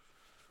 yeah.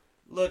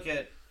 Look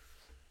at.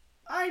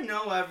 I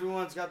know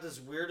everyone's got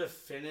this weird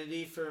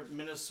affinity for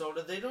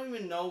Minnesota. They don't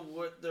even know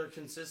what their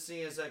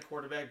consistency is at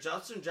quarterback.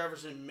 Justin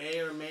Jefferson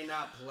may or may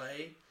not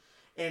play.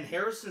 And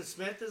Harrison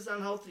Smith is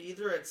unhealthy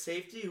either at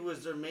safety, who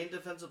is their main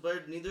defensive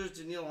player. Neither is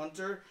Danielle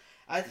Hunter.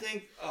 I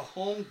think a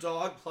home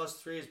dog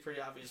 +3 is a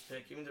pretty obvious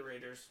pick. Give me the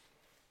Raiders.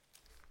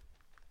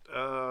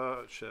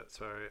 Shit.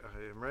 Sorry,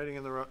 I am writing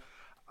in the wrong.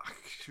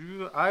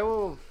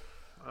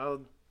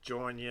 I'll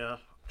join you.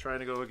 Trying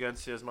to go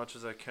against you as much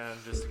as I can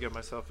just to give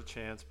myself a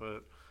chance,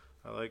 but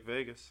I like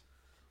Vegas.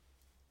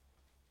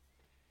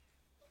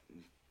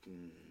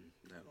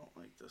 I don't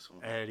like this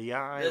one. Eddie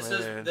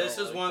Island. This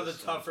is like one of the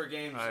this one. tougher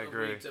games I of the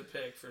agree. week to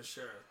pick for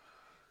sure.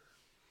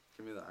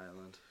 Give me the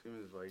Island. Give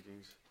me the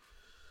Vikings.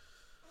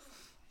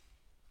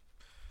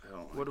 I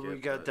don't What like do we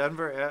it, got? but-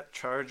 Denver at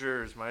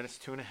Chargers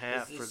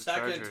 -2.5 This is for the the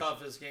second Chargers.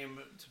 toughest game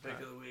to pick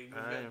of the week. We've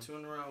I am- got 2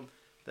 in a row.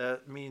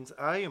 That means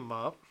I am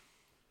up.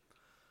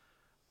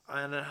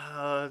 And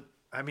I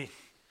mean,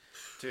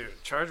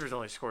 dude, Chargers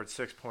only scored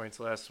 6 points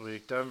last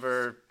week.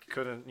 Denver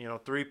couldn't,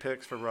 3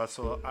 picks for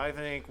Russell. I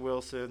think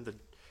Wilson,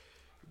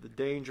 the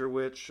danger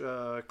witch,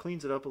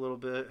 cleans it up a little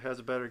bit, has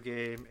a better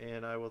game,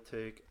 and I will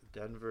take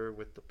Denver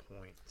with the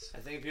points. I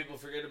think people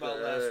forget about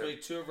last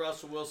week. 2 of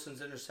Russell Wilson's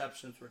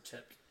interceptions were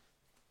tipped.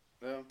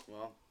 Yeah,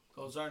 well.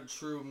 Those aren't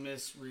true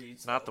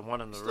misreads. Not the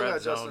one in the Still red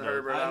got Justin zone.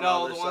 Herbert. I on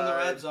know the the other one in the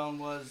side. red zone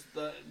was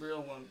the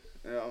real one.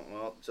 Yeah,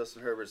 well,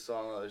 Justin Herbert's still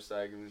on the other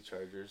side. Give me the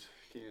Chargers.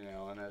 Keenan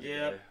Allen has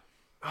Yeah. a day.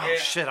 Oh, Yeah.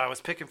 shit, I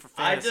was picking for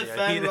I fantasy.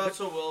 defend need it.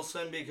 Russell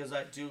Wilson because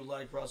I do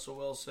like Russell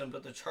Wilson,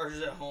 but the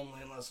Chargers at home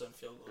lane less than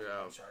field goal.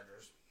 Yeah.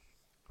 Chargers.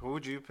 Who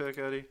would you pick,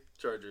 Eddie?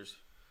 Chargers.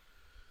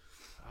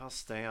 I'll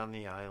stay on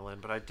the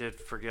island, but I did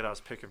forget I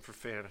was picking for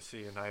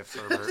fantasy, and I have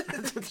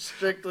Herbert.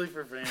 Strictly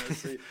for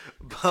fantasy.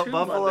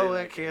 Buffalo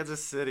Monday at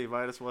Kansas City,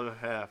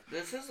 -1.5.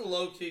 This is a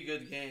low-key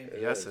good game.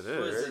 Yes, it Who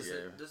is. is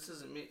this? This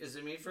isn't me. Is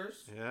it me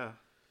first? Yeah.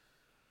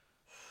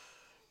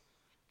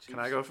 Can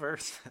I go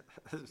first?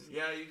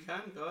 Yeah, you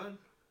can. Go ahead.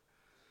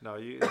 No,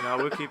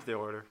 we'll keep the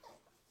order.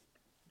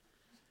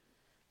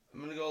 I'm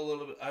going to go a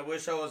little bit. I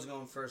wish I was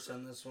going first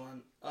on this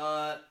one.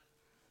 I'm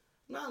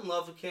not in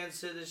love with Kansas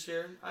City this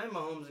year. I have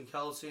Mahomes and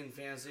Kelsey in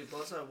fantasy.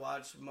 Plus, I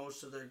watched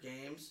most of their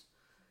games.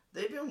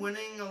 They've been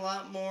winning a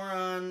lot more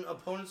on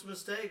opponents'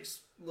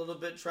 mistakes. A little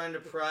bit trying to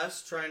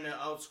press, trying to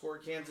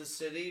outscore Kansas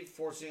City,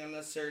 forcing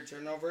unnecessary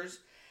turnovers.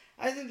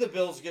 I think the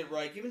Bills get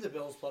right. Give me the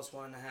Bills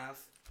 +1.5.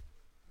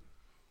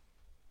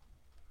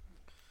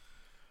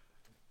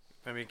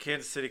 I mean,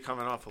 Kansas City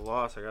coming off a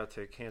loss. I got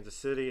to take Kansas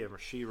City and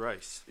Rashee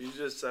Rice. You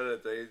just said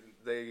it.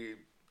 They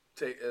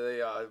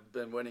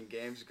been winning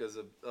games because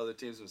of other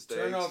teams' mistakes.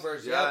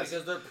 Turnovers, yeah,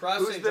 because they're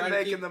pressing. Who's been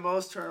making the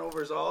most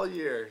turnovers all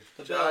year?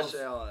 Josh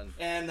Allen.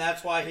 And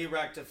that's why he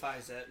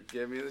rectifies it.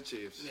 Give me the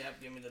Chiefs.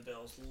 Yep, give me the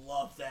Bills.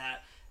 Love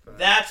that.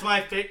 That's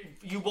my favorite.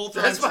 You both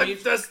are on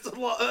Chiefs. That's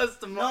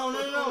the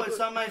No. It's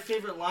not my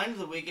favorite line of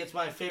the week. It's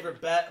my favorite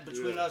bet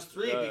between us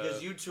three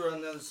because you two are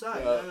on the other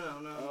side.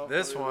 No.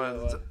 This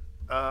one,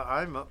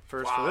 I'm up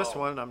first for this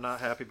one. I'm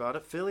not happy about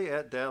it. Philly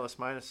at Dallas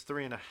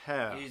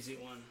 -3.5. Easy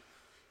one.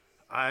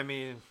 I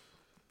mean,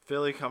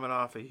 Philly coming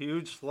off a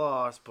huge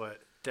loss,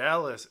 but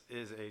Dallas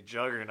is a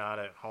juggernaut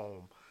at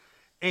home.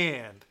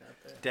 And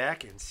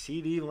Dak and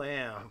CeeDee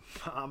Lamb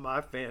on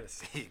my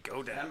fantasy.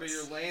 Go Dallas. Remember,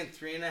 you're laying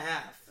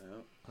 3.5.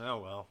 Oh,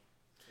 well.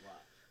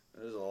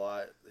 There's a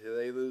lot.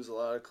 They lose a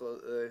lot of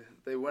close.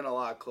 They win a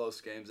lot of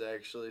close games,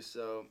 actually.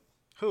 So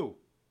Who?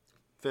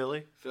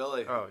 Philly?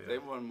 Philly. Oh, yeah. They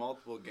won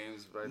multiple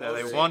games. No,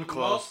 they won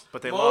close,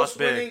 but they most lost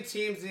big. Most winning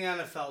teams in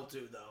the NFL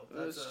do, though.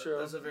 That's true.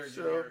 That's a very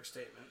generic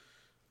statement.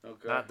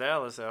 Okay. Not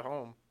Dallas at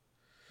home.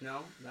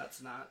 No,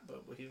 that's not.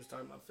 But he was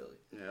talking about Philly.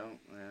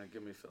 Yeah,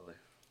 give me Philly.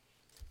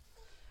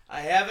 I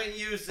haven't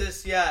used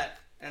this yet,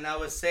 and I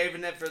was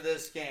saving it for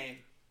this game.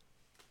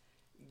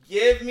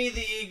 Give me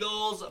the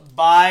Eagles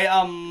by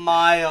a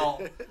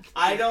mile.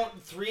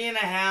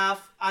 3.5.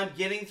 I'm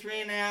getting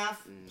 3.5.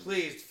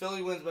 Please,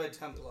 Philly wins by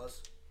 10+.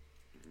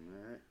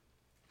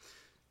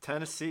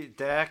 Tennessee,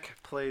 Dak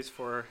plays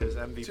for his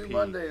MVP. 2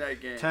 Monday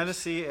night games.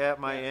 Tennessee at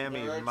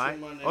Miami. there are 2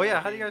 Monday Oh, yeah.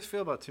 night How do you games. guys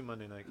feel about 2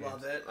 Monday night games?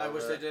 Love it. I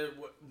wish they did it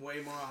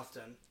way more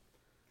often.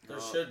 There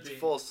should be.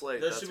 Full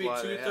slate. There should be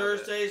 2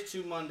 Thursdays,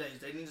 2 Mondays.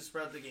 They need to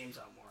spread the games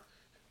out more.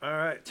 All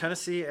right.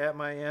 Tennessee at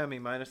Miami,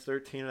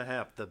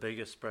 -13.5. The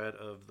biggest spread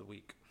of the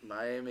week.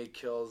 Miami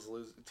kills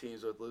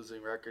teams with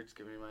losing records.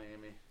 Give me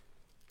Miami.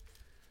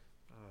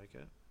 I like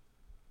it.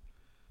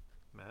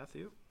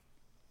 Matthew?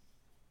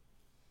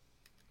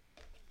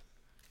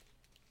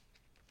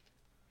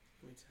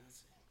 Give me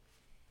Tennessee.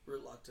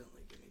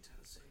 Reluctantly, give me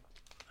Tennessee.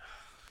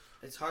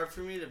 It's hard for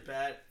me to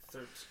bet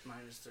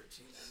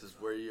 -13. This is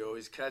where you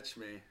always catch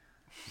me.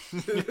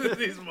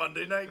 These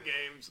Monday night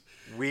games.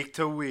 Week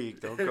to week.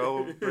 Don't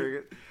go bring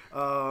it.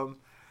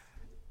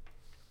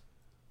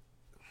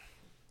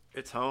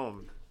 It's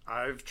home.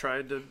 I've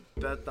tried to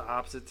bet the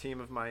opposite team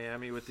of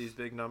Miami with these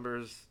big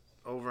numbers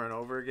over and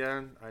over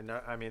again.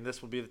 I mean,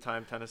 this will be the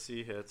time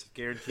Tennessee hits.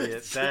 Guarantee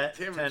it. Bet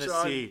Damn it,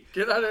 Tennessee. Sean,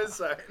 get out of his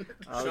side.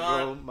 I'll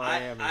Sean, go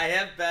Miami. I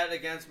have bet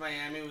against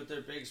Miami with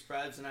their big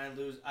spreads, and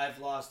I've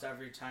lost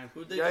every time.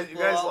 Who'd they You just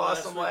guys blow out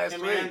lost them last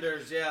week.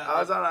 Commanders, yeah. I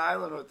was on an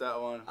island with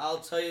that one. I'll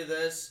tell you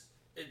this.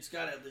 It's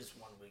got at least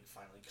 1 week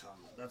finally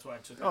come. That's why I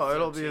took. Oh,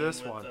 it'll be 13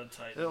 this with one. the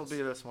Titans. It'll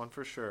be this one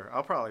for sure.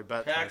 I'll probably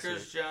bet Packers,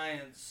 Tennessee.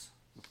 Giants.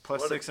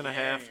 Plus What a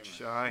 6.5 game.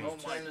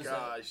 Giants. Oh my Which one is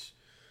gosh.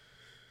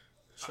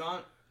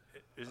 Sean.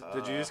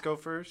 Did you just go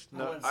first?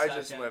 No. went I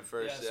just second. went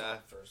first, so I yeah.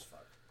 went first.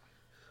 Fuck.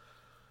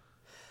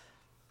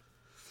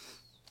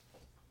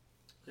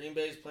 Green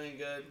Bay's playing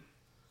good.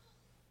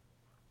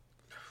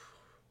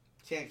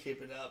 Can't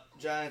keep it up.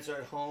 Giants are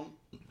at home.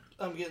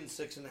 I'm getting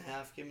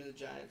 6.5. Give me the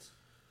Giants.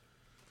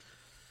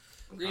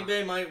 Green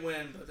Bay might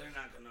win, but they're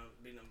not going to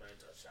beat them by a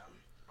touchdown.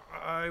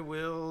 I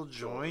will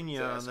join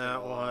you on It's that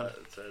asking a one. lot.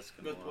 It's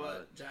asking With a lot.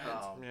 what?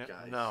 Giants? Oh, Yeah,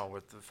 guys. no,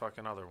 with the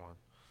fucking other one.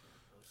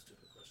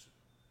 Stupid question.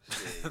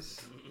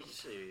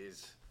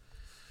 Jeez.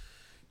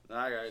 No,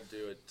 I gotta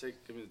do it.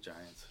 Give me the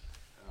Giants.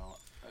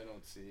 I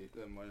don't see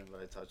them winning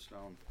by a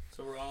touchdown.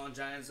 So we're all on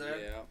Giants there?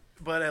 Yeah.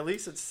 But at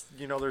least it's,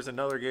 there's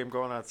another game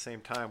going on at the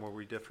same time where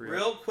we differ.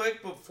 Real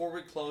quick before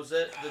we close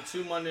it, the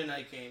 2 Monday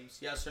night games,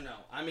 yes or no?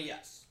 I'm a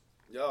yes.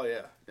 Oh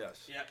yeah.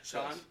 Yes. Yeah,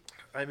 Sean? Yes.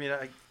 I mean,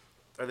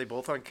 are they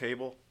both on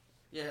cable?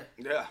 Yeah.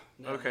 Yeah.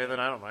 No. Okay, then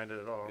I don't mind it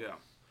at all. Yeah.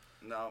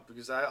 No,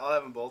 because I'll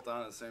have them both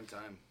on at the same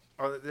time.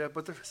 Oh, yeah,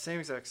 but they're same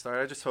exact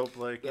start. I just hope,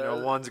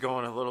 Yeah. one's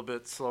going a little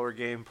bit slower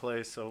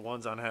gameplay, so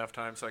one's on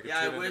halftime, so I can Yeah,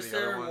 I tune into wish the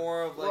there other were one.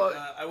 more of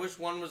Well, I wish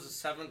one was a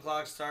 7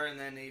 o'clock start and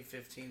then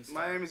 8:15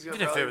 start. Miami's gonna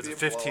Even if probably it was be a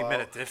blowout.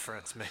 15-minute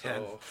difference, man.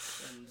 So.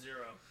 And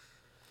 0.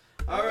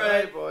 All All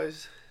right, right.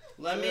 boys.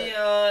 Let me,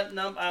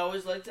 I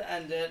always like to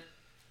end it.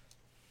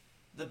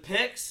 The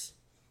picks,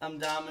 I'm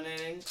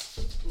dominating.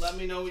 let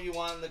me know what you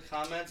want in the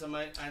comments.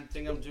 I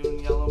think I'm doing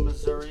Yellow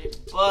Missouri,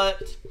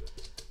 but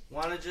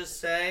want to just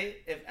say,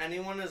 if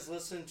anyone has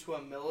listened to a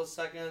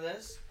millisecond of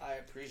this, I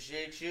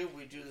appreciate you.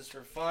 We do this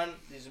for fun.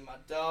 These are my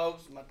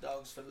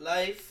dogs for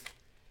life.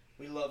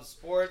 We love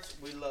sports.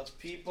 We love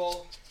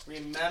people.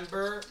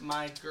 Remember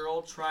my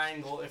girl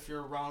triangle if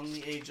you're around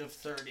the age of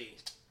 30.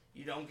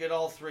 You don't get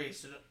all three.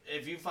 So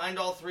if you find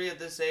all three at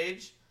this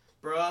age,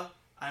 bruh,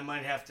 I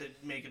might have to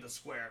make it a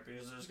square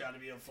because there's got to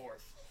be a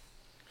fourth.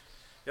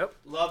 Yep.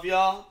 Love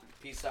y'all.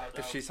 Peace out.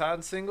 If she's hot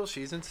and single,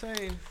 she's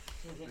insane.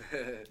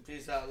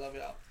 Peace out. Love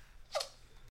y'all.